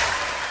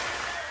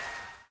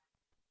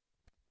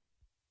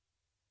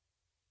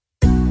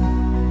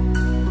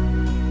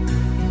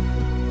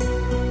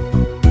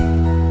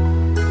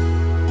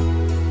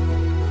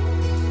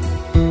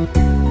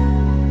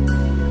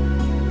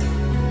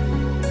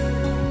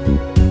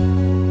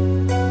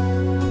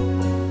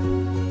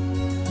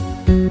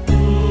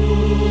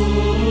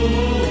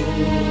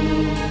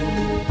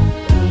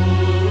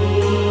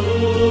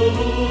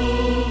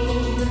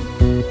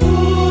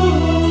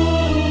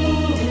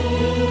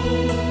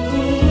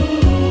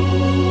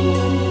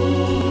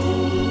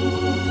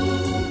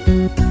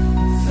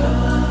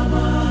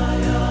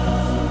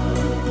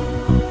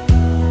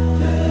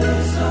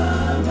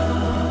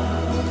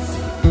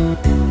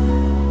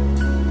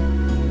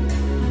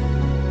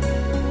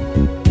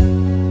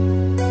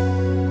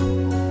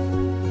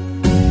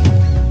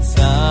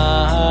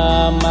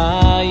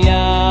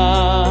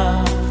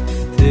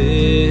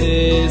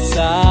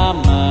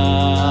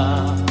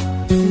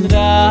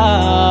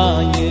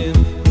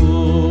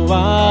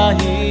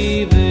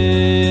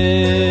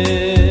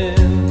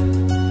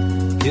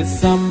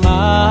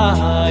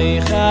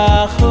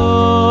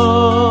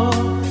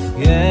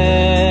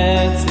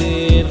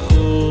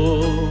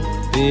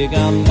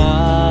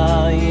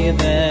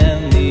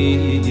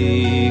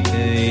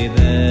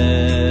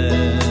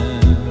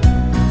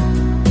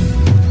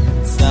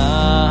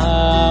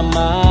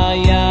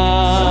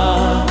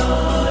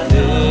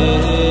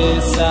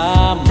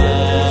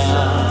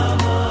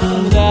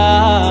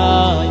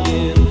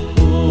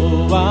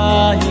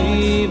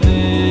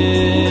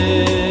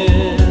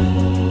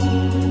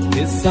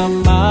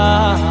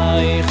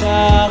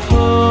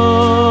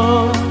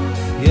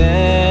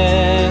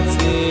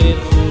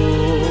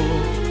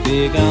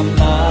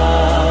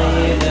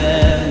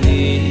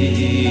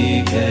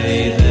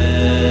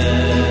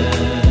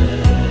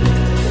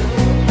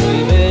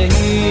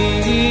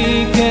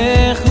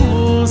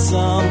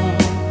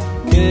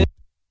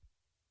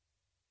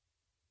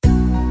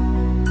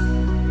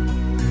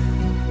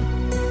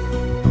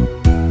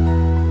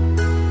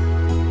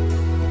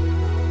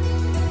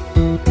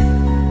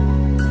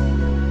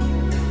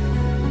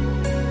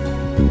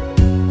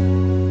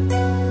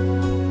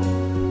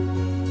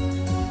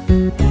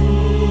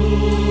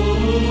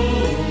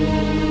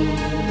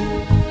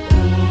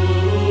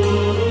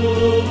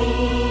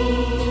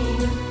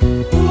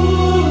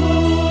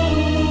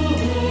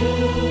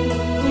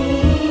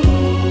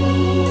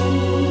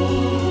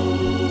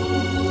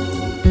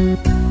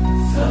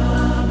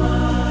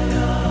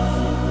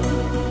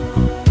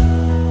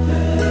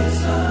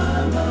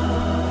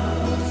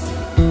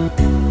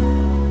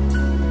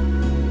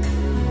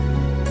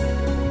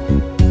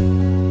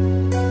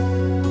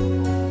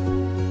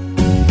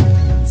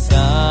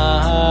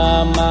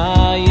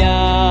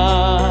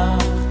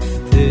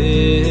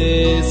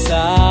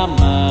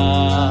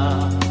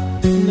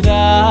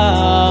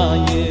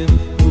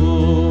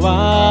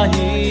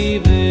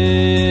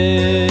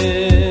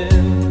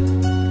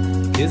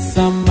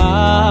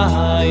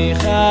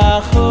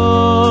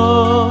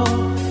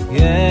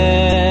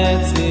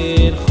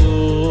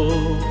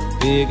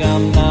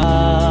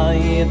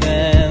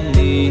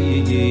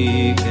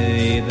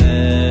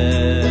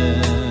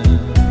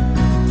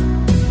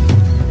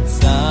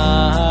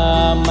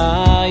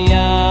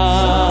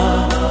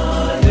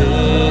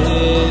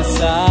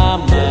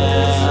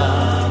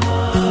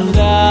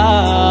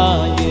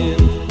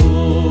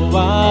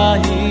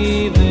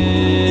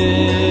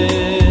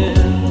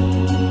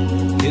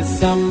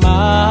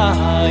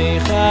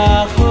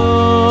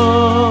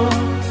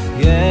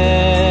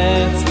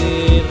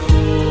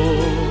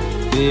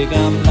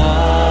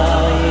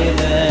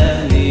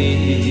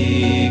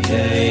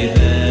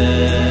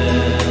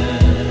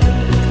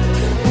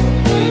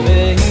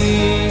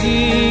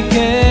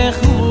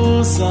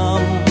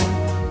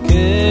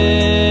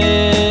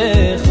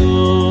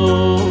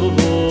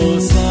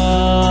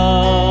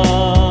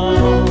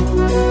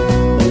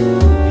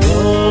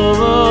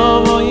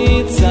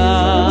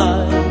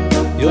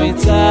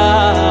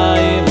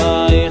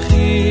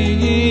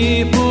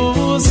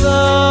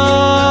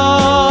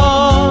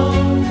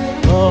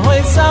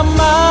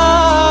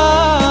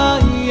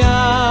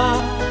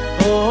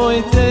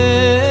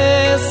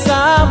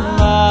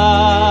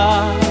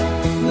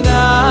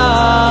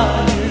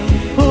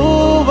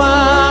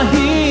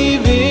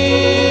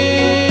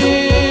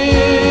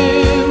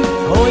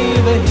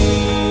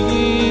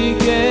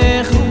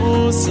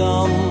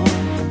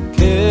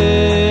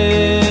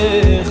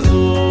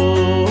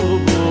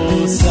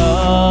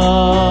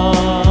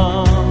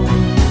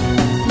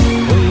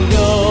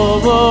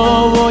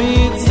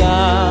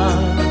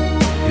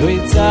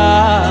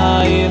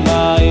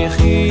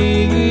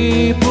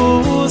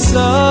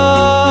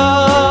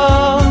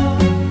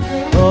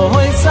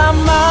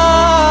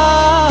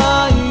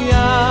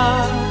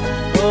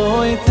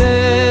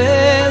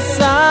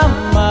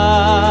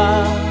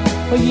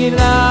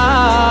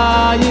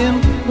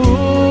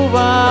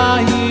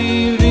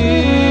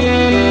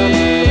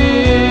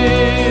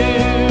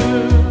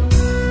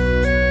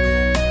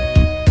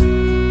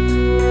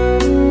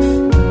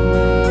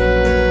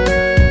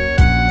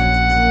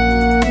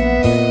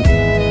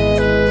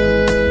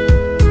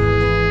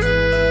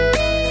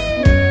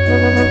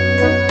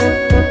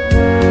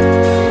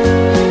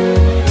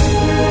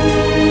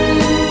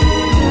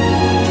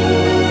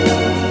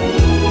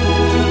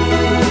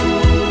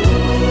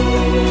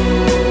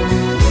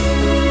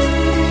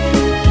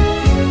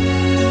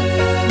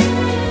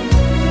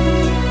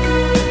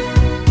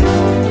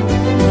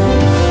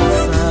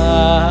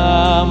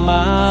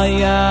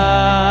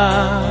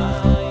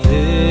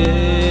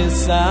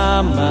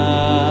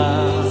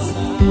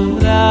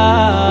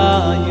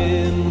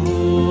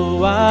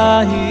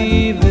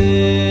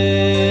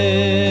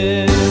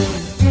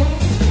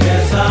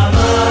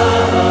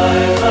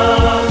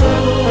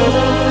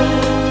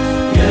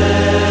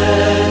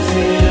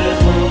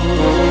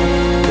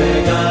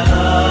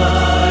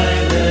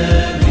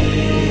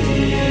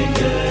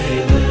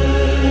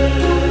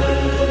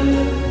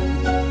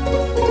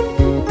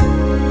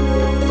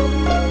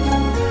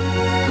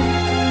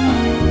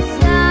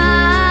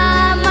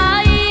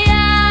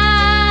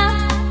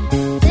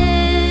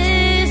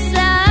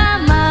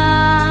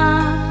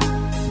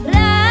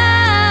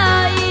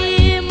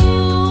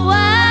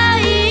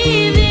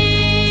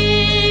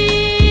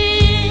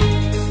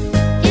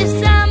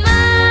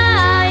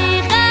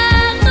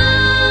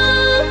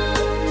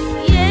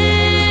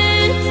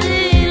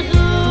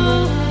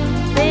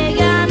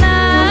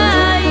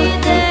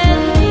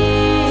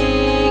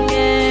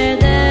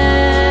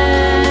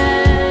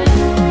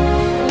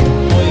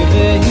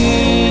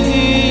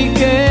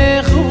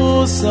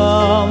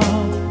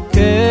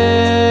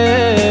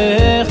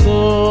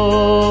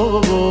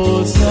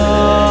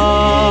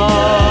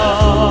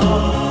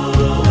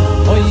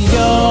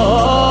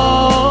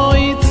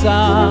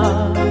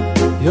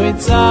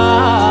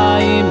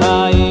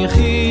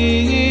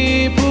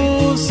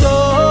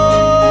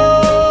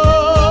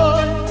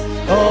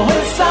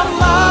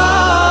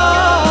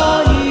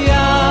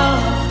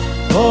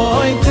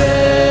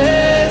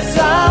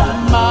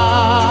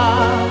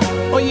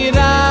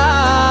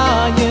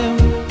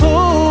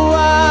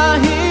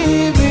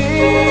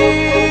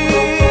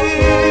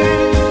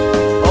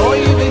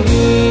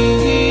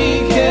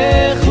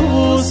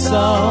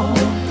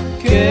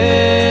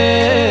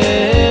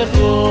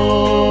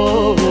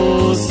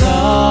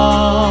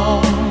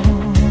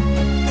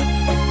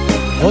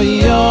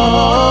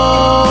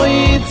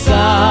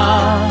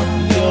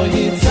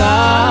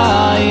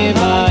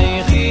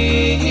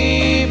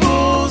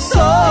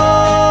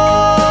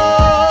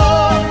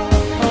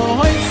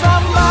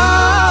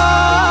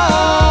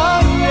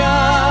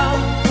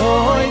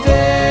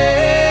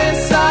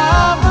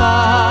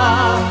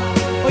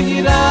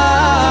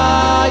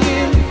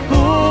 Yirayim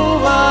hu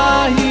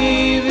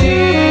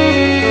ahivim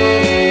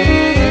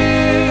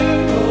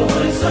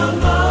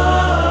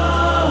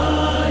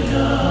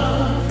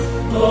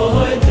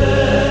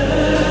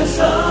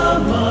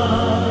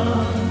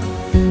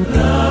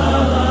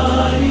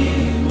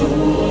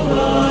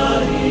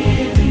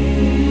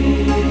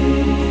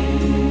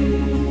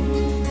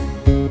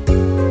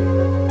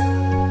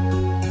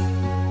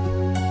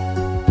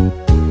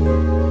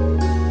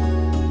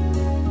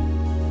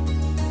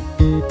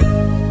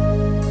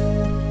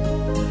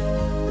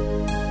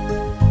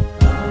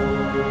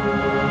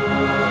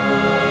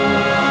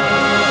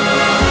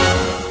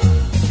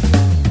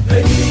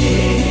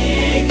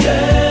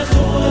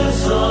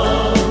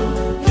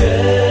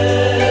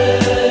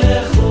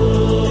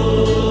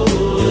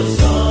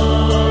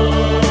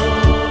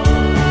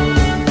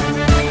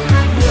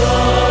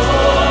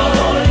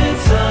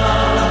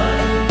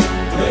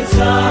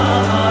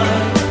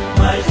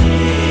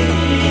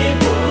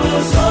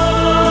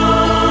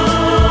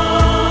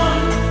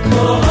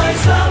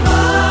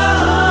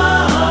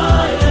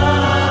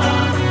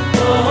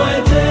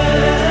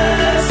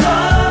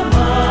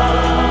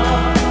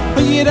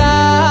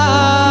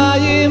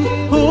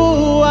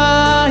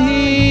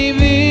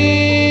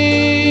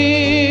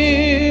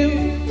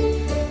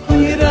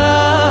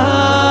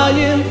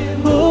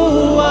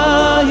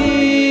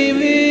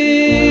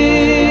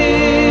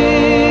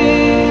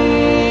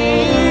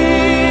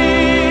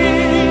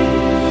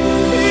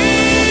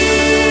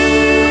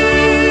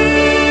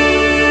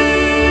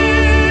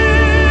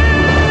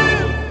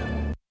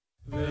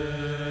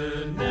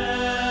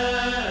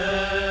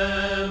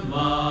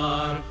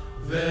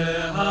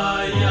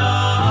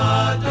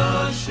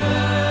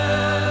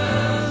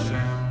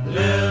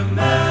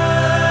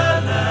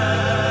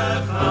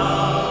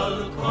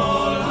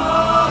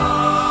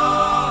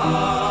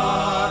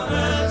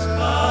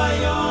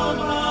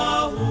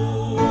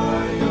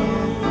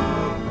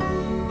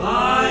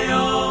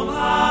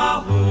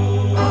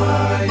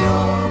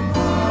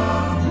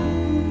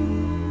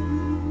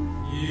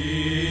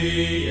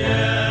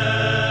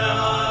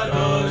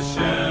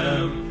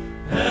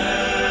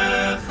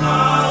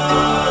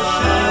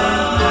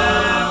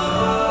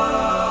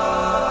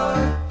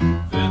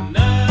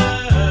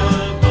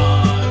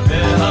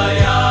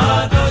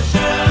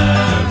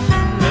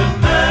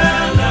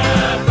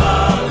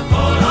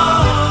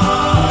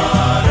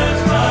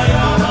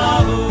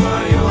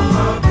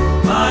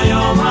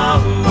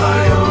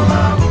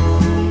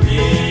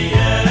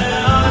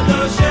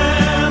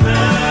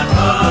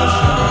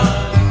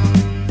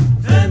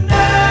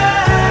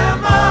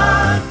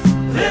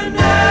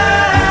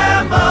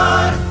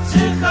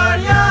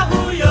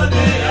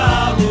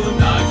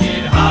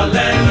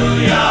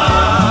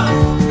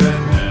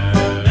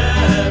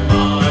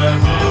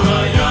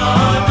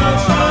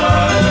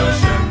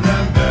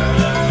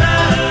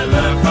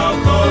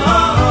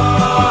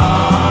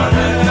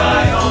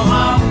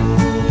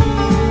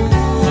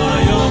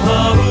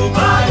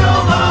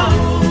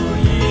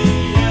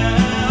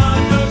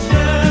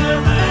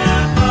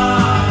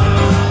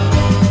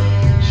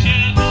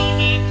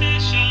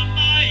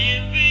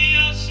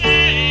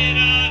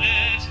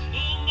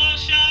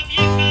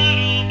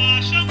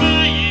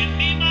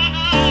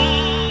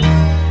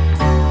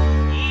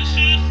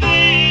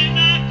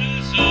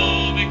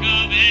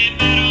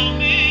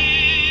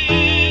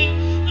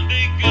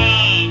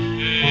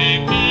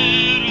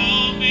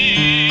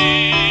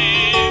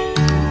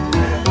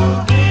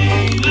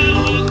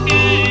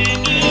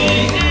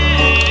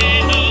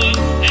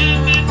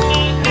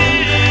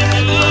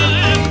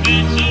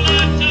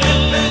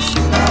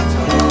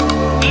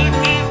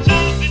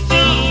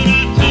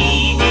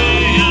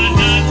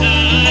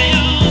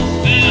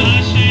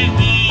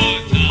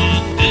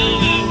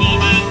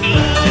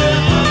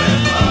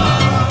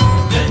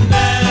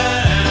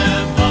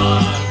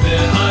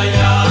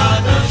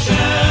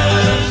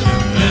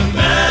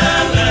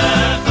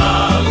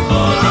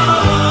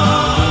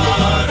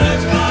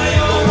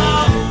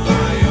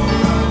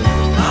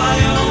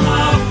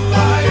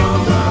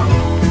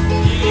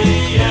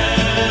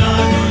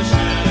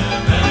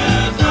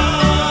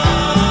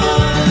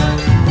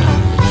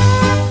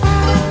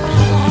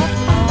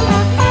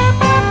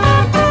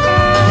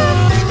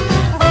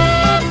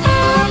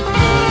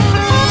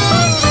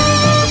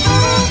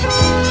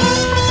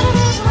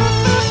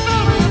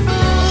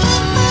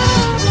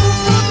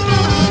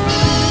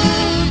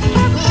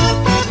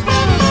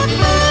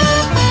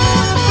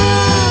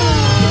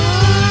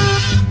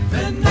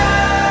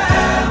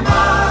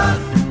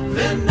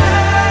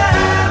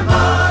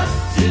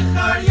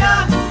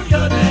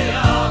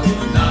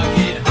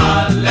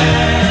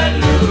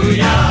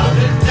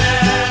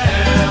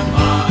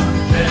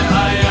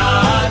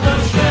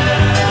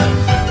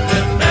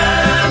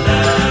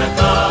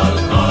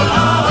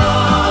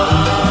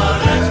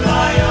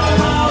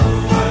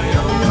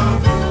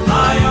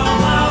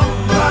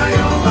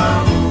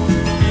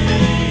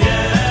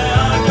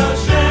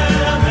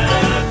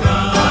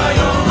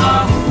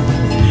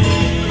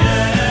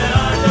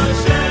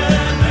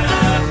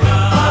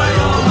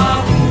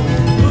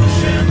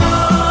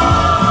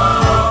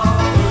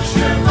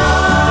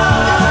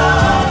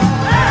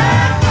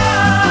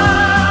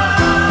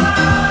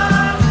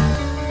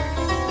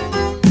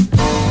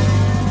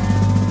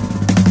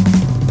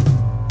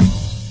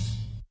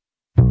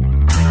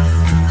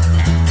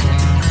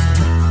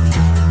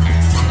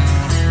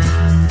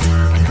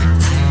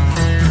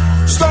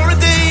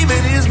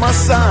my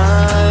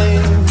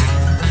sign.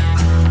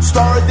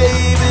 Star of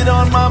David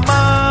on my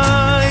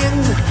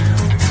mind.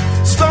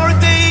 Star of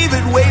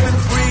David waving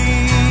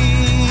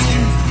free.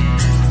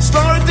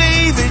 Star of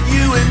David,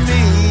 you and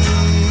me.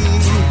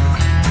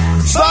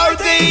 Star of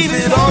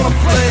David on a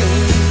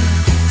plane.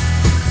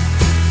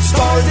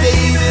 Star of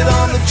David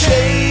on the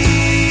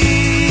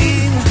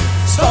chain.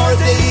 Star of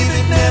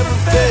David never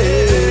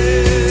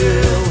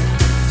fail.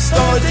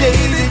 Star of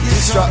David,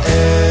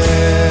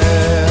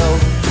 Yisrael.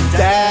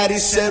 Daddy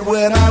said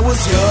when I was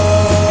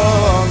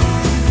young,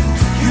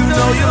 you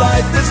know your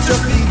life has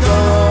just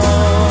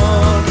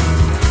begun.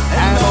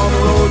 And on the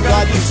road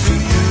God gives to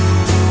you,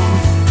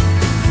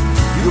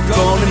 you're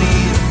gonna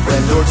need a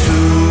friend or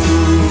two.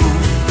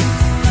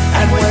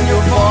 And when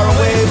you're far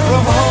away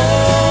from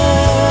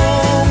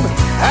home,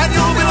 and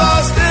you'll be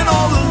lost and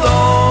all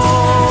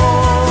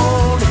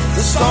alone,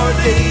 the Star of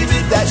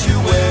David that you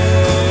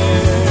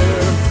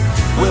wear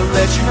will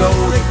let you know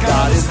that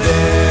God is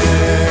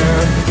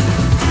there.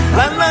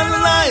 La la la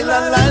la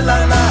la la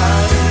la.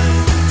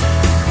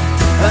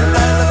 La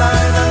la la la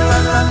la la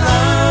la la.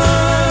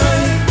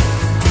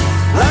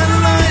 La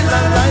la la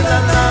la la la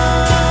la.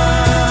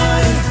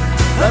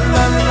 La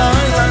la la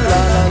la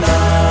la la.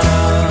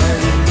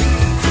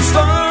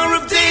 Star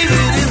of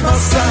David is my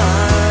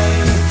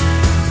sign.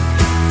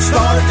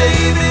 Star of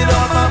David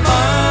on my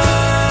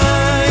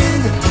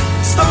mind.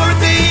 Star of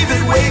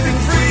David waving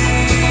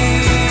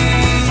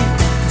free.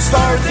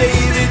 Star of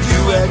David,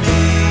 you and me.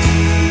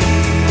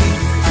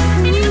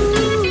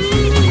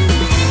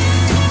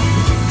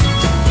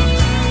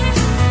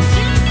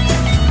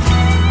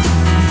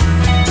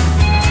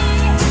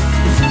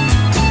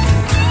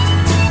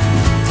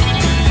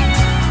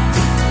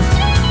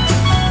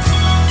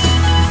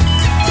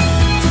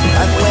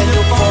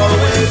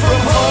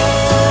 From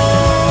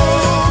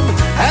home,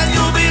 and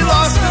you'll be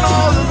lost and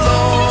all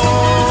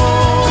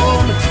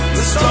alone.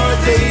 The Star of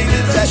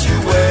David that you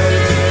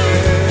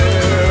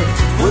wear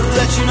will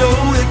let you know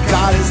that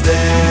God is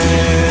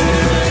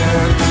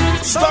there.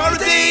 Star of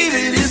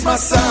David is my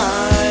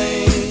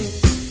sign.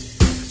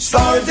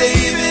 Star of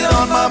David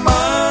on my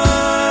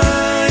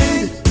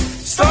mind.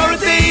 Star of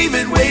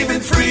David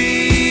waving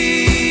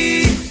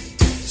free.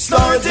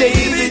 Star of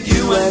David,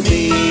 you and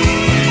me.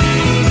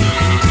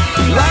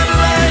 La la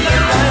la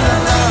la la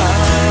la.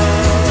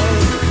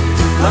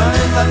 La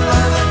la la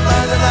la la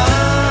la.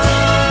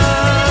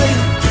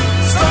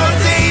 Star of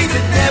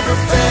David never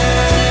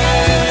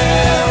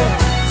fail.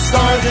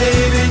 Star of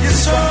David,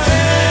 Yisrael.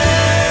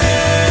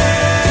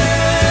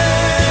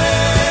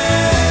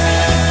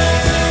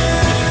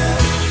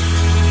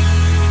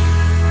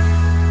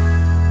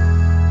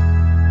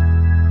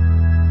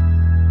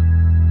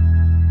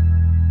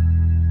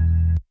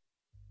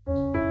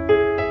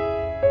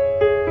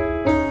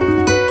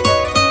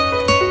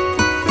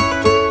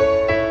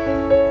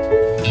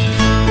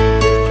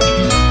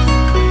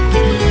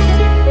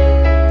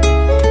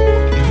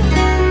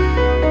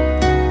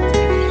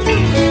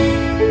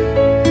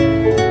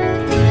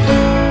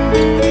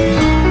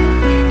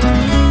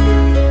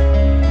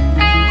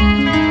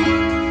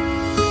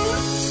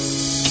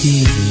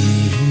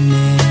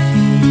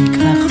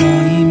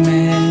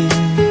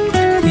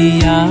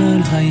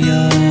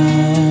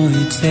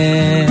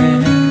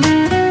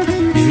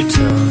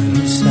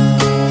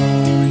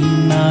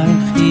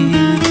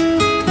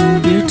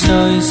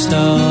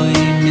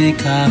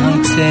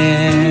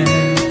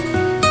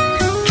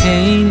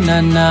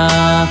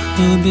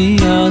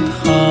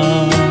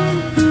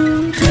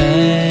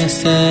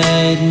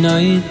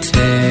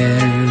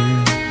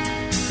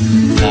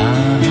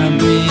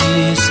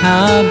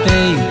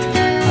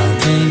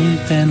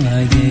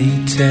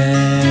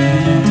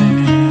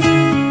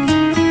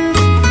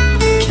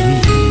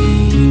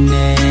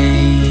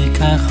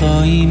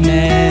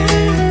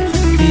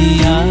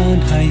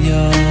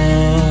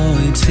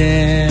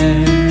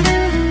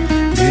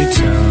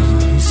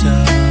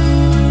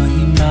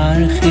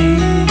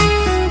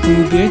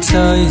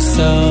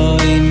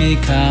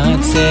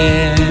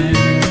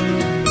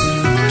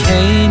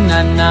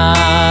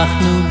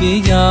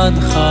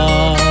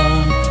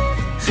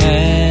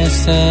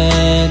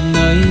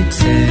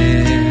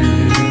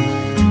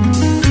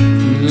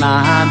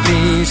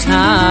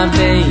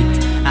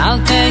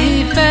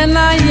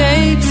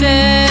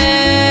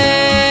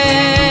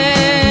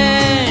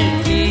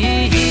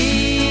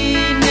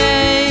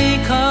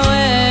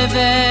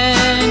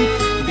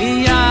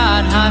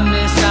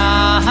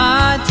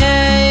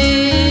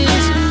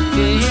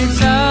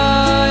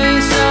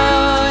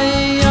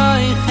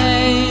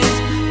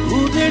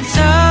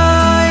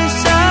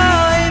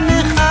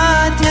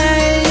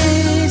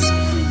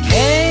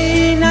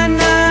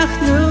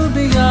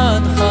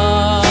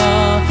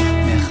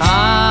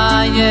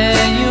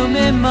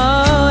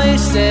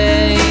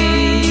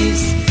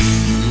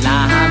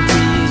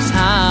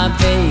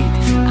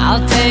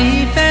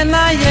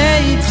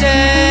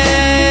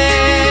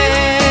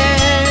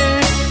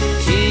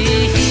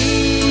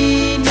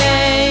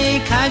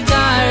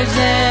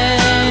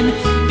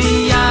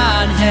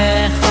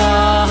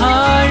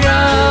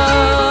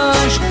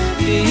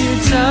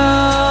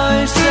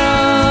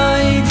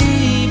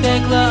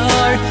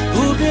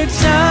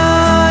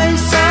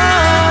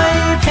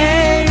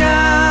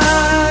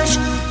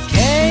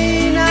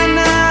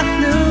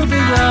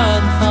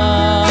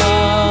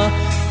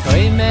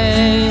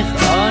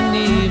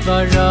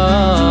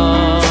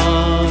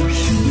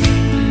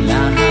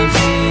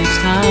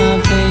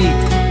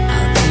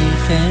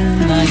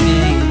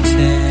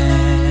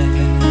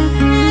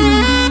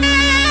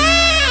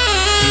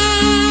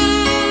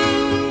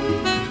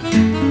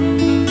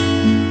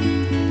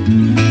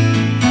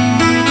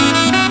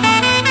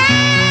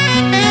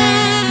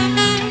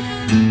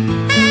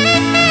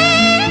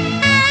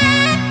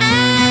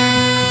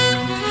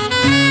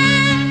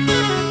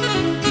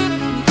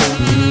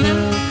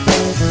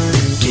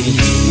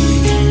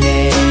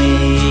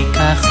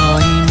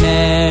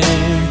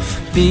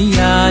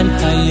 Bian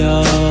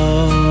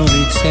hayoitzer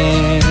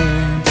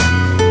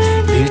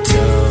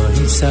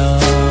Birtoi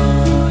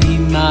soi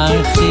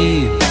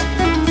marchiv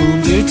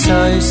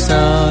Ubirtoi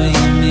soi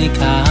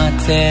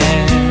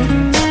mikater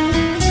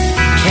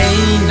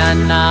Kein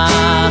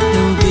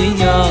anachnu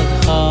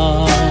biyodcha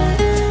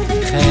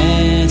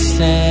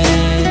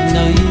Chesed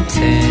no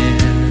yiter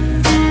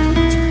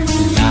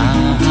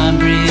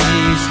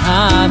Labris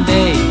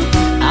habeit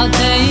Al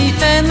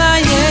teifen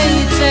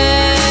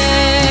hayitzer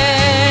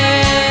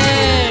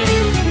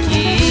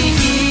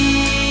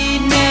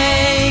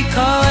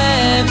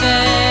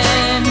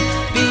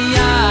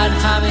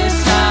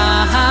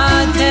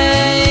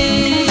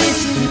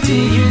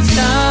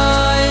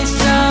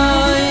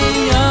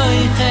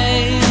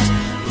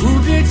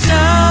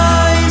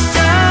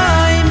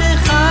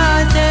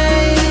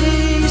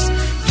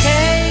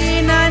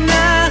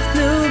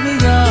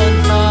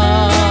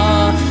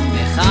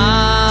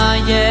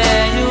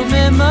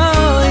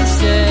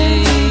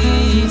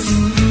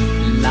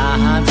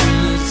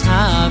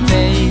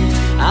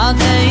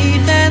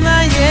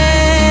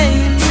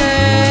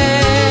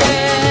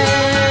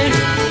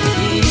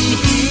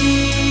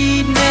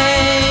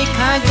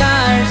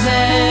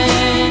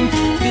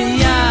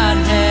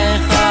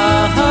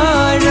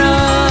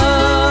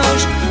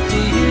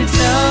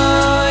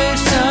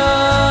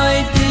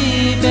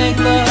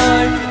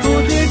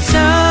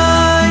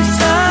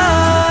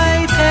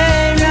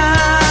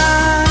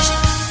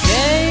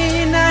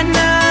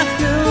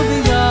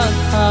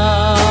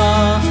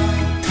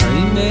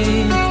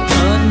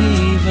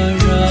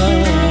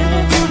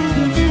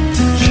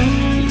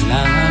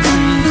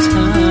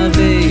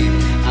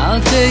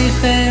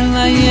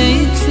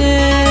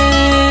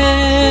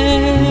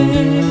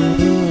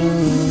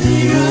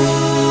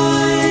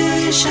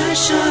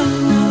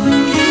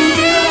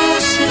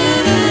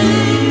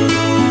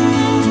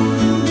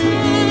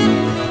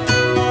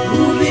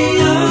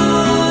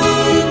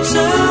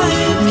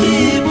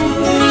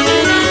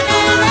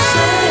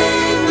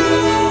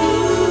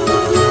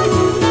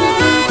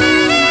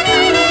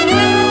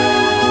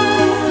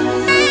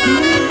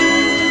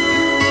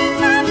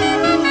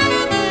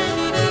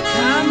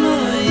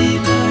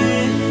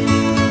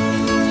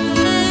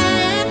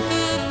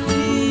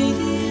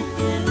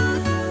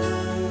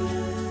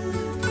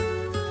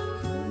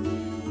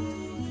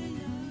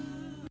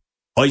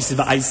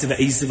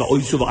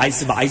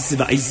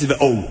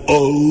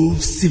Oh,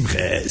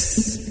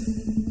 Simches.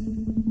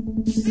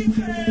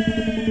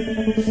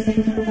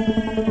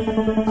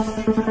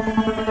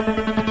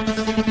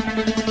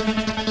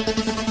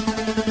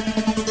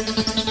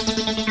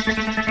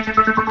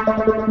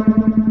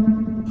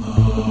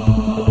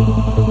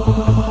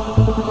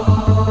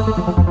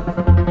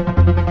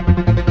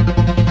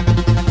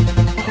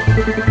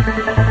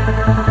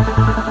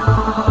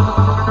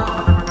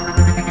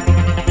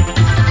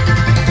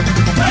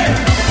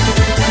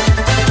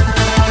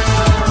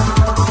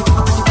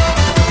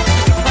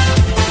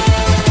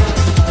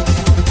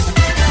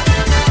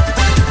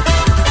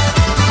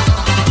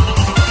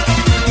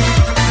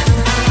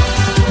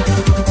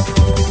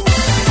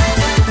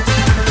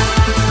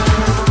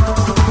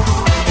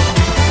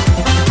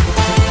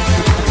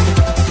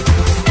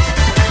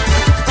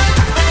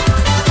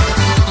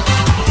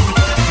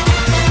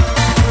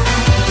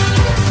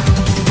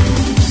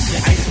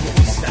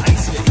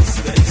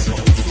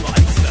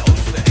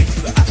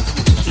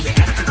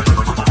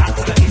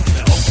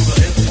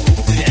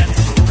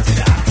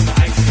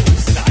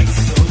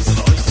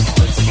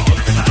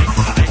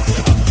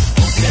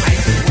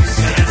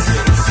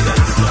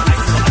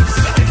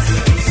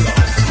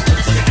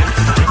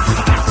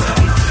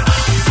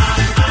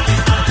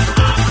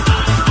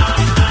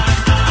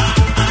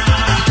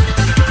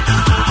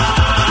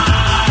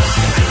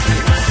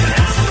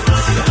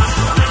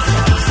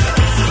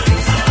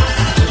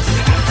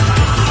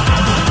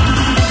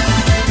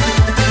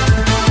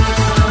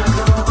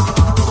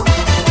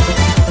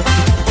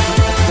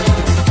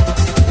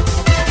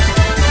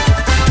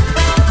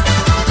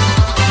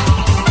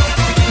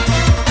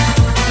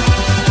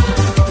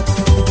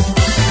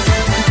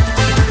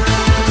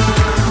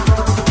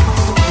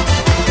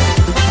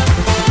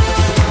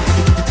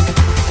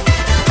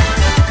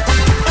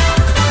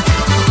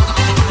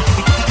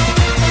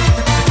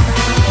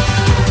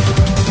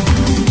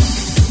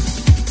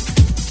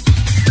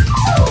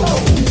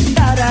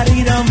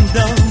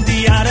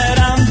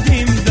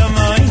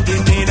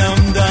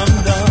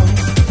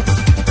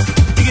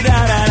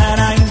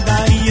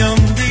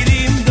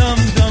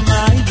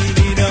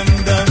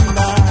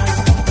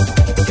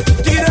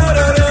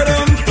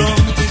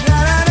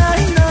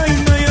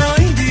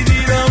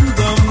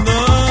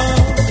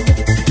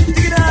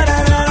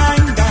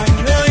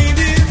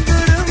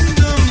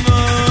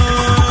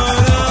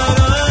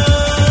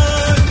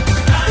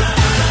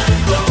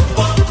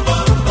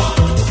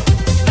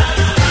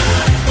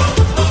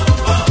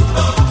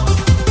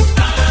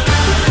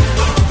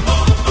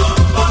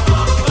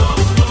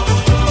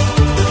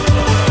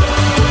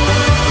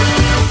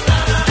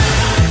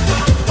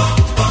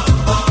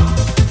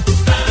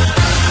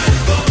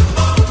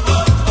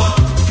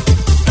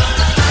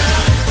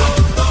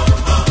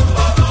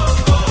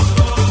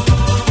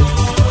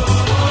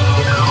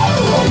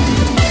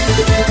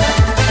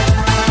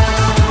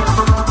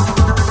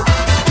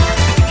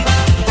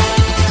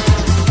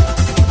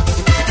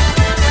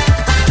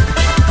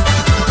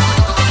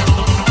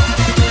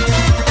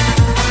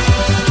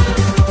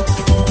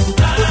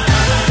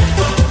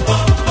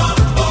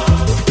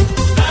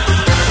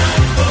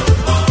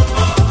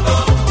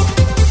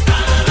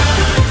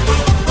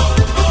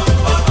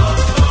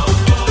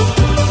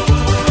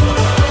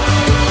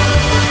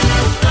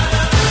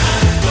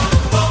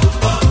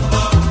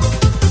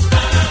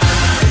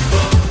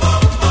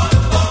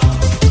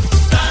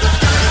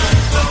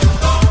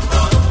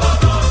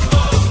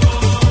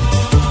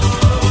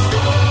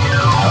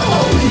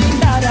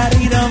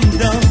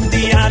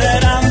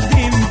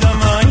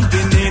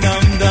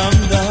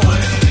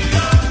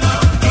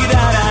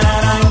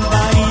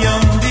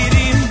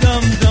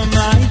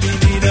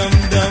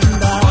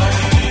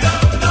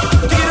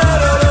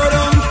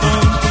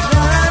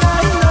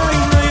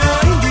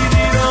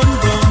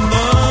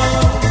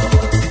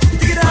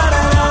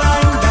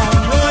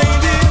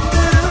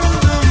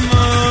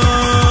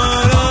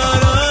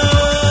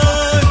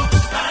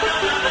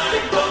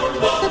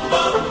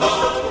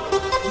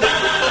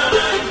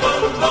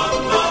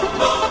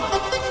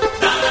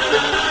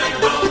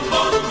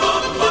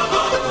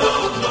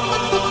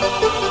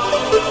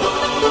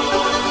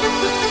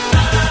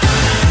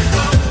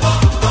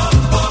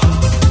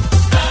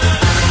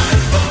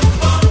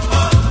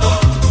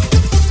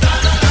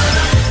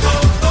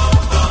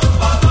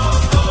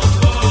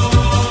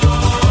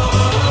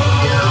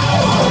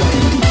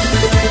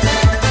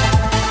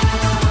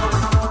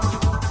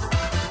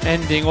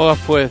 Ending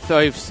off with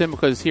Oiv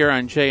Simchas here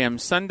on JM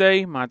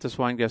Sunday. Matas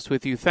Weingast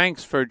with you.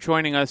 Thanks for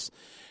joining us.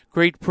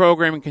 Great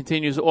programming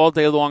continues all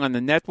day long on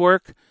the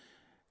network.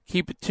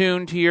 Keep it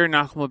tuned here.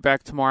 Nachum will be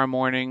back tomorrow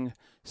morning,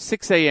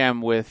 6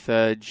 a.m. with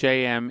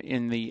JM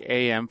in the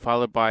a.m.,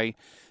 followed by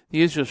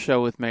the Israel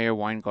Show with Meir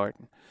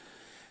Weingarten.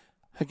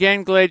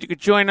 Again, glad you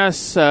could join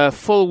us.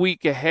 Full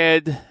week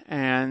ahead,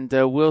 and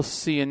we'll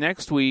see you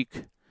next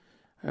week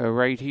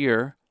right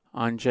here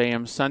on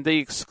JM Sunday,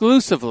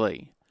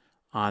 exclusively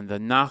on the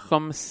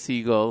Nachum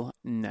Segal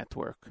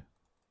Network.